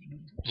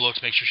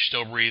looks, makes sure she's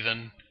still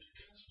breathing.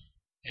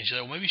 And she's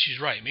like, well, maybe she's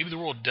right. Maybe the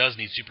world does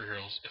need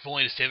superheroes, if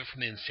only to save it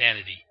from the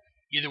insanity.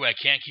 Either way, I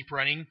can't keep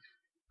running,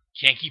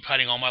 can't keep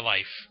hiding all my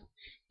life.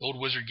 The old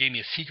wizard gave me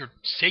a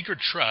sacred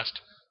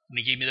trust when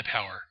he gave me the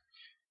power.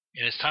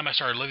 And it's time I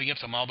started living up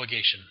to my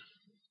obligation,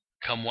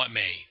 come what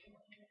may.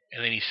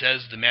 And then he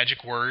says the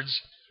magic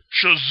words,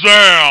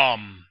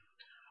 Shazam!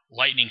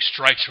 Lightning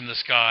strikes from the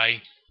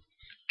sky,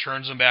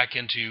 turns him back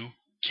into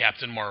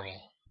Captain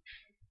Marvel.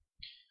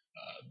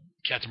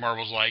 Captain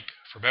Marvel's like,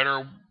 for better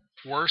or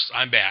worse,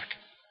 I'm back.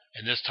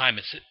 And this time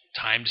it's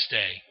time to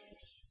stay.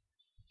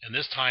 And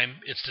this time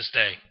it's to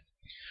stay.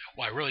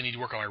 Well, I really need to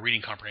work on my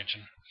reading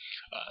comprehension.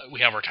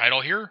 We have our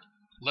title here.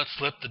 Let's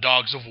Slip the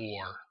Dogs of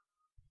War.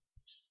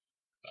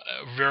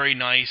 Very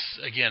nice.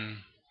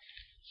 Again,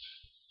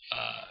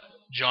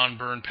 John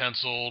Byrne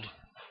penciled,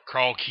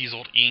 Carl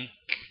Kiesel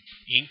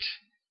inked,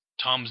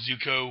 Tom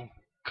Zuko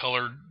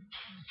colored.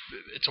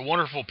 It's a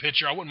wonderful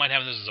picture. I wouldn't mind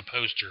having this as a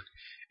poster.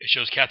 It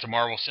shows Captain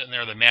Marvel sitting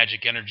there, the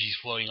magic energies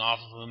flowing off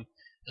of him,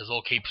 his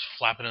little cape's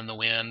flapping in the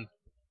wind.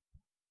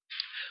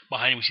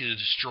 Behind him we see the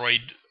destroyed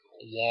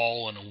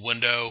wall and a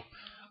window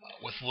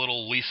with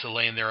little Lisa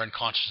laying there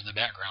unconscious in the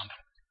background.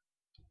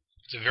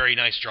 It's a very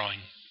nice drawing.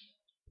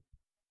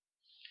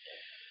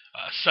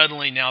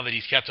 Suddenly, now that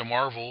he's Captain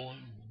Marvel,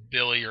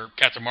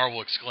 Captain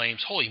Marvel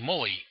exclaims, holy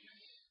moly,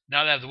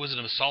 now that I have the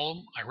wisdom of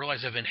Solomon, I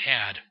realize I've been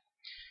had.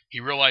 He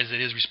realized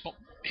that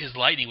his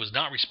lightning was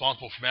not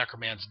responsible for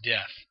Macroman's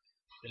death.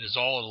 It is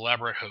all an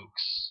elaborate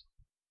hoax.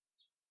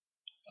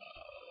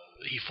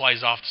 He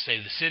flies off to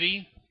save the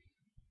city.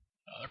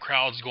 The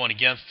crowd's going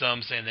against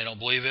them, saying they don't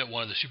believe it.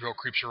 One of the superhero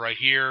creeps are right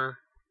here.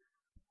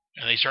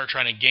 And they start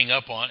trying to gang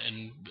up on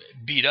and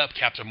beat up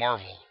Captain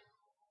Marvel.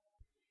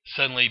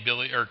 Suddenly,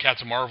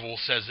 Captain Marvel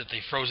says that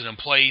they've frozen in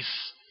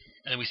place,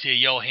 and then we see a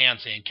yellow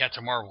hand saying,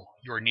 Captain Marvel,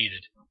 you are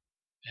needed.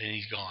 And then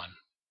he's gone.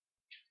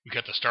 We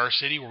got the Star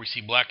City, where we see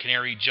Black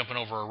Canary jumping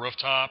over a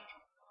rooftop,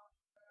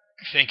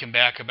 thinking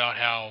back about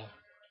how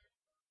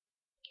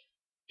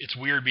it's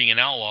weird being an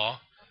outlaw.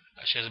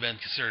 She hasn't been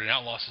considered an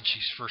outlaw since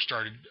she first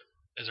started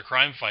as a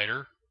crime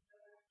fighter.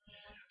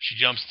 She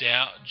jumps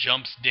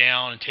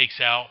down and takes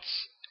out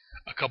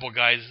a couple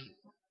guys,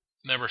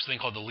 member of something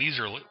called the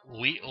Laser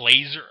League.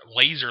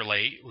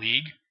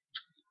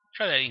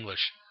 Try that in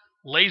English.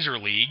 Laser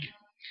League.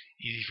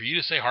 Easy for you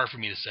to say, hard for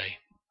me to say.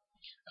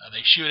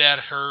 They shoot at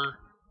her.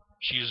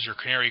 She uses her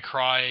canary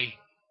cry,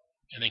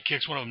 and then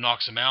kicks one of them,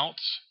 knocks him out.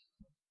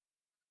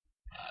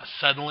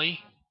 Suddenly,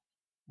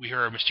 we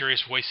hear a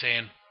mysterious voice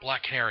saying,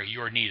 Black Canary,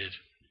 you are needed.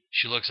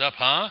 She looks up,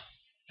 huh?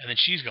 And then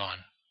she's gone.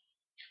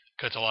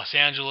 Cut to Los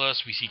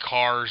Angeles. We see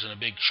cars and a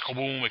big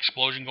boom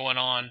explosion going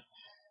on.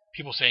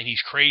 People saying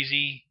he's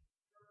crazy.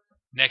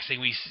 Next thing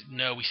we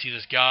know, we see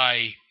this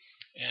guy.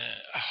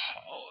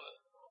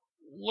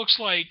 Looks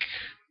like,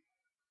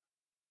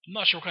 I'm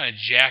not sure what kind of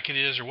jacket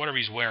it is or whatever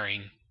he's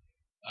wearing.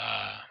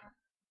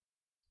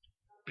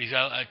 But he's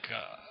got like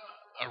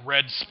a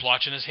red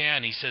splotch in his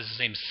hand. He says his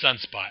name is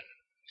Sunspot.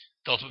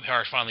 The ultimate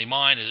power is finally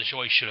mine, as it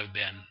always should have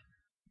been.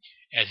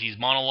 As he's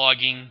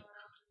monologuing,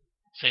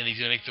 saying that he's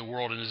going to make the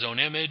world in his own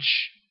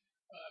image,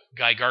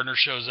 Guy Gardner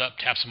shows up,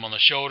 taps him on the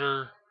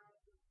shoulder,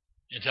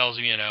 and tells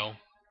him,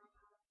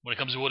 when it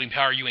comes to wielding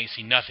power, you ain't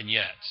seen nothing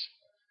yet.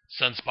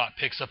 Sunspot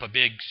picks up a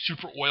big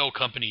Super Oil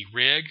Company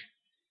rig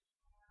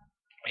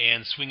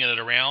and swinging it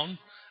around.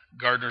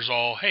 Gardner's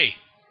all, hey,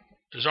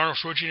 does Arnold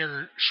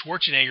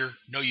Schwarzenegger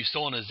know you've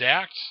stolen his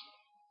act?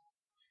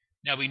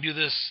 Now we can do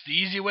this the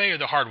easy way or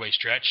the hard way,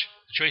 Stretch.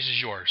 The choice is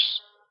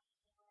yours.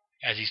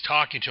 As he's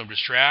talking to him,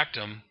 distract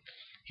him,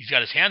 he's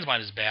got his hands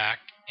behind his back,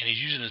 and he's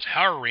using his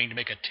power ring to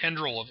make a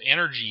tendril of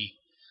energy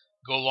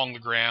go along the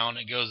ground.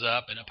 It goes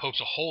up, and it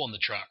pokes a hole in the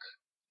truck.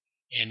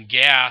 And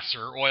gas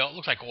or oil, it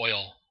looks like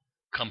oil,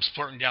 comes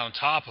flirting down on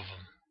top of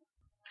him.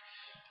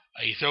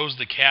 He throws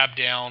the cab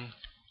down,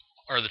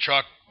 or the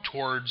truck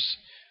towards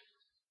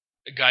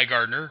Guy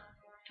Gardner,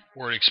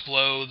 where it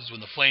explodes.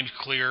 When the flames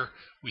clear,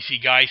 we see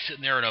Guy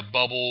sitting there in a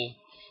bubble,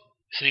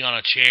 sitting on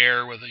a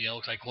chair with,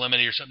 looks like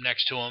lemonade or something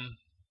next to him.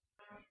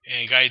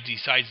 And Guy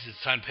decides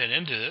it's time to put an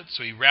end to it,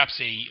 so he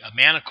wraps a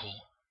manacle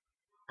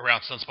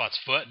around Sunspot's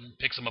foot and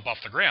picks him up off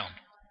the ground.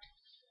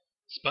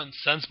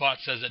 Sunspot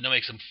says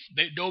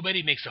that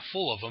nobody makes a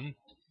fool of him,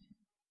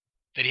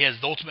 that he has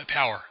the ultimate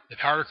power, the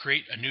power to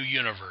create a new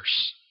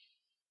universe.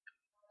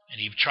 And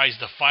he tries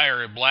to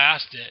fire a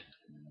blast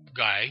at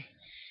Guy,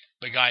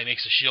 but Guy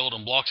makes a shield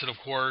and blocks it, of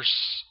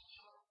course.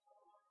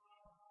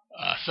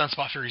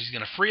 Sunspot figures he's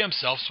going to free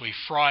himself, so he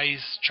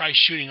tries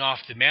shooting off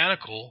the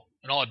manacle,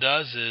 and all it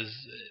does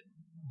is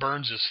it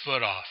burns his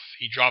foot off.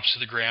 He drops to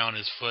the ground.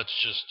 His foot's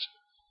just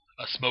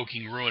a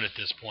smoking ruin at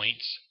this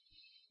point.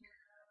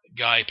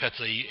 Guy puts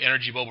the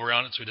energy bulb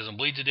around it so he doesn't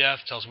bleed to death,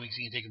 tells him he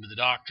can take him to the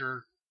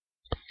doctor.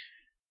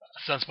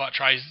 Sunspot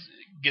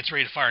gets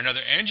ready to fire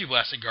another energy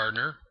blast at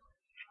Gardner,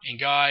 and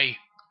Guy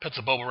puts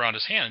a bulb around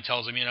his hand and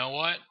tells him, you know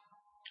what?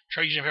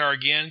 Try using power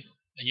again,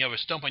 and you have a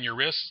stump on your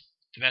wrist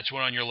to match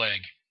one on your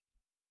leg.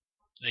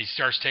 And he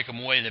starts to take him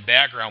away. In the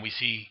background, we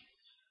see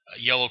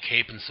a yellow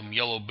cape and some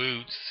yellow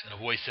boots, and a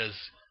voice says,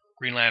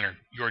 Green Lantern,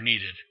 you're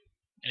needed.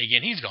 And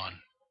again, he's gone.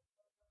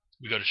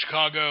 We go to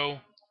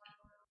Chicago,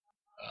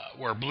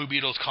 where Blue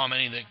Beetle's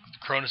commenting that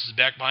Cronus is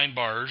back behind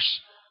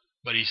bars,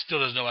 but he still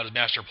doesn't know about his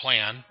master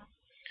plan.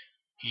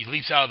 He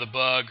leaps out of the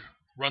bug,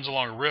 runs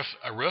along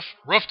a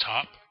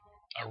rooftop,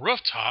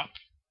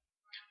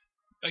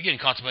 again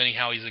contemplating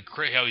how he's an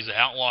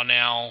outlaw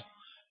now.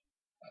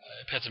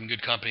 Had some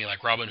good company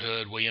like Robin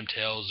Hood, William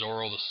Tell,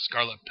 Zorro, the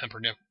Scarlet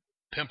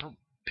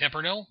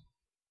Pimpernel.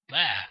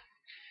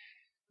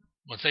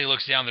 Once he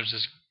looks down, there's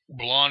this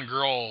blonde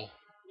girl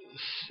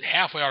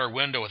halfway out her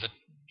window with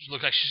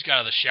looks like she's got out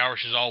of the shower.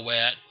 She's all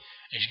wet,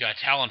 and she's got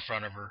a towel in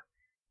front of her.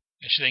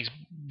 And she thinks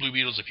Blue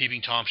Beetle's a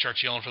peeping Tom,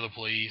 starts yelling for the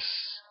police.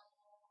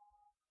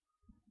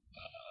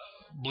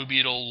 Blue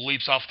Beetle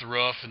leaps off the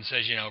roof and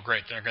says,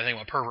 great, they're going to think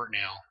I'm a pervert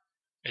now.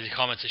 As he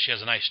comments that she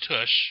has a nice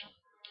tush.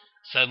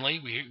 Suddenly,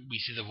 we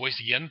see the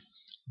voice again.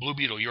 Blue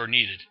Beetle, you're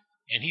needed.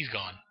 And he's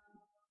gone.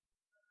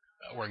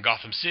 We're in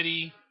Gotham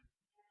City.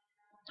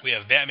 We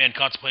have Batman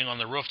contemplating on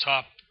the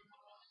rooftop.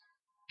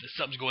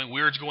 Something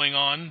weird's going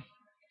on. And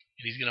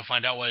he's going to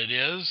find out what it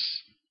is.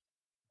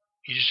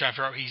 He's just trying to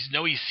figure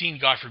out, he's seen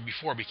Godfrey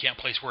before, but he can't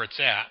place where it's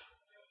at.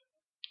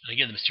 And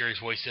again, the mysterious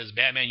voice says,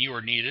 Batman, you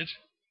are needed.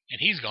 And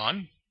he's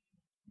gone.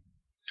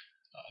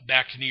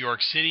 Back to New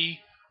York City,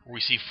 where we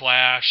see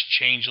Flash,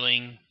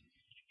 Changeling,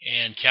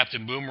 and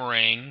Captain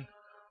Boomerang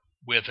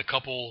with a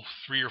couple,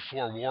 3 or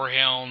 4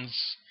 warhounds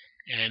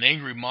and an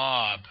angry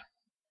mob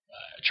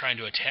trying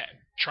to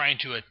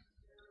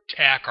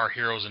attack our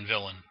heroes and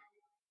villain.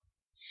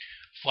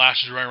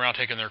 Flash is running around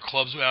taking their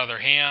clubs out of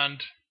their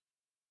hand.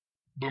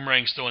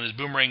 Boomerang's throwing his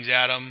boomerangs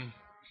at them,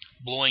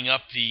 blowing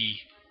up the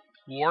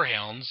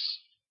warhounds.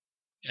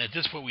 And at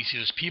this point, we see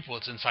there's people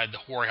that's inside the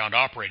warhound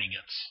operating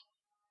it.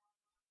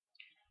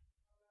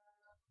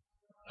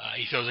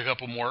 He throws a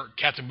couple more.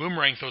 Captain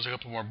Boomerang throws a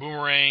couple more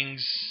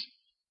boomerangs,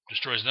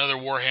 destroys another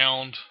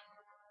warhound,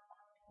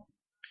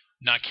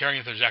 not caring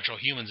if there's actual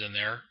humans in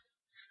there.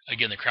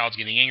 Again, the crowd's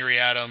getting angry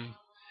at him.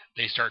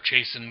 They start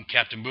chasing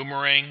Captain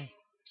Boomerang.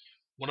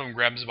 One of them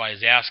grabs him by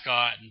his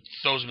ascot and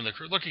throws him in the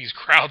crowd. Look, he's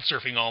crowd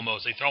surfing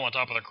almost. They throw him on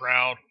top of the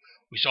crowd.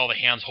 We saw the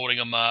hands holding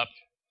him up.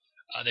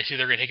 They say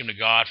they're going to take him to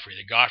Godfrey.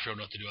 The Godfrey don't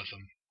know what to do with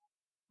him.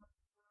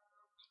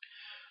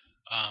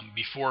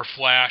 Before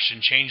Flash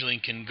and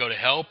Changeling can go to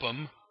help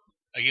him,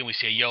 again, we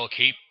see a yellow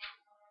cape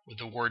with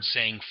the words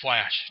saying,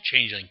 Flash,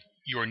 Changeling,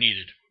 you are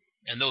needed.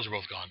 And those are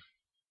both gone.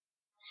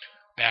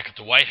 Back at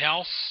the White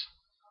House,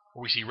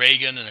 where we see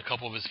Reagan and a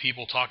couple of his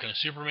people talking to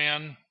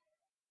Superman.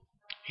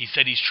 He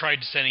said he's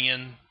tried sending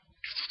in...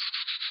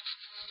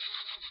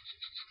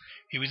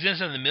 He was in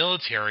the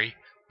military,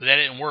 but that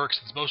didn't work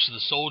since most of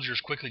the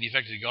soldiers quickly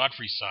defected to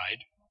Godfrey's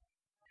side.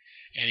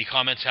 And he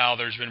comments how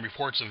there's been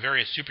reports of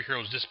various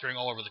superheroes disappearing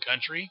all over the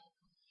country.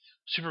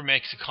 Superman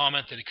makes a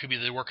comment that it could be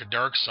the work of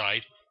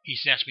Darkseid. He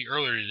snatched me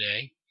earlier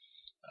today.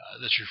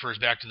 This refers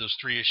back to those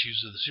 3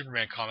 issues of the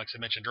Superman comics I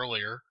mentioned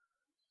earlier.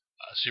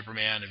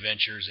 Superman,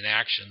 Adventures, and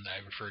Action that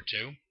I referred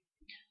to.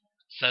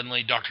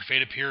 Suddenly, Dr.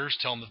 Fate appears,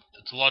 telling him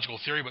that it's a logical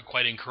theory but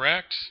quite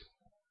incorrect.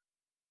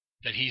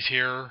 That he's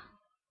here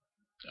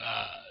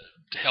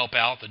to help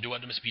out, to do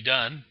what must be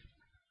done.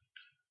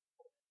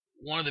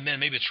 One of the men,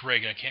 maybe it's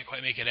Reagan, I can't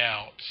quite make it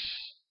out.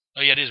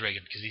 Oh yeah, it is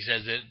Reagan, because he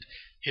says that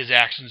his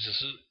actions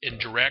is in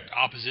direct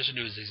opposition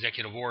to his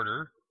executive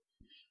order.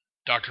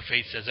 Dr.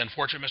 Fate says,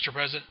 unfortunate, Mr.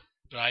 President,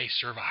 but I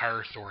serve a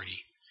higher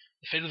authority.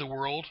 The fate of the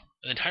world,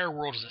 the entire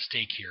world is at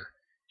stake here,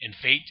 and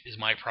fate is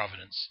my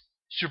providence.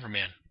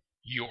 Superman,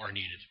 you are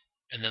needed.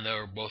 And then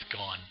they're both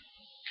gone.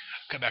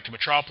 Cut back to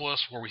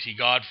Metropolis, where we see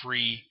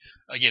Godfrey,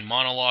 again,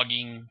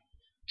 monologuing,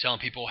 telling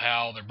people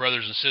how their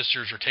brothers and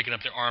sisters are taking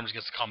up their arms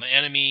against the common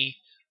enemy.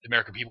 The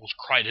American people's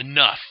cried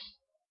enough.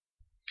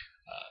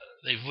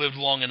 They've lived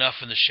long enough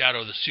in the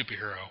shadow of the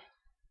superhero.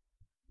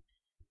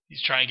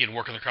 He's trying to get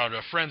working the crowd to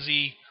a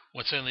frenzy,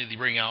 when suddenly they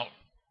bring out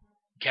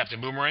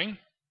Captain Boomerang.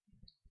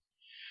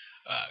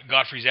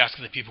 Godfrey's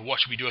asking the people,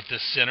 what should we do with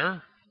this sinner?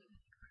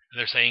 And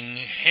they're saying,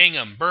 hang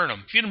him, burn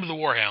him, feed him to the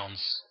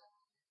warhounds.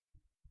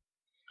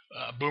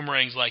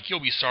 Boomerang's like, you'll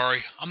be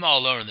sorry, I'm not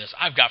alone in this,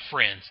 I've got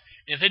friends.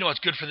 And if they know what's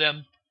good for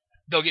them,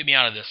 they'll get me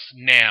out of this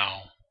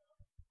now.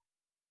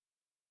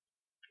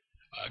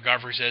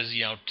 Godfrey says,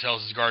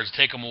 tells his guards to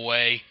take him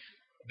away.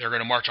 They're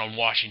going to march on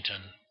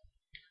Washington.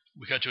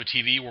 We cut to a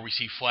TV where we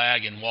see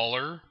Flag and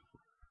Waller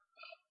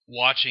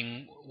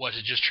watching what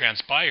had just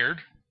transpired.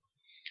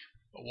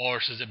 Waller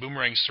says that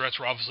Boomerang's threats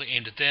were obviously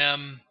aimed at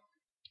them.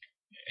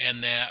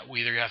 and that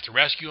we either have to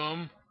rescue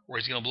him or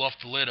he's going to blow off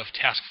the lid of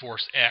Task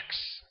Force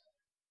X.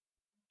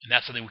 And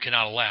that's something we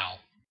cannot allow.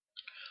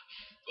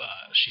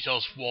 She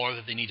tells Waller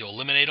that they need to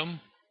eliminate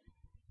him.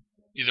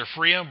 Either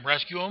free him,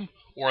 rescue him,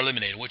 or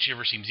eliminate him,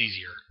 whichever seems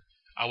easier.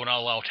 I will not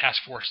allow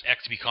Task Force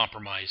X to be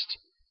compromised.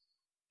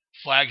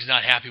 Flag's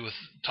not happy with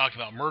talking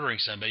about murdering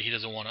somebody. He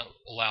doesn't want to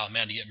allow a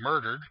man to get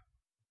murdered.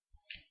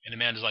 And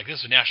Amanda's like,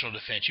 this is national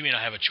defense. You may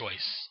not have a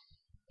choice.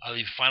 I'll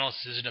leave the final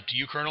decision up to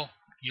you, Colonel.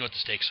 You know what the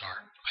stakes are.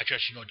 I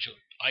trust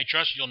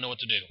you'll know what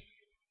to do.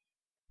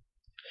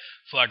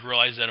 Flag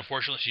realizes that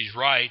unfortunately she's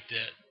right,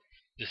 that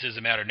this is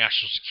a matter of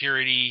national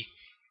security,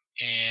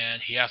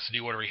 and he has to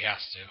do whatever he has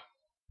to.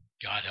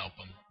 God help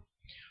him.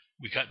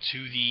 We cut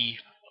to the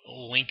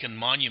Lincoln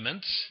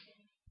Monument,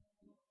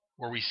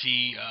 where we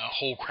see a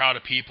whole crowd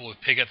of people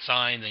with picket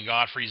signs, and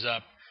Godfrey's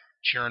up,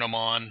 cheering them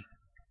on,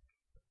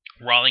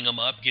 riling them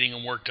up, getting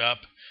them worked up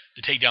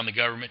to take down the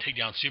government, take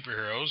down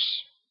superheroes.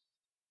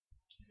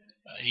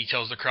 He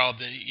tells the crowd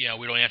that,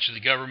 we don't answer to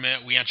the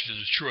government, we answer to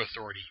the true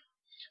authority.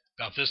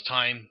 About this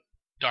time,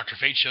 Dr.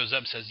 Fate shows up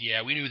and says,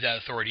 yeah, we knew who that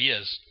authority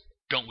is,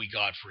 don't we,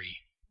 Godfrey?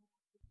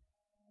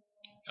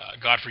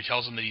 Godfrey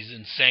tells him that he's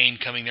insane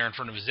coming there in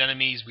front of his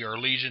enemies. We are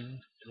Legion,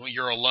 and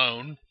you're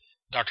alone.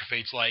 Dr.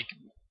 Fate's like,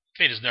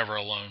 Fate is never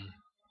alone.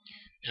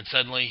 And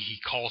suddenly he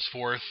calls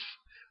forth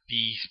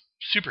the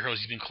superheroes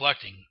he's been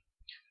collecting.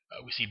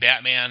 We see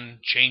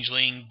Batman,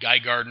 Changeling, Guy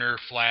Gardner,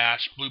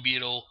 Flash, Blue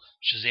Beetle,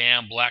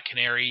 Shazam, Black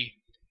Canary,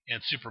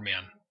 and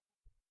Superman.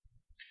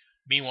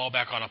 Meanwhile,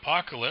 back on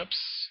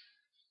Apocalypse,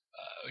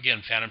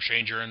 again, Phantom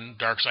Stranger and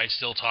Darkseid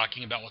still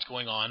talking about what's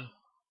going on.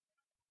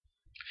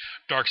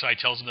 Darkseid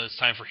tells him that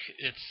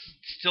it's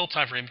still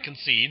time for him to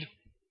concede.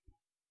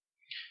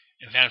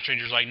 And Phantom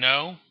Stranger's like,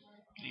 no,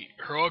 the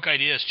heroic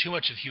idea is too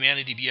much of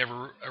humanity to be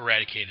ever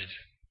eradicated.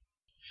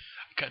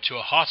 Cut to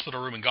a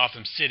hospital room in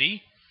Gotham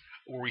City,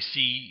 where we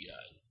see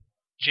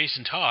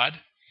Jason Todd.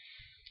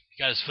 He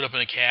got his foot up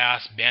in a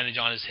cast, bandage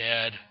on his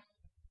head,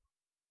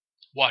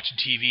 watching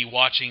TV,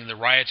 watching the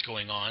riots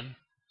going on.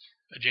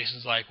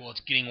 Jason's like, well,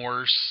 it's getting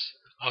worse.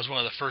 I was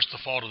one of the first to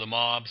fall to the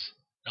mobs.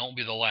 I won't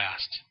be the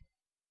last.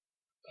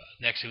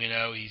 Next thing we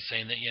know, he's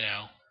saying that,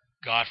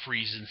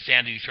 Godfrey's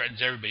insanity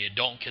threatens everybody,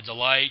 adult and kids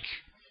alike.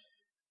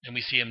 Then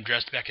we see him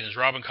dressed back in his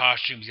Robin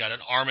costume. He's got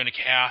an arm in a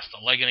cast,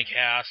 a leg in a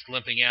cast,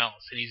 limping out.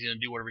 So he's going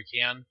to do whatever he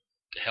can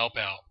to help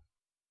out.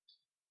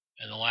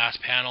 And the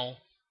last panel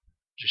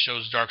just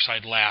shows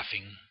Darkseid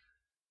laughing.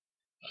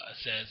 It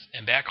says,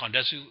 and back on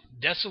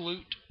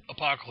desolate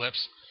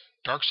Apocalypse,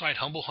 Darkseid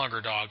humble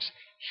hunger dogs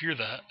hear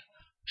the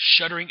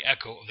shuddering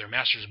echo of their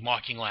master's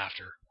mocking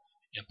laughter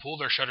and pull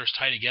their shutters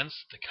tight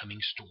against the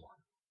coming storm.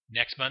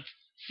 Next month,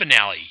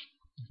 finale.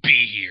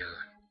 Be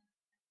here.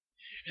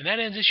 And that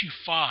ends issue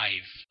 5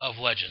 of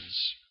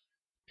Legends.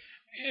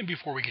 And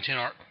before we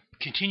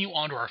continue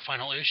on to our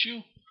final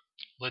issue,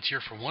 let's hear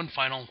from one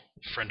final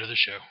friend of the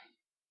show.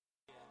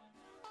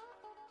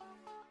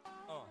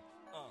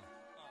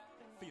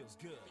 Feels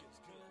good.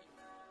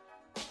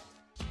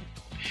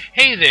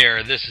 Hey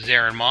there, this is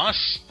Aaron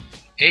Moss,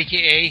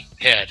 aka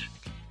Head.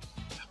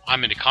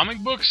 I'm into comic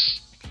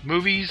books,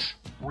 movies,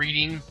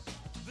 reading,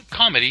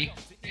 comedy,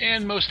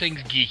 and most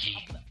things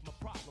geeky.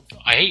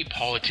 I hate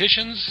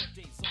politicians,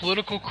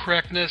 political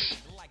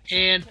correctness,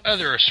 and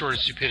other assorted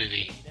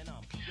stupidity.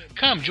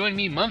 Come join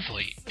me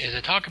monthly as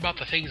I talk about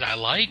the things I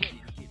like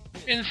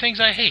and the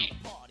things I hate.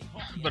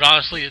 But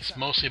honestly, it's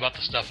mostly about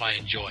the stuff I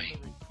enjoy.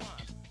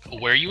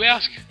 Where, you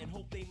ask?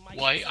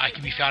 Why, I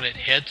can be found at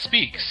Head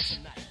Speaks.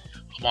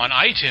 I'm on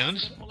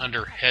iTunes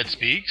under Head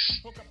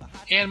Speaks,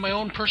 and my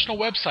own personal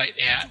website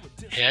at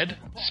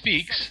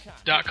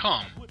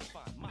headspeaks.com.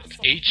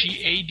 It's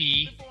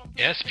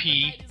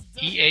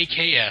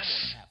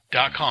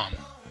HEADSPEAKS.com.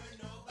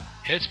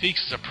 Head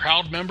Speaks is a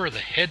proud member of the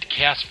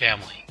Headcast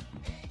family.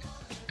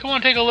 Come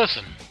on, take a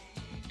listen.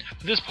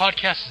 This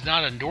podcast is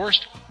not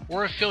endorsed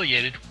or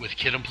affiliated with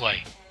Kid and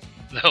Play.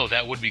 Though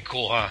that would be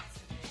cool, huh?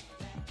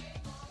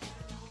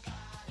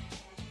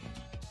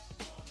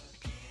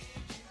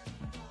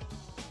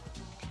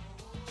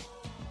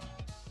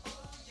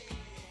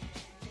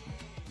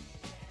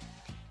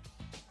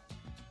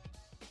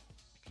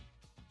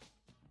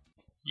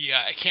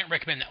 Yeah, I can't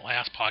recommend that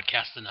last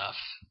podcast enough.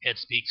 Head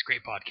Speaks,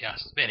 great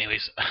podcast. But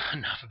anyways,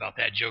 enough about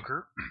that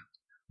joker.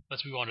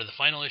 Let's move on to the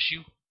final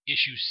issue,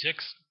 issue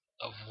 6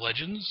 of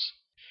Legends,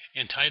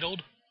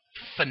 entitled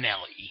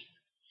Finale.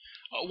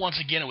 Once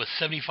again, it was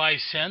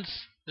 75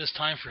 cents, this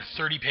time for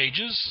 30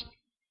 pages.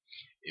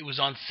 It was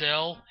on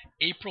sale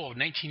April of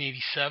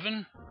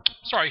 1987.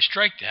 Sorry,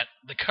 strike that.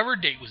 The cover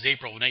date was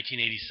April of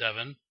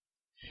 1987.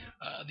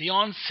 The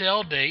on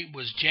sale date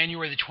was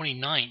January the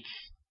 29th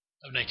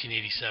of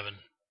 1987.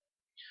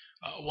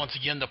 Once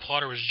again, the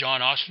plotter was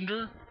John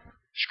Ostrander.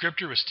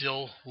 Scripter was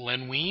still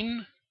Len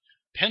Wein.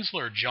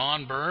 Penciler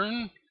John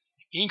Byrne.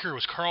 Inker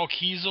was Carl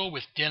Kiesel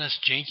with Dennis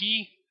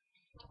Janke.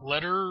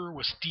 Letterer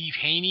was Steve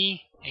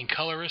Haney. And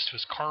colorist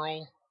was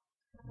Carl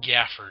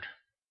Gafford.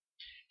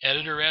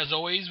 Editor, as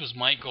always, was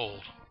Mike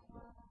Gold.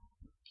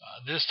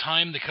 This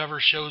time, the cover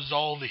shows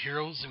all the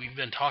heroes that we've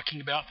been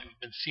talking about, that we've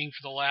been seeing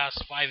for the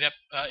last 5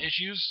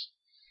 issues,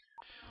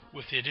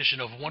 with the addition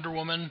of Wonder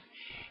Woman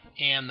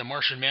and the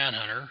Martian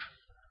Manhunter.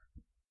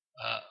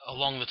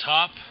 Along the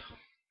top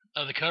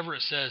of the cover,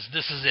 it says,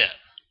 "This is it,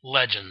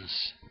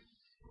 Legends."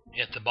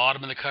 At the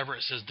bottom of the cover,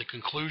 it says, "The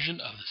conclusion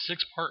of the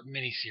 6-part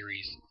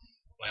miniseries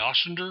by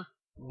Ostrander,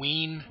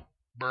 Ween,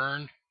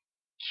 Byrne,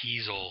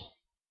 Kiesel!"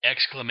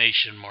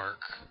 Exclamation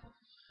mark.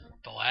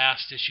 The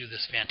last issue of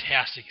this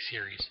fantastic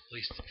series, at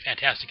least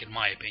fantastic in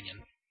my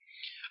opinion.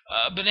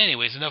 But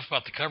anyways, enough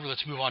about the cover.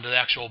 Let's move on to the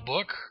actual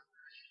book.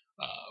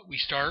 We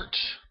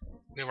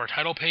have our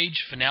title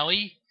page,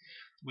 finale.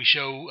 We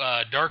show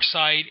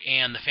Darkseid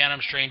and the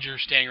Phantom Stranger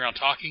standing around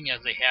talking,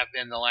 as they have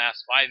been the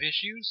last 5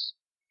 issues.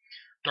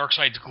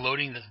 Darkseid's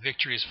gloating that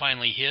victory is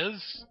finally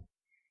his,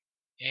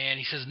 and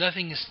he says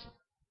nothing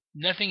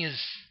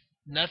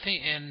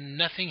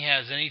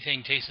has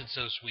anything tasted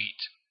so sweet.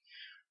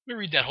 Let me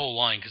read that whole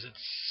line, because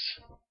it's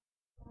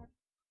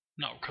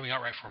not coming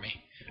out right for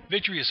me.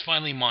 Victory is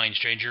finally mine,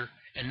 stranger,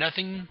 and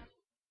nothing...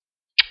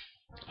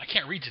 I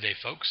can't read today,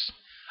 folks.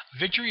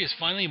 Victory is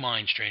finally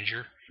mine,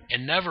 stranger,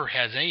 and never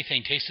has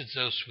anything tasted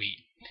so sweet.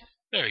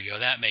 There you go,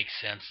 that makes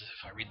sense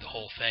if I read the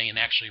whole thing and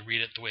actually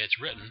read it the way it's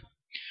written.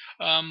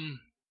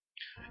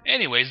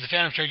 Anyways, the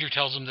Phantom Stranger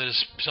tells him that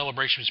his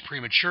celebration is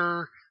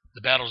premature,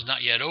 the battle's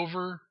not yet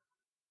over.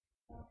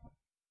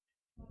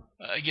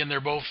 Again, they're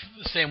both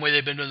the same way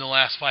they've been doing the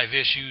last 5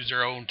 issues,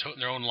 their own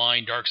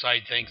line.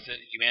 Darkseid thinks that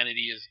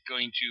humanity is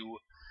going to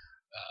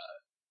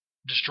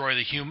destroy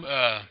the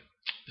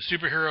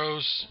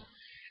superheroes,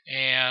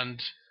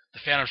 and the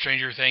Phantom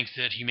Stranger thinks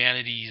that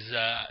humanity's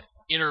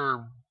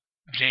inner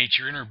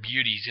nature, inner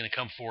beauty is going to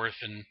come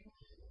forth and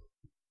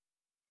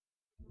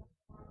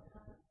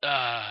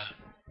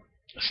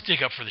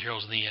stick up for the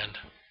heroes in the end.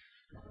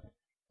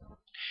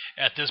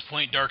 At this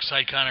point,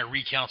 Darkseid kind of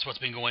recounts what's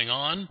been going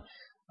on.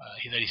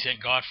 That he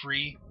sent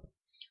Godfrey,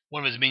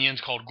 one of his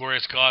minions called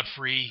Glorious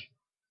Godfrey,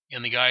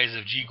 in the guise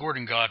of G.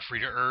 Gordon Godfrey,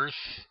 to Earth.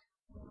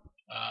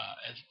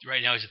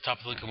 Right now he's at the top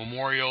of the Lincoln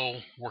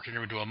Memorial, working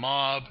him into a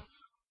mob,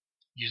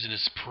 using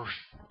his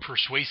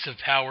persuasive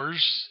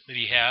powers that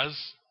he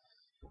has.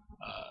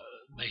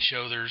 They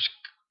show there's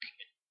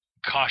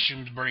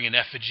costumes burning an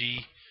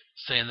effigy,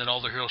 saying that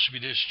all the heroes should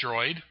be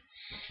destroyed.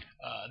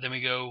 Then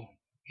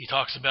he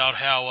talks about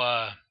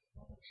how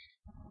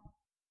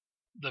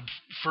the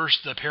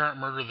apparent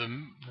murder of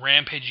the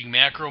rampaging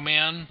Macro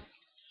Man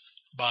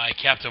by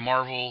Captain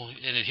Marvel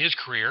ended his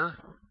career,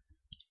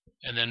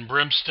 and then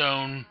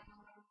Brimstone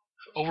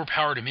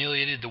overpowered and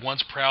humiliated the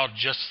once proud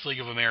Justice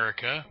League of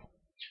America.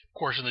 Of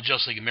course, in the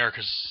Justice League of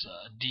America's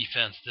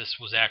defense, this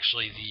was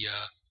actually the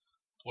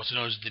what's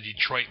known as the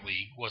Detroit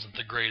League. Wasn't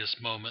the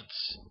greatest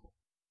moments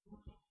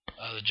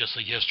of the Justice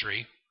League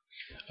history.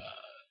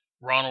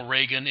 Ronald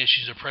Reagan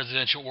issues a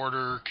presidential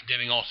order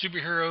condemning all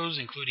superheroes,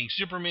 including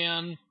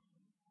Superman.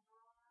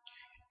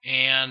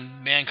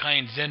 And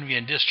mankind's envy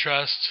and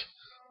distrust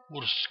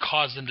will just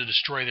cause them to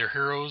destroy their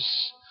heroes,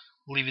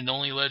 leaving the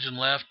only legend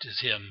left is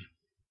him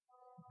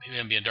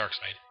being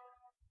Darkseid.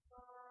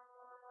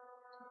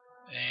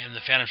 And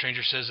the Phantom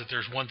Stranger says that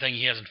there's one thing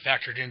he hasn't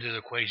factored into the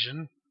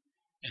equation,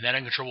 and that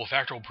uncontrollable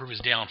factor will prove his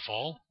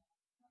downfall.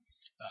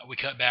 We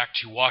cut back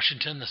to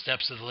Washington, the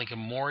steps of the Lincoln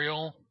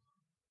Memorial,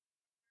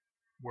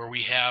 where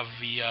we have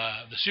the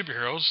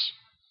superheroes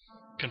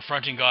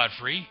confronting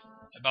Godfrey.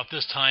 About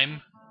this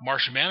time,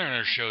 Martian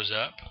Manhunter shows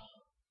up.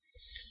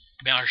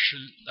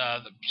 Martian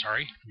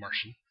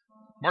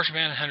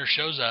Manhunter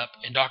shows up,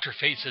 and Dr.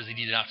 Fate says he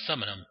did not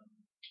summon him.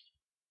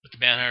 But the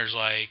Manhunter's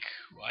like,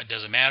 well, it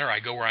doesn't matter, I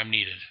go where I'm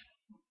needed.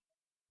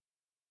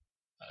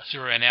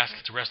 Superman asks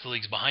if the rest of the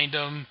league's behind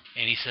him,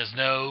 and he says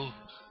no.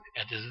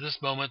 At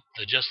this moment,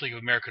 the Justice League of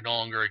America no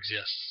longer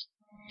exists.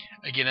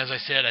 Again, as I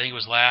said, I think it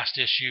was last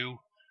issue.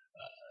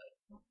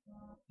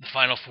 The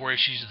final 4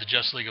 issues of the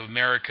Justice League of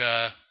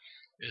America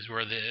is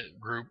where the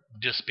group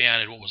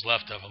disbanded what was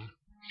left of them.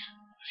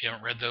 If you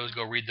haven't read those,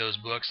 go read those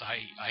books.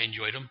 I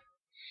enjoyed them.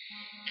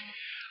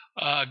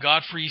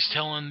 Godfrey's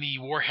telling the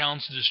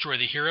Warhounds to destroy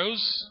the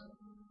heroes.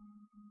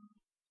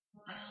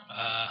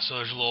 So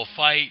there's a little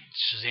fight.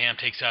 Shazam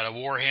takes out a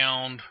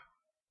Warhound.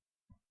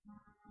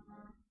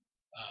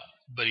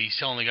 But he's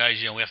telling the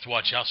guys, we have to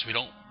watch out so we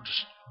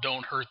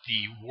don't hurt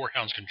the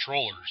Warhounds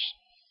controllers.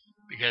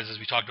 Because as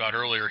we talked about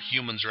earlier,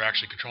 humans are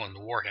actually controlling the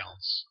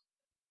Warhounds.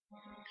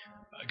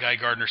 Guy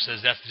Gardner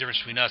says, that's the difference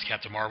between us,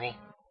 Captain Marvel.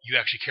 You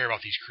actually care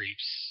about these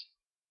creeps.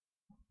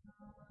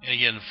 And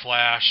again,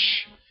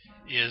 Flash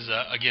is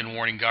again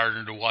warning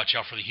Gardner to watch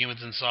out for the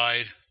humans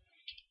inside.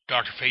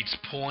 Dr. Fate's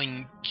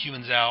pulling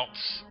humans out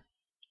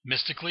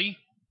mystically,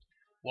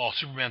 while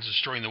Superman's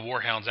destroying the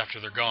Warhounds after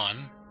they're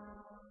gone.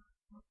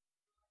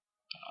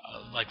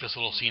 Like this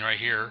little scene right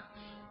here.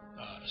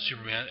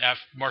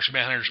 Martian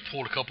Manhunter's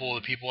pulled a couple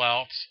of the people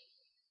out,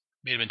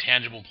 made them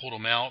intangible and pulled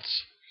them out.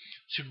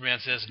 Superman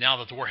says, now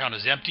that the Warhound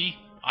is empty,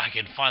 I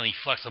can finally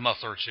flex a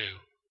muscle or two.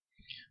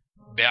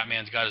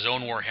 Batman's got his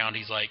own Warhound.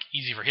 He's like,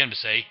 easy for him to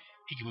say.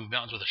 He can move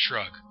mountains with a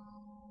shrug.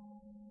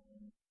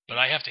 but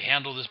I have to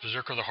handle this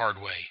berserker the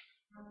hard way.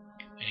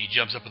 And he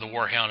jumps up with the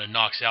Warhound and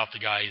knocks out the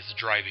guys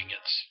driving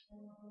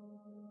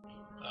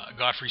it.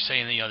 Godfrey's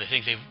saying that they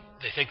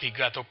think they've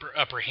got the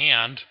upper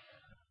hand,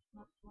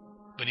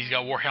 but he's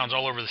got Warhounds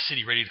all over the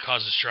city ready to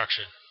cause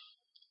destruction.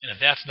 And if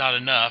that's not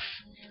enough,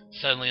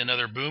 suddenly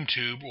another boom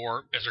tube,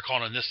 or as they're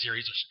calling it in this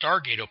series, a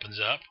Stargate opens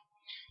up,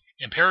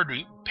 and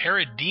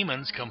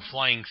parademons come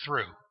flying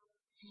through.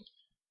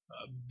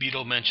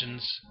 Beetle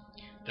mentions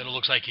that it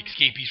looks like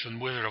escapees from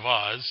Wizard of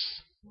Oz.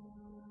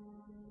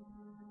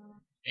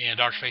 And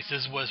Dr. Fate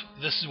says,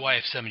 this is why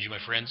I've summoned you, my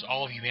friends.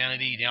 All of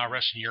humanity now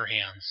rests in your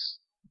hands.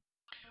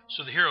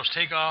 So the heroes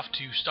take off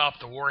to stop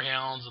the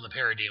Warhounds and the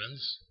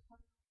parademons.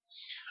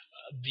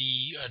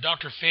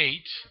 Dr.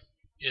 Fate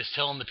is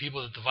telling the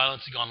people that the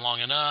violence has gone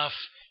long enough.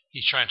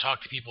 He's trying to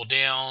talk the people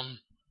down.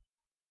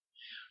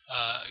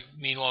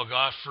 Meanwhile,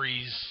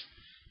 Godfrey's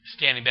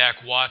standing back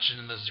watching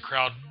as the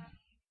crowd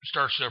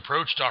starts to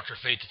approach Dr.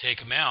 Fate to take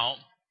him out.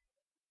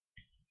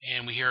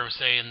 And we hear him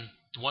saying,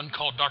 "The one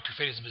called Dr.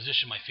 Fate is in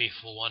position, my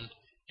faithful one,"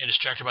 and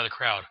distracted by the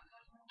crowd.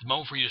 "The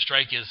moment for you to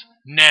strike is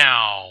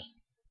now."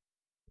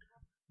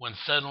 When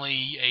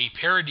suddenly a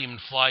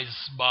parademon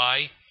flies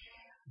by,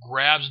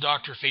 grabs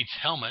Dr. Fate's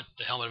helmet,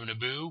 the helmet of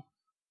Naboo,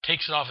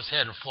 takes it off his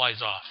head and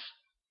flies off,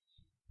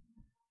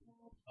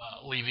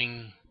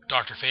 leaving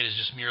Dr. Fate as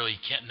just merely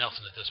Kent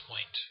Nelson at this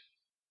point,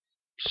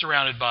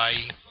 surrounded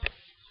by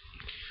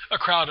a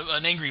crowd of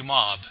an angry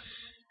mob.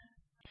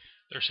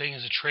 They're saying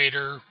he's a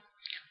traitor,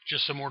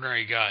 just some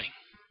ordinary guy.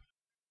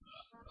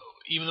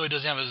 Even though he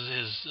doesn't have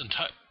his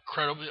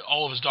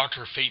all of his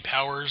Dr. Fate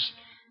powers,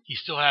 he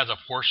still has a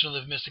portion of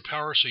the mystic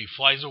power, so he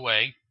flies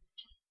away.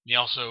 He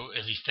also,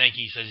 as he's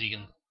thanking, he says he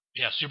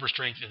has super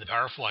strength and the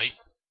power of flight.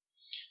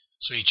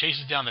 So he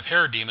chases down the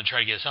parademon and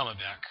tries to get his helmet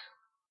back.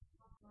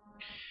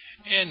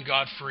 And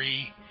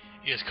Godfrey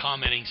is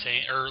commenting,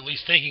 saying, or at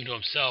least thinking to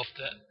himself,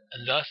 that,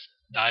 and thus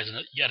dies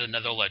yet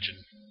another legend.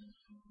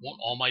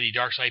 Won't Almighty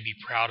Darkseid be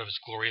proud of his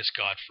glorious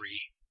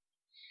Godfrey?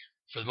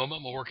 For the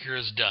moment, my work here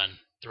is done.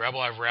 The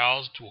rabble I've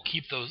roused will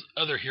keep those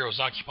other heroes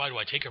occupied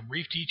while I take a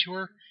brief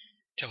detour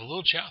to have a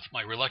little chat with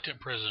my reluctant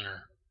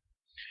prisoner.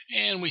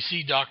 And we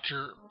see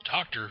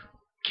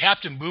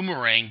Captain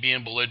Boomerang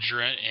being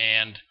belligerent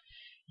and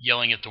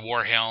yelling at the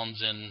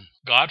Warhounds and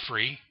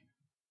Godfrey,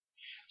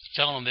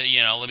 telling them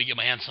that, let me get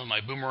my hands on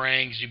my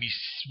boomerangs, you'd be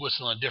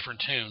whistling a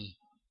different tune.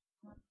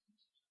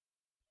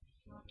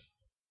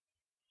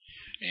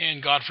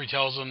 And Godfrey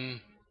tells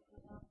him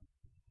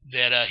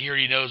that he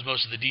already knows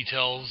most of the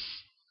details,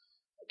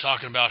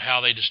 talking about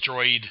how they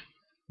destroyed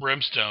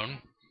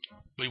Brimstone.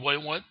 But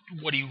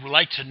what he would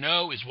like to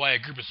know is why a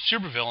group of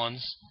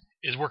supervillains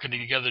is working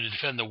together to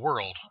defend the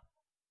world.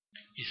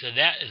 He said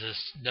that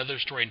is another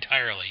story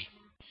entirely.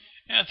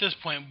 And at this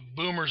point,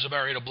 Boomer's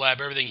about ready to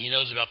blab everything he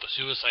knows about the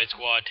Suicide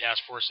Squad,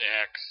 Task Force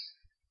X.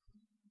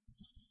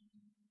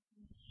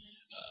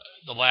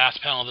 The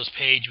last panel of this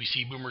page, we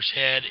see Boomer's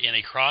head in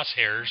a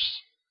crosshairs.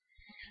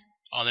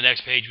 On the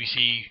next page, we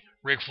see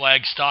Rick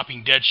Flag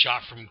stopping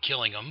Deadshot from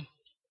killing him.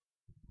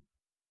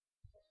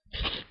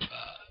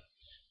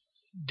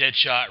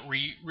 Deadshot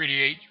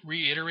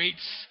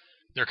reiterates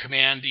their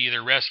command to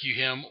either rescue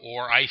him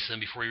or ice him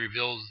before he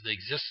reveals the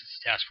existence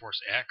of Task Force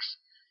X.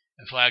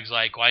 And Flag's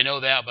like, well, I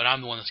know that, but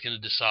I'm the one that's going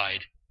to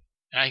decide.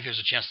 And I think there's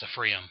a chance to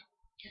free him.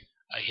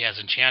 He has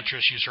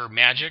Enchantress use her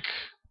magic.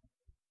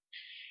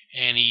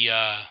 And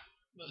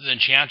the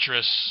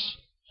Enchantress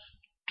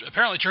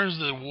apparently turns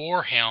the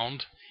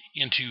Warhound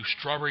into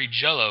strawberry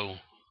jello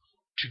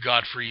to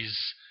Godfrey's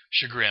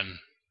chagrin.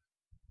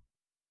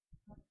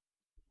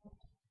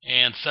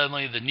 And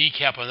suddenly the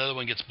kneecap on the other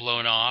one gets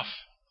blown off.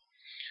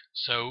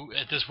 So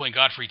at this point,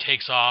 Godfrey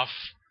takes off.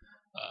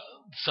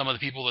 Some of the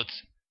people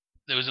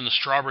that was in the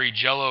strawberry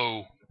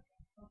jello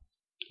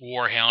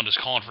Warhound is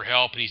calling for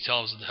help, and he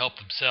tells them to help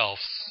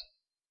themselves.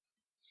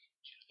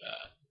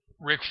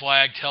 Rick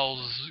Flag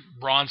tells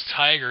Bronze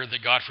Tiger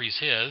that Godfrey's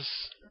his.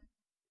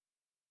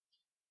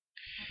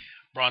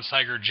 Bronze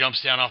Tiger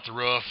jumps down off the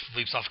roof,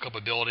 leaps off a couple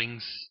of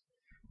buildings,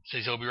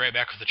 says he'll be right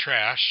back with the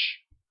trash,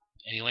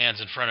 and he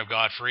lands in front of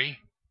Godfrey.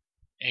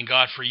 And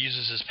Godfrey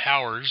uses his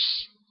powers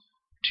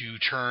to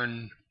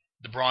turn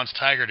the Bronze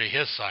Tiger to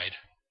his side.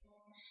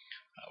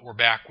 We're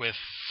back with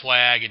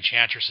Flag,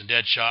 Enchantress, and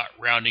Deadshot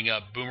rounding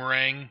up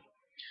Boomerang.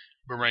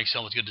 Boomerang's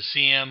telling him it's good to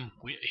see him.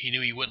 He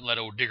knew he wouldn't let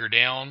old Digger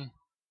down.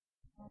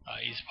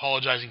 He's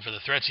apologizing for the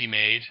threats he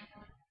made.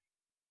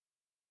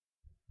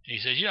 And he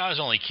says, I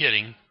was only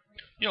kidding.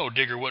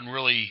 Digger wouldn't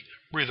really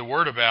breathe a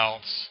word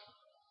about.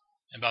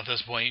 And about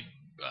this point,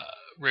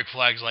 Rick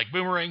Flag's like,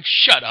 Boomerang,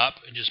 shut up,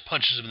 and just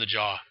punches him in the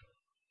jaw.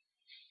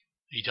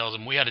 He tells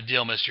him, we had a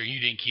deal, mister, and you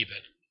didn't keep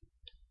it.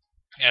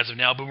 As of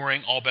now,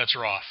 Boomerang, all bets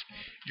are off.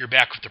 You're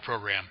back with the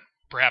program,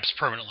 perhaps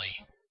permanently.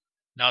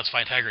 Now let's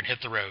find Tiger and hit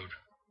the road.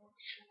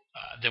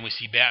 Then we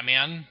see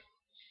Batman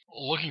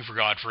looking for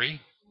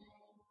Godfrey.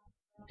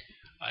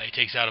 He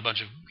takes out a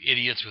bunch of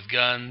idiots with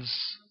guns.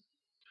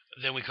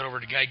 Then we cut over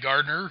to Guy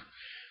Gardner,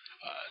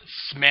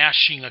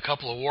 smashing a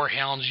couple of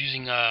Warhounds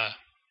using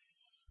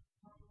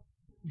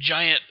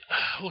giant,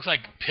 looks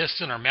like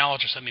piston or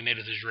mallet or something made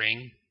with his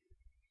ring.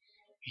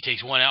 He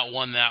takes one out,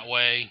 one that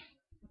way.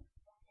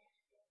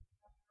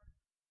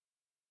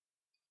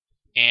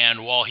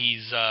 And while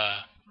he's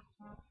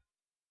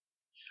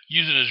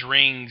using his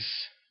ring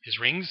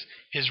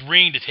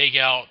to take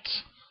out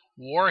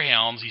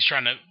warhounds, he's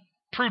trying to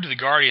prove to the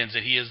Guardians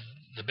that he is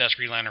the best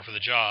Green Lantern for the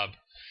job.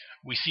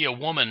 We see a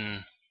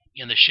woman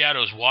in the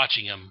shadows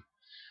watching him,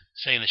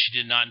 saying that she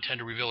did not intend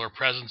to reveal her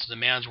presence in the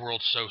man's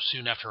world so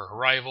soon after her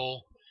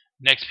arrival.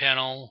 Next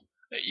panel,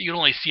 you can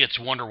only see it's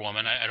Wonder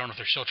Woman. I don't know if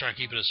they're still trying to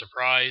keep it a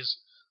surprise,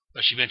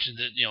 but she mentioned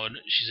that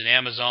she's an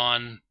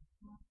Amazon,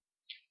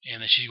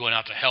 and that she's going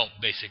out to help,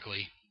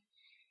 basically.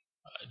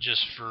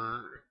 Just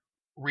for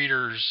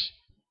readers'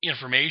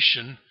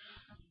 information,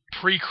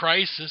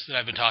 pre-Crisis that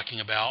I've been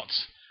talking about,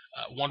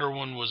 Wonder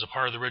Woman was a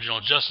part of the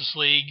original Justice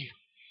League.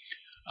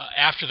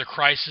 After the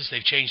Crisis,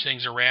 they've changed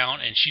things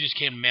around, and she just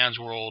came to man's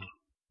world,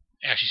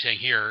 actually saying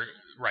here,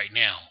 right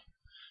now.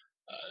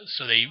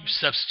 So they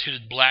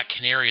substituted Black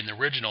Canary in the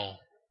original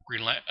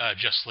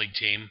Justice League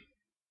team.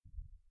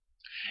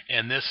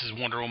 And this is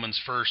Wonder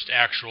Woman's first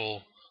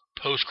actual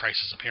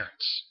post-Crisis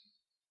appearance.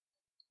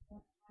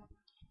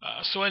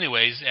 So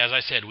anyways, as I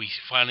said, we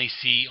finally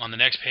see on the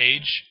next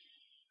page,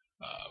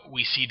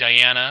 we see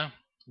Diana,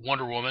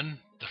 Wonder Woman,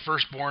 the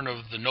firstborn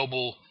of the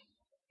noble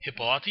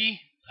Hippolyte.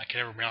 I can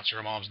never pronounce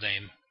her mom's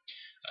name.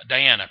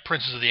 Diana,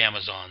 Princess of the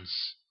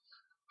Amazons,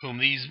 whom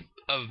these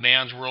of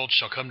man's world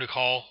shall come to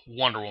call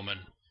Wonder Woman,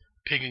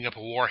 picking up a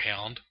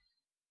warhound.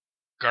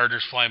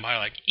 Gardner's flying by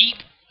like, eep!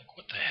 Like,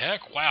 what the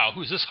heck? Wow,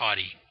 who's this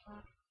hottie?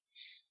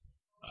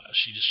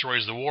 She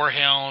destroys the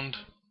warhound,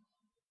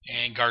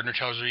 and Gardner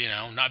tells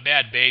her, not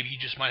bad, babe, you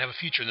just might have a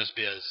future in this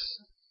biz.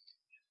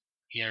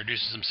 He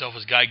introduces himself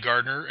as Guy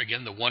Gardner,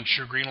 again, the one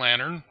true Green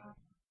Lantern.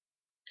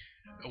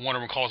 Wonder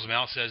Woman calls him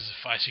out, says,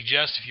 I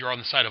suggest if you're on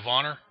the side of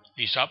honor,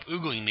 you stop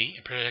oogling me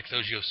and protect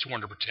those you have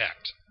sworn to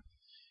protect.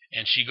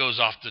 And she goes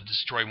off to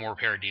destroy more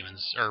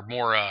parademons, or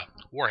more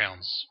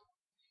warhounds.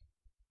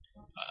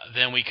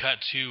 Then we cut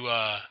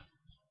to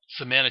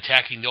some men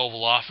attacking the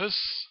Oval Office,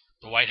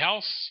 the White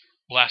House,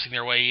 blasting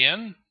their way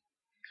in.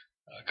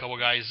 A couple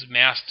guys,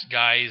 masked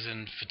guys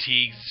in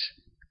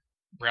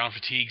brown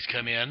fatigues,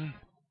 come in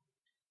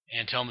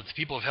and tell them that the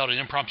people have held an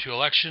impromptu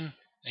election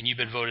and you've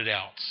been voted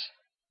out.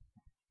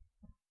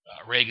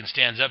 Reagan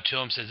stands up to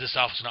him, says, this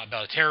office is not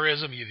about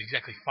terrorism. You have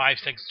exactly 5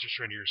 seconds to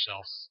surrender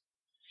yourselves.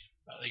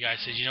 The guy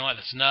says, you know what,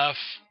 that's enough.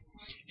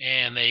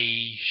 And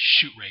they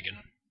shoot Reagan.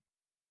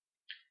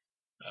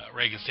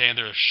 Reagan's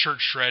standing there, shirt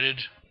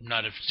shredded,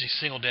 not a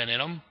single dent in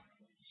him.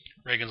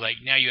 Reagan's like,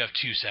 now you have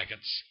 2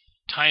 seconds.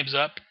 Time's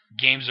up,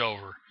 game's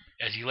over,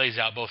 as he lays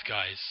out both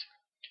guys.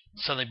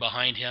 Suddenly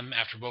behind him,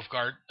 after both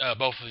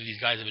of these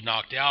guys have been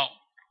knocked out,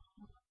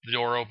 the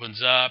door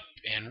opens up,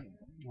 and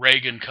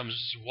Reagan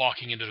comes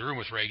walking into the room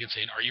with Reagan,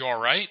 saying, are you all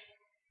right?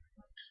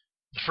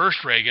 The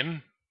first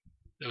Reagan,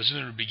 that was in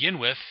there to begin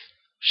with,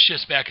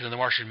 shifts back into the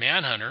Martian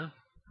Manhunter.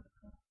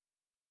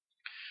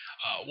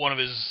 One of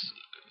his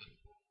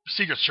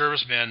Secret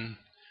Service men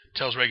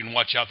tells Reagan,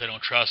 watch out, they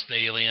don't trust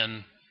the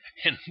alien.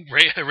 And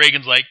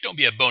Reagan's like, don't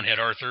be a bonehead,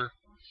 Arthur.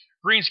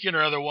 Greenskin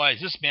or otherwise,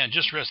 this man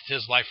just risked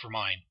his life for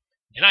mine,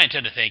 and I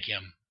intend to thank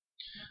him.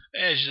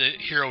 As the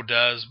hero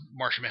does,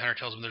 Martian Manhunter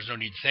tells him there's no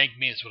need to thank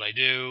me, it's what I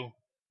do.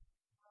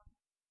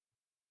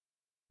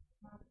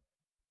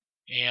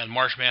 And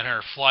Martian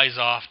Manhunter flies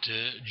off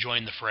to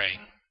join the fray.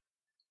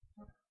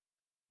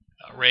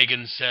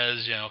 Reagan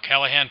says,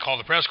 Callahan, call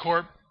the press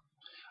corps.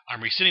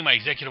 I'm rescinding my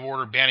executive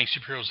order banning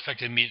superheroes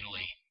effective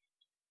immediately.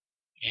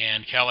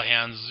 And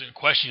Callahan's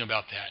questioning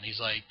about that. And he's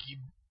like,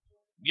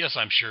 yes,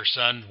 I'm sure,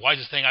 son.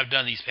 Wisest thing I've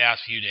done these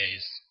past few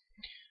days.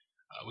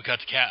 We cut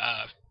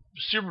to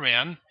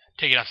Superman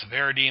taking out some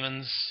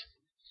parademons,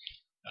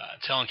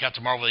 telling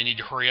Captain Marvel they need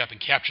to hurry up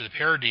and capture the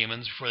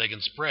parademons before they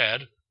can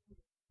spread.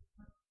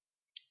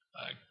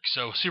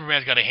 So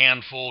Superman's got a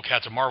handful,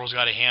 Captain Marvel's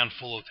got a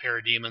handful of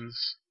parademons,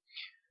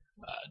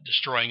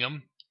 destroying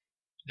them.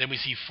 Then we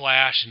see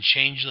Flash and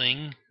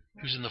Changeling,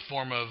 who's in the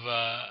form of,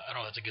 I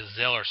don't know, it's a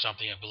gazelle or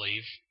something, I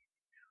believe,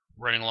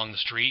 running along the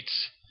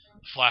streets.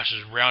 Flash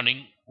is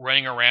running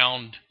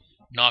around,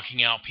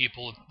 knocking out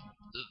people,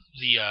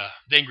 the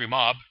angry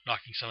mob,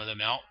 knocking some of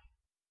them out.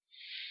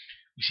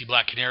 We see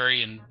Black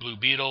Canary and Blue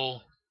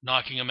Beetle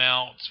knocking them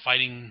out,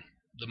 fighting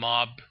the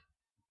mob.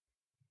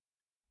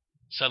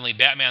 Suddenly,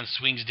 Batman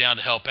swings down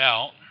to help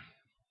out.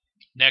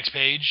 Next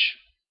page,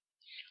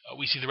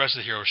 we see the rest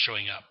of the heroes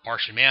showing up.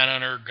 Martian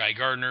Manhunter, Guy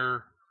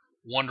Gardner,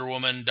 Wonder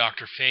Woman,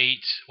 Dr.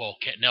 Fate, well,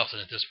 Kent Nelson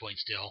at this point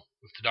still,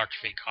 with the Dr.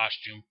 Fate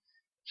costume,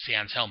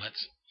 sans helmet.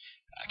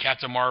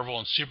 Captain Marvel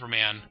and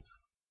Superman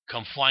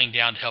come flying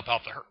down to help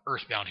out the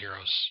Earthbound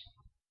heroes.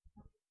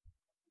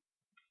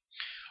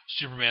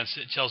 Superman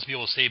tells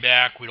people to stay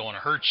back, we don't want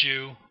to hurt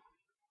you.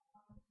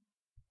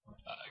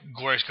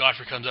 Glorious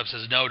Godfrey comes up and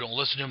says, no, don't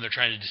listen to them, they're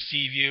trying to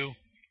deceive you,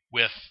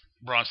 with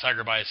Bronze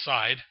Tiger by his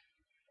side.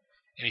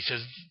 And he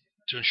says,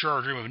 to ensure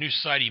our dream of a new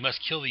society, you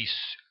must kill these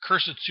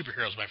cursed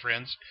superheroes, my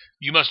friends.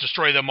 You must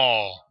destroy them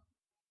all.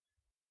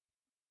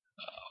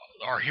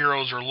 our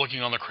heroes are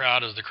looking on the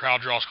crowd as the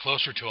crowd draws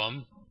closer to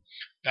them.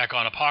 Back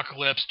on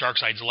Apocalypse,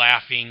 Darkseid's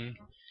laughing,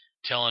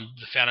 telling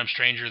the Phantom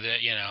Stranger that,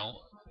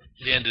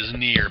 the end is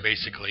near,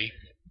 basically.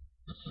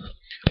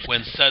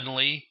 When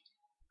suddenly,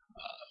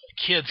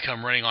 kids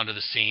come running onto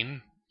the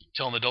scene,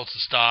 telling the adults to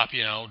stop,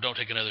 don't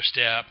take another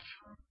step.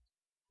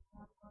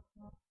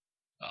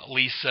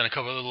 Lisa and a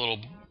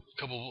couple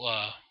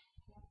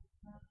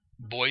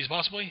boys,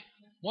 possibly.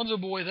 One's a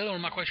boy, the other one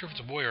I'm not quite sure if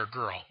it's a boy or a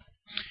girl.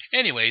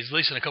 Anyways,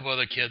 Lisa and a couple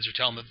other kids are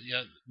telling them,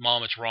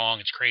 Mom, it's wrong,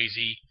 it's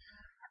crazy.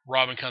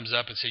 Robin comes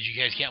up and says,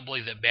 you guys can't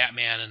believe that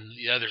Batman and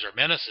the others are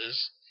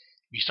menaces.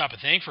 If you stop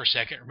and think for a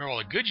second, remember all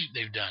the good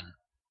they've done.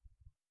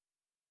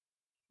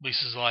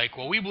 Lisa's like,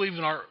 well, we believe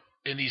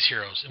in these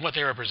heroes and what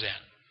they represent.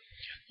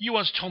 You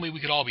once told me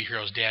we could all be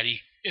heroes, Daddy,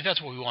 if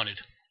that's what we wanted.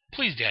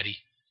 Please, Daddy,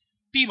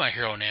 be my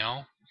hero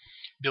now.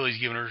 Billy's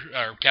giving her,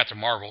 or Captain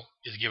Marvel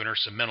is giving her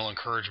some mental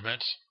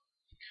encouragement.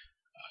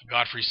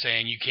 Godfrey's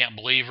saying, you can't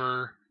believe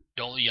her.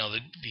 Don't,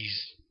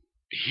 these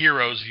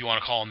heroes, if you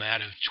want to call them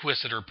that, have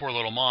twisted her poor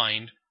little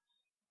mind.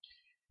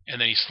 And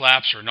then he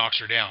slaps her, knocks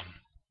her down.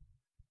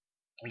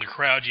 And the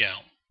crowd,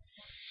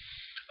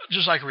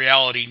 just like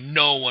reality,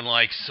 no one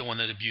likes someone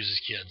that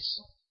abuses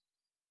kids.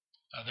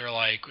 They're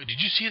like, did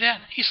you see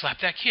that? He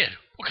slapped that kid.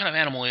 What kind of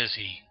animal is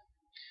he?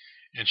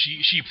 And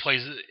she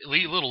plays it,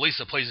 little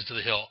Lisa plays it to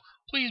the hill.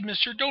 Please,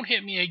 mister, don't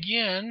hit me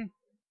again.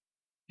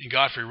 And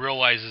Godfrey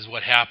realizes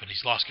what happened.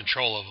 He's lost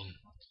control of him.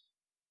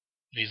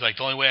 And he's like,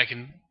 the only way I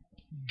can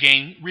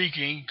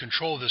regain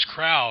control of this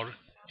crowd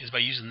is by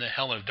using the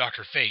helmet of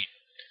Dr. Fate.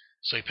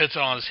 So he puts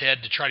it on his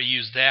head to try to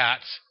use that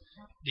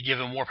to give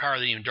him more power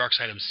than even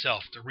Darkseid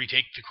himself, to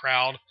retake the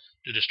crowd,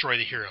 to destroy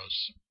the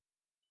heroes.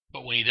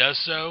 But when he does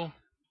so,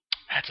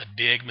 that's a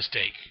big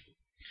mistake.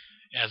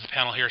 As the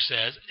panel here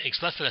says, it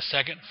takes less than a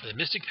second for the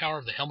mystic power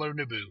of the helmet of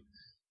Naboo,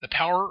 the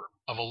power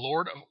of a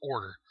Lord of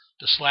Order,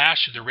 to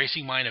slash through the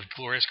racing mind of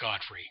glorious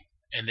Godfrey.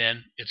 And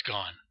then it's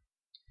gone,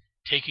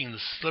 taking the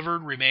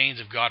slivered remains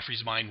of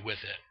Godfrey's mind with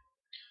it.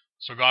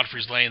 So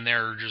Godfrey's laying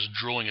there just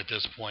drooling at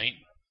this point,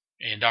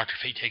 and Dr.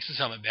 Fate takes his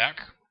helmet back.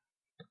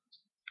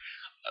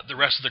 The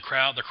rest of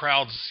the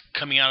crowd's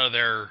coming out of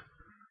their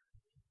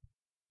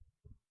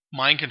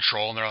mind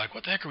control, and they're like,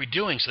 what the heck are we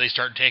doing? So they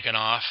start taking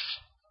off,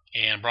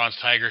 and Bronze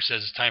Tiger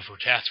says it's time for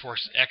Task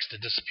Force X to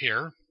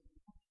disappear.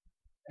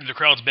 And the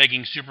crowd's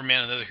begging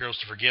Superman and the other heroes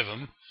to forgive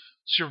him.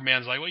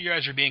 Superman's like, well, you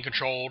guys are being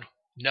controlled,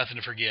 nothing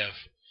to forgive.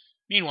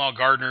 Meanwhile,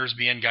 Gardner's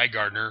being Guy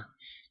Gardner.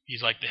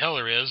 He's like, the hell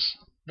there is.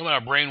 No matter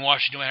how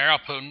brainwashed, no matter how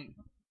potent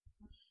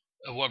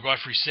of what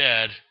Godfrey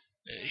said,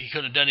 he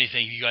couldn't have done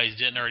anything if you guys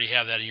didn't already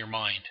have that in your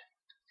mind.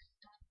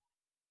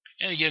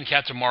 And again,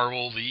 Captain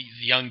Marvel, the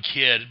young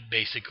kid,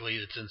 basically,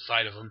 that's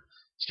inside of him,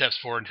 steps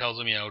forward and tells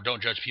him,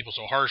 don't judge people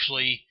so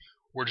harshly.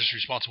 We're just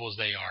responsible as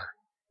they are.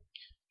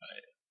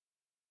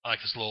 I like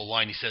this little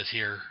line he says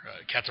here.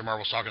 Captain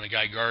Marvel's talking to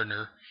Guy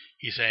Gardner.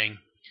 He's saying,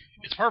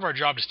 it's part of our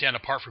job to stand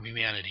apart from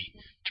humanity,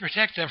 to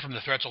protect them from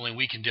the threats only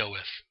we can deal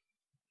with.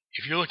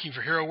 If you're looking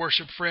for hero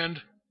worship,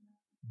 friend,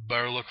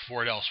 better look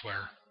for it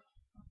elsewhere.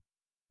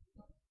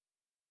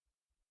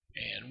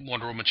 And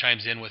Wonder Woman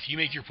chimes in with, you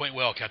make your point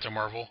well, Captain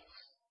Marvel.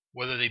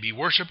 Whether they be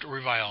worshipped or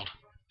reviled,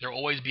 there will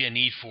always be a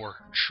need for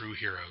true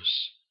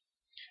heroes.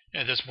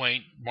 And at this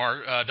point,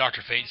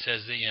 Dr. Fate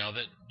says that,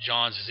 that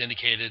Johns has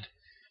indicated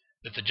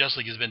that the Justice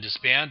League has been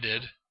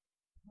disbanded,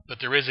 but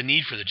there is a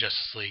need for the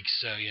Justice League,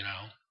 so,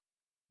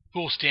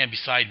 who will stand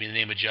beside me in the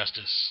name of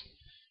justice?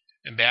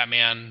 And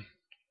Batman,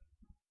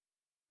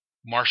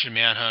 Martian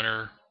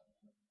Manhunter,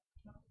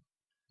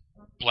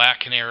 Black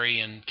Canary,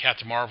 and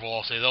Captain Marvel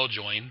all say they'll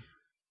join.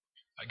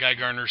 Guy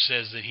Gardner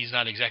says that he's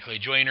not exactly a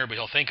joiner, but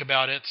he'll think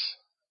about it.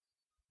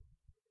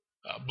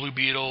 Blue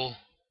Beetle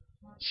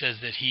says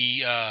that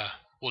he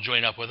will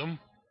join up with him.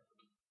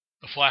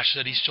 The Flash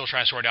said he's still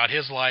trying to sort out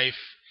his life.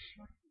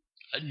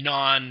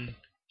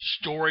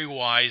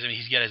 Non-story-wise,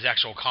 he's got his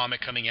actual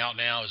comic coming out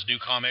now, his new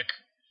comic.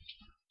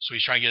 So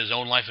he's trying to get his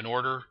own life in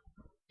order.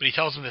 But he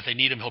tells them that if they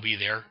need him, he'll be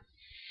there.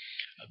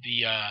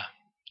 The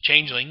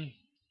Changeling,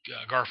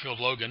 Garfield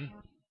Logan,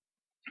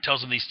 tells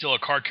them he's still a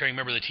card-carrying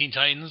member of the Teen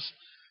Titans.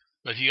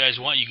 But if you guys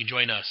want, you can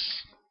join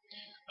us.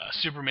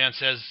 Superman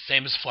says,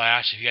 same as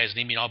Flash, if you guys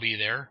need me, I'll be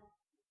there.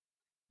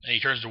 And he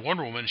turns to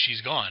Wonder Woman, and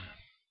she's gone.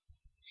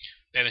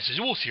 Batman says,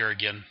 we'll see her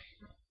again.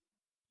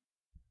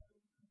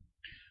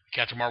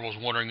 Captain Marvel's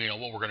wondering,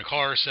 what we're going to call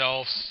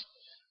ourselves.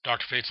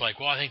 Dr. Fate's like,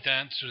 well, I think the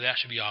answer to that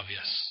should be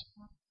obvious.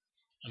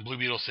 And Blue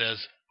Beetle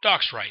says,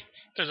 Doc's right.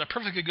 There's a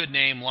perfectly good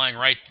name lying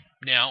right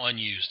now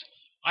unused.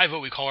 I vote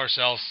we call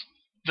ourselves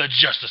the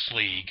Justice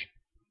League.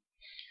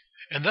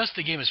 And thus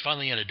the game is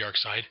finally ended,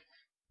 Darkseid.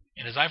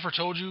 And as I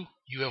foretold you,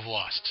 you have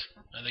lost.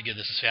 And again,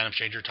 this is Phantom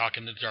Stranger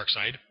talking to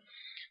Darkseid,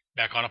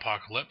 back on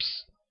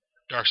Apocalypse.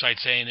 Darkseid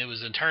saying it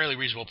was an entirely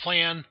reasonable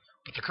plan,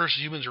 but the curse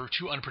of humans are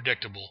too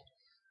unpredictable.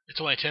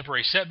 It's only a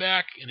temporary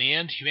setback. In the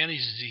end, humanity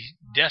is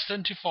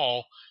destined to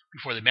fall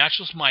before the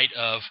matchless might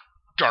of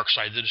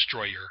Darkseid the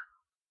Destroyer.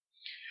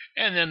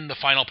 And then the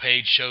final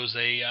page shows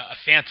a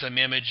phantom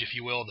image, if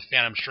you will, of the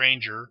Phantom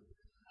Stranger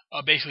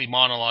basically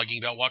monologuing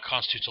about what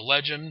constitutes a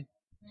legend.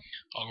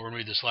 I'll go and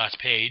read this last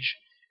page.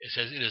 It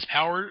says, it is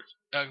power...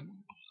 the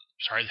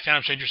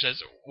Phantom Stranger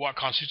says, what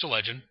constitutes a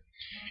legend?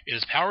 It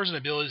is powers and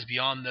abilities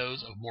beyond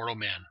those of mortal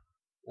man.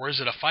 Or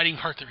is it a fighting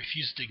heart that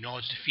refuses to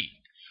acknowledge defeat?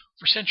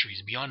 For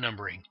centuries, beyond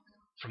numbering,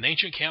 from the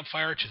ancient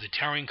campfire to the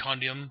towering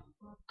condominium,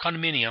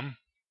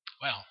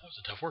 wow, that was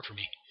a tough word for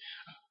me,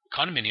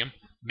 condominium,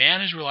 man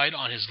has relied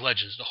on his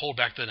legends to hold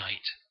back the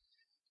night.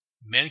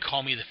 Men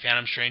call me the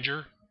Phantom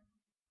Stranger,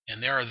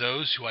 and there are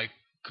those who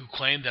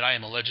claim that I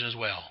am a legend as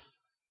well.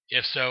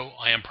 If so,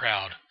 I am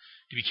proud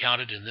to be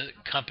counted in the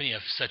company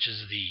of such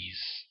as these.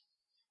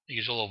 I think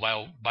there's a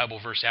little Bible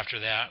verse after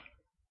that.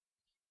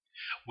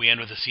 We end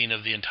with a scene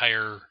of the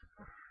entire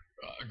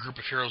group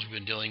of heroes we've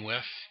been dealing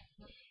with,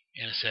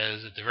 and it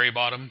says at the very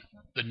bottom,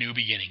 the new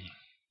beginning.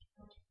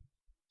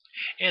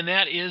 And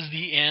that is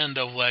the end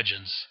of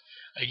Legends.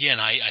 Again,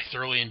 I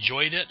thoroughly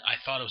enjoyed it. I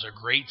thought it was a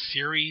great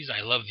series.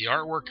 I love the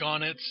artwork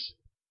on it.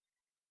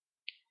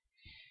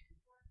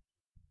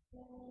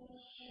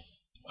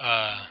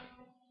 I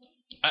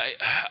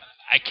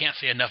can't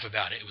say enough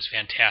about it. It was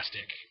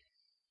fantastic.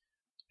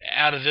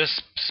 Out of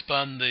this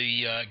spun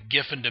the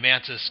Giffen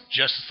DeMantis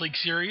Justice League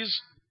series,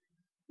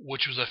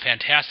 which was a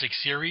fantastic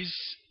series.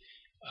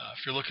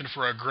 If you're looking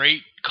for a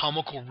great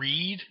comical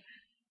read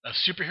of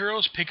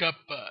superheroes, pick up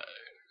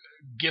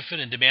Giffen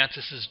and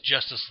DeMantis'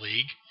 Justice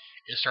League.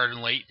 It started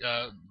in late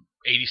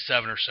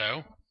 87 or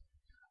so.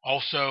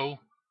 Also,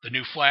 the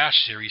new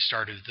Flash series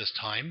started at this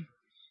time,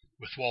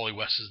 with Wally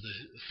West's The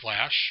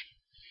Flash.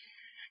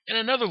 And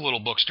another little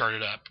book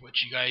started up,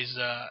 which you guys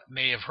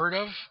may have heard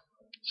of,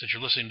 since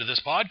you're listening to this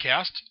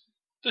podcast,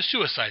 The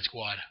Suicide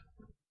Squad,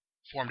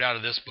 formed out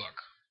of this book.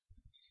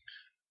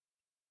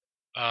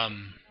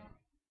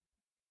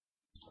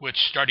 Which,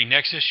 starting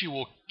next issue,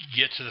 we'll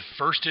get to the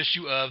first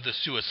issue of The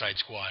Suicide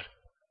Squad.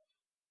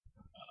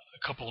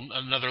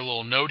 Another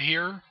little note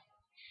here.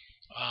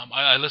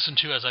 I listened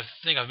to, as I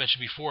think I've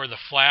mentioned before, the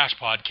Flash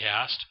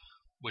podcast,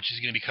 which is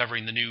going to be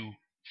covering the new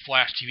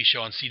Flash TV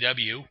show on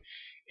CW.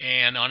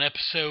 And on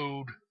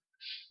episode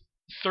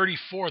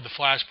 34 of the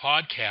Flash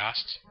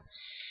podcast,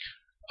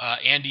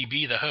 Andy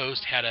B., the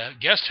host, had a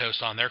guest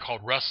host on there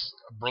called Russ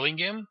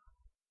Burlingame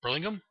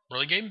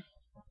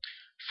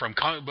from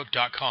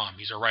comicbook.com.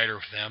 He's a writer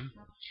with them.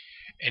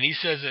 And he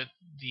says that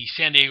the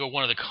San Diego,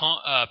 one of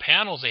the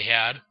panels they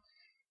had,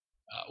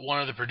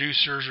 one of the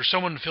producers or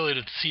someone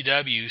affiliated with the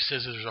CW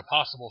says that there's a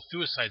possible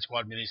Suicide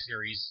Squad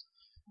miniseries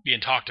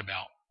being talked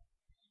about.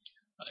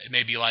 It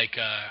may be like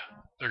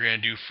they're going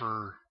to do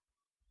for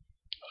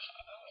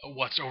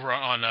what's over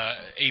on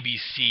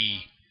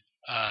ABC.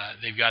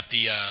 They've got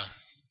the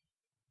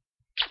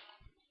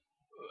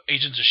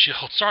Agents of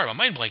S.H.I.E.L.D. Sorry, my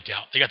mind blanked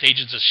out. They got the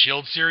Agents of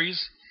S.H.I.E.L.D.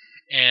 series,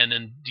 and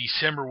in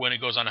December, when it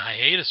goes on a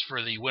hiatus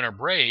for the winter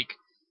break,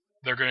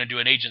 they're going to do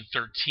an Agent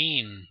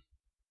 13.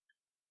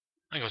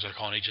 I think I was going to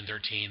call it Agent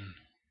 13.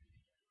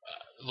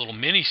 A little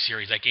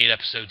mini-series, like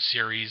 8-episode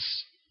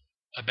series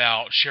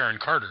about Sharon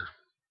Carter.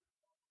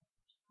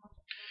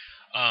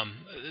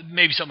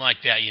 Maybe something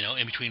like that,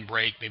 in between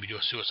break, maybe do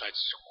a Suicide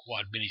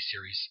Squad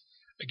miniseries.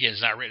 Again,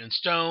 it's not written in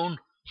stone.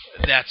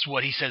 That's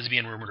what he says is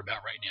being rumored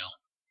about right now.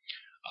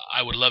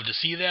 I would love to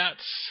see that.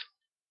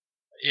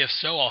 If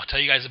so, I'll tell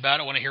you guys about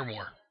it when I hear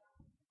more.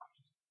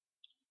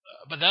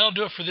 But that'll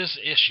do it for this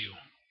issue.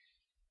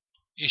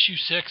 Issue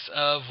 6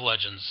 of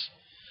Legends.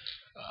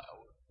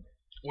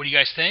 What do you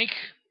guys think?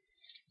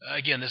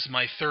 Again, this is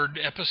my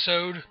 3rd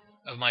episode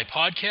of my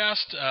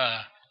podcast.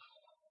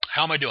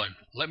 How am I doing?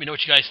 Let me know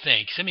what you guys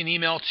think. Send me an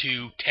email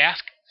to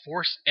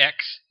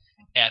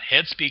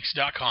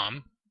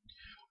taskforcex@headspeaks.com,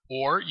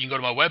 or you can go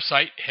to my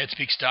website,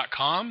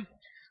 headspeaks.com,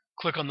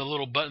 click on the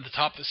little button at the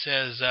top that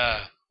says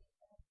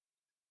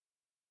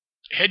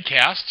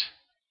Headcast,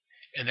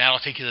 and that'll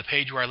take you to the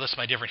page where I list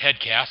my different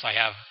headcasts. I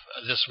have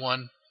this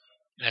one,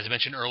 and as I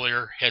mentioned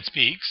earlier,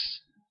 Headspeaks.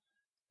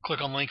 Click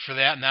on the link for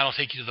that, and that'll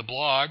take you to the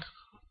blog.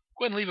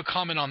 Go ahead and leave a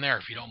comment on there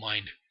if you don't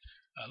mind.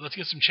 Let's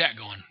get some chat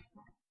going.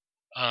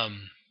 Let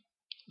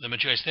me know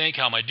what you guys think.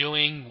 How am I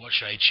doing? What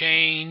should I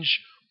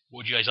change? What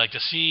would you guys like to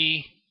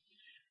see?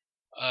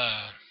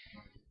 But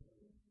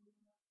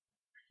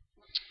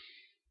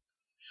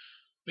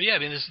yeah, I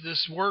mean,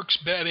 this works.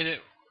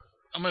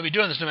 I'm going to be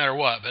doing this no matter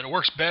what, but it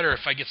works better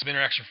if I get some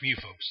interaction from you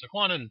folks. So go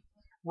on and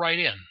write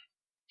in.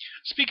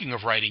 Speaking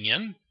of writing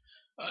in,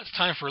 it's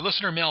time for a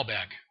listener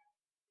mailbag.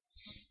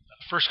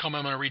 First comment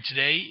I'm going to read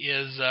today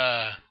is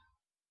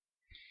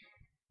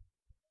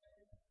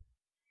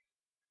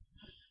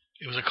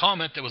it was a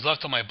comment that was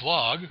left on my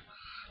blog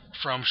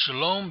from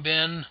Shalom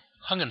Ben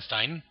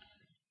Hungenstein,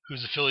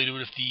 who's affiliated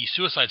with the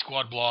Suicide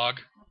Squad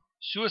blog.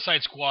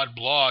 Suicide Squad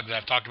blog that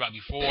I've talked about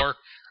before.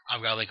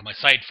 I've got a link on my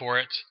site for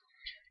it.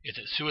 It's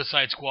at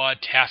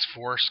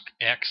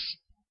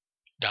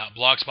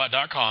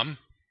suicidesquadtaskforcex.blogspot.com.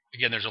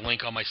 Again, there's a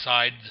link on my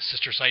side, the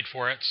sister site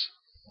for it.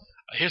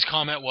 His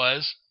comment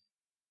was,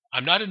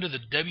 I'm not into the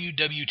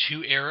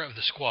WW2 era of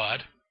the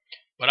squad,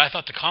 but I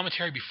thought the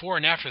commentary before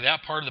and after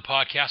that part of the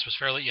podcast was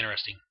fairly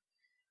interesting.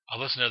 I've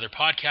listened to other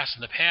podcasts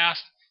in the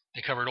past,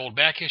 They covered old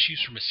back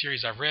issues from a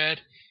series I've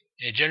read,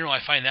 and in general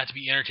I find that to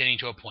be entertaining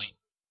to a point.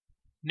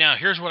 Now,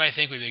 here's what I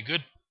think would be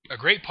a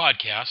great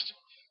podcast,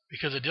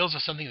 because it deals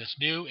with something that's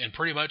new and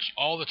pretty much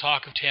all the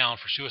talk of town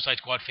for Suicide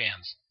Squad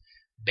fans.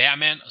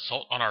 Batman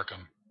Assault on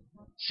Arkham.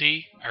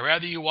 See, I'd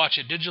rather you watch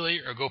it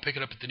digitally or go pick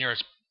it up at the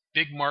nearest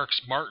Big Mark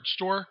Smart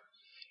store.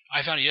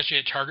 I found it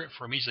yesterday at Target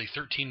for a measly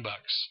 $13.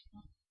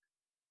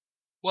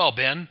 Well,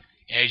 Ben,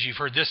 as you've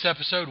heard this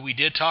episode, we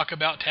did talk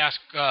about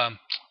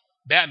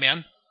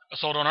Batman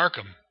Assault on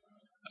Arkham.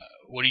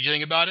 What do you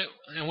think about it?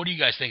 And what do you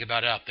guys think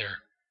about it out there?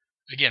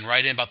 Again,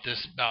 write in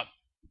about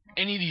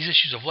any of these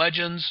issues of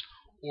Legends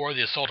or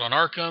the Assault on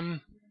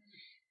Arkham.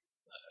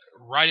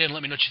 Write in,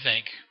 let me know what you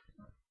think.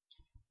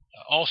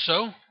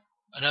 Also,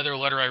 another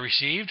letter I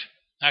received.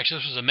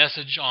 Actually, this was a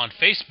message on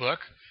Facebook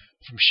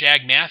from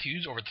Shag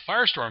Matthews over at the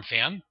Firestorm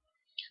Fan.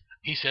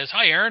 He says,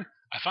 "Hi, Aaron.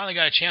 I finally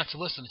got a chance to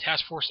listen to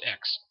Task Force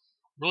X.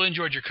 Really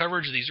enjoyed your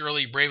coverage of these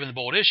early Brave and the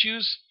Bold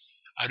issues.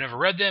 I've never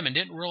read them and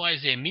didn't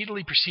realize they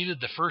immediately preceded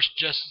the first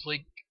Justice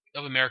League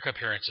of America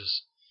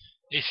appearances.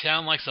 They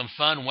sound like some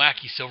fun,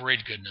 wacky Silver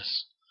Age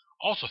goodness.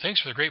 Also, thanks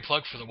for the great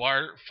plug for the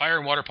Fire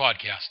and Water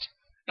podcast."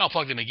 And I'll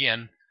plug them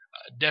again.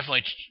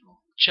 Definitely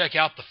check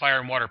out the Fire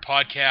and Water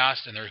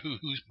podcast and their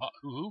Who's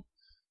Who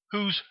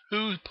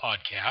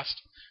podcast,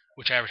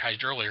 which I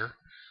advertised earlier.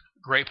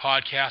 Great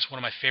podcast, one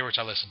of my favorites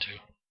I listen to.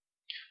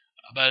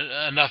 But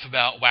enough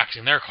about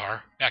waxing their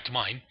car. Back to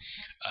mine.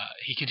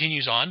 He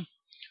continues on.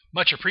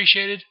 "Much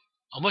appreciated.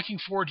 I'm looking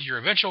forward to your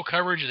eventual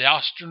coverage of the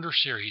Ostrander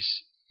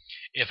series.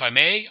 If I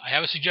may, I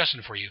have a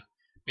suggestion for you.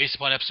 Based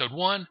upon episode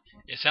 1,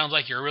 it sounds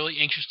like you're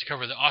really anxious to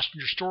cover the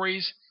Ostrander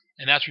stories,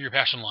 and that's where your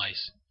passion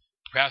lies.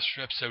 Perhaps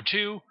for episode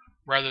 2,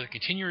 rather than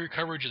continue your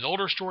coverage of the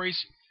older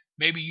stories,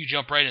 maybe you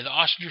jump right into the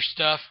Ostrander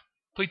stuff,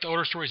 complete the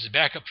older stories as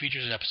backup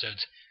features and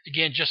episodes.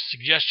 Again, just a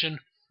suggestion.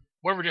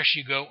 Wherever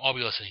direction you go, I'll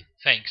be listening.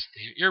 Thanks,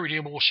 the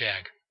Irredeemable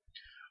Shag."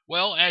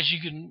 Well, as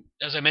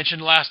I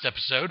mentioned last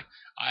episode,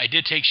 I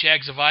did take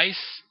Shag's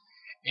advice,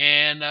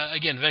 and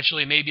again,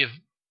 eventually, maybe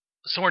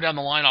somewhere down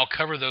the line, I'll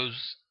cover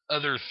those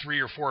other 3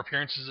 or 4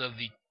 appearances of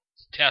the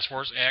Task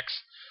Force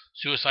X,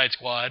 Suicide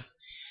Squad.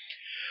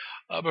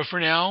 But for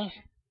now,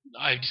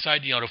 I've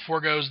decided, to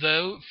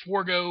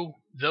forego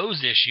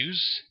those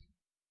issues.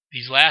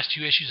 These last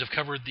 2 issues have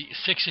covered the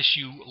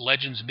 6-issue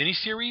Legends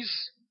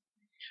miniseries,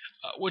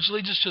 which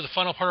leads us to the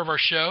final part of our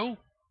show.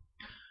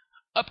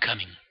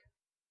 Upcoming,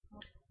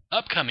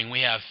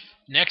 we have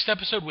next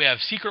episode. We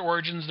have Secret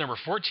Origins number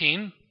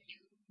 14,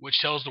 which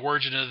tells the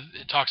origin of.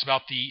 It talks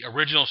about the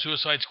original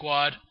Suicide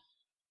Squad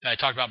that I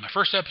talked about in my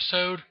first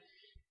episode,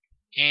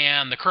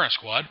 and the current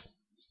squad.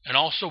 And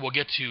also, we'll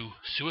get to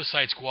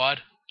Suicide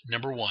Squad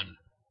number 1.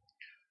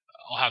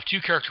 I'll have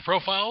 2 character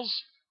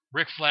profiles: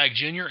 Rick Flag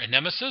Jr. and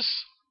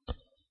Nemesis.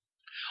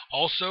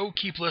 Also,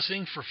 keep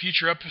listening for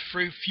future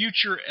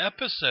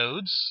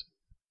episodes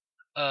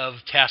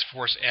of Task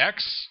Force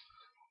X,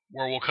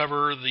 where we'll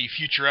cover the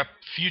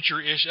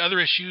other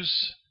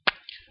issues.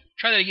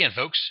 Try that again,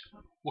 folks.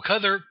 We'll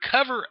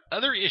cover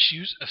other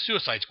issues of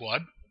Suicide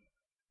Squad,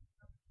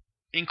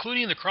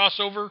 including the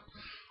crossover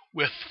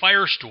with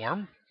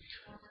Firestorm.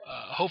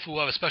 Hopefully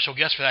we'll have a special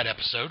guest for that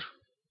episode.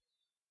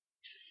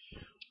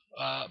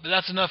 But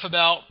that's enough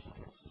about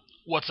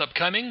what's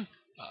upcoming.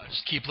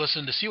 Just keep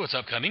listening to see what's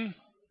upcoming.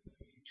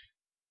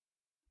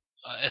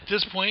 At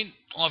this point,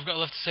 all I've got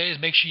left to say is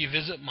make sure you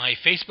visit my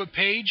Facebook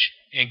page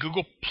and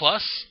Google+.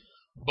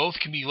 Both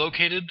can be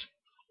located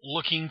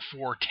looking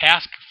for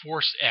Task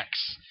Force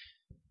X.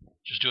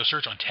 Just do a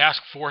search on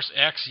Task Force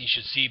X, and you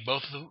should see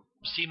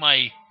see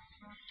my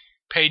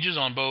pages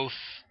on both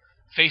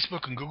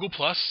Facebook and Google+.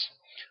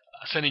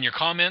 Send in your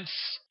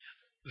comments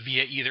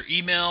via either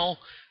email,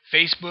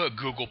 Facebook,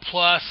 Google+,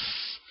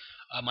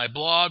 my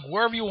blog,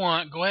 wherever you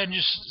want. Go ahead and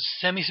just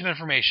send me some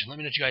information. Let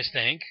me know what you guys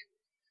think.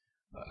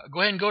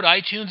 Go ahead and go to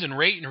iTunes and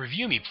rate and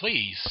review me,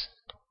 please.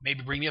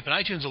 Maybe bring me up in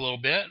iTunes a little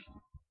bit.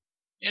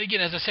 And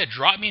again, as I said,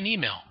 drop me an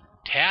email.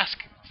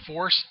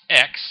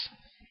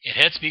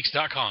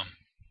 taskforcex@headspeaks.com.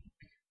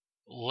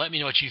 Let me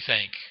know what you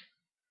think.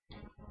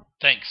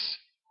 Thanks.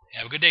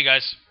 Have a good day,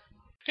 guys.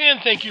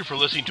 And thank you for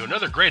listening to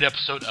another great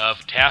episode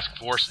of Task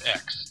Force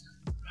X.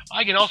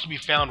 I can also be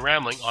found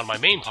rambling on my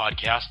main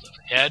podcast of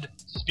Head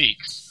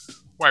Speaks,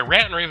 where I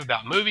rant and rave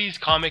about movies,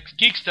 comics,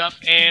 geek stuff,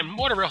 and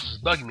whatever else is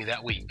bugging me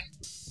that week.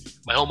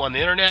 My home on the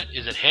internet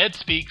is at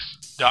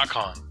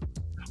headspeaks.com.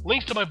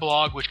 Links to my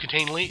blog, which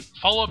contain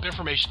follow-up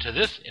information to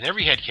this and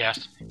every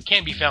headcast,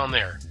 can be found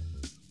there.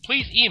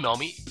 Please email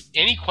me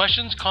any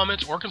questions,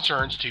 comments, or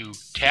concerns to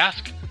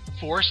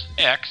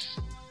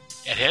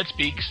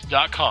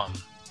taskforcex@headspeaks.com.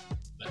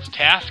 That's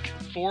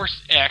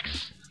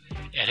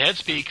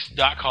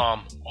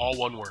taskforcex@headspeaks.com, all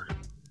one word.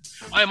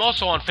 I am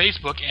also on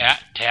Facebook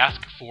at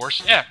Task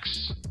Force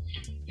X.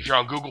 If you're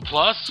on Google+,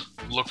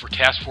 look for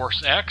Task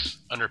Force X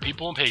under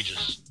People and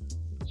Pages.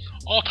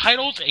 All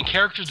titles and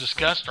characters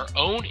discussed are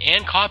owned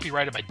and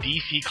copyrighted by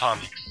DC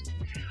Comics.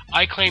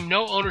 I claim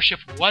no ownership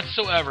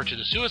whatsoever to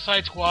the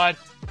Suicide Squad,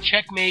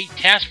 Checkmate,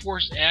 Task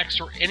Force X,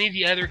 or any of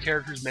the other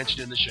characters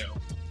mentioned in the show.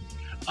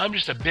 I'm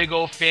just a big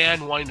old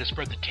fan wanting to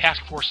spread the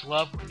Task Force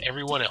love with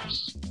everyone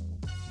else.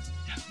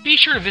 Be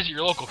sure to visit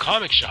your local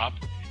comic shop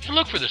and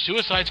look for the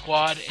Suicide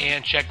Squad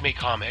and Checkmate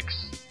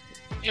Comics.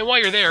 And while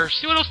you're there,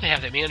 see what else they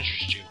have that may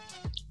interest you.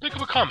 Pick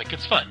up a comic,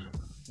 it's fun.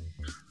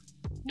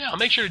 Now,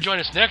 make sure to join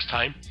us next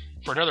time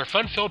for another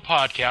fun-filled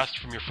podcast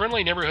from your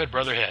friendly neighborhood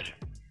brotherhood.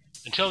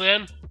 Until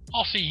then,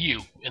 I'll see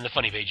you in the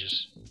funny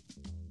pages.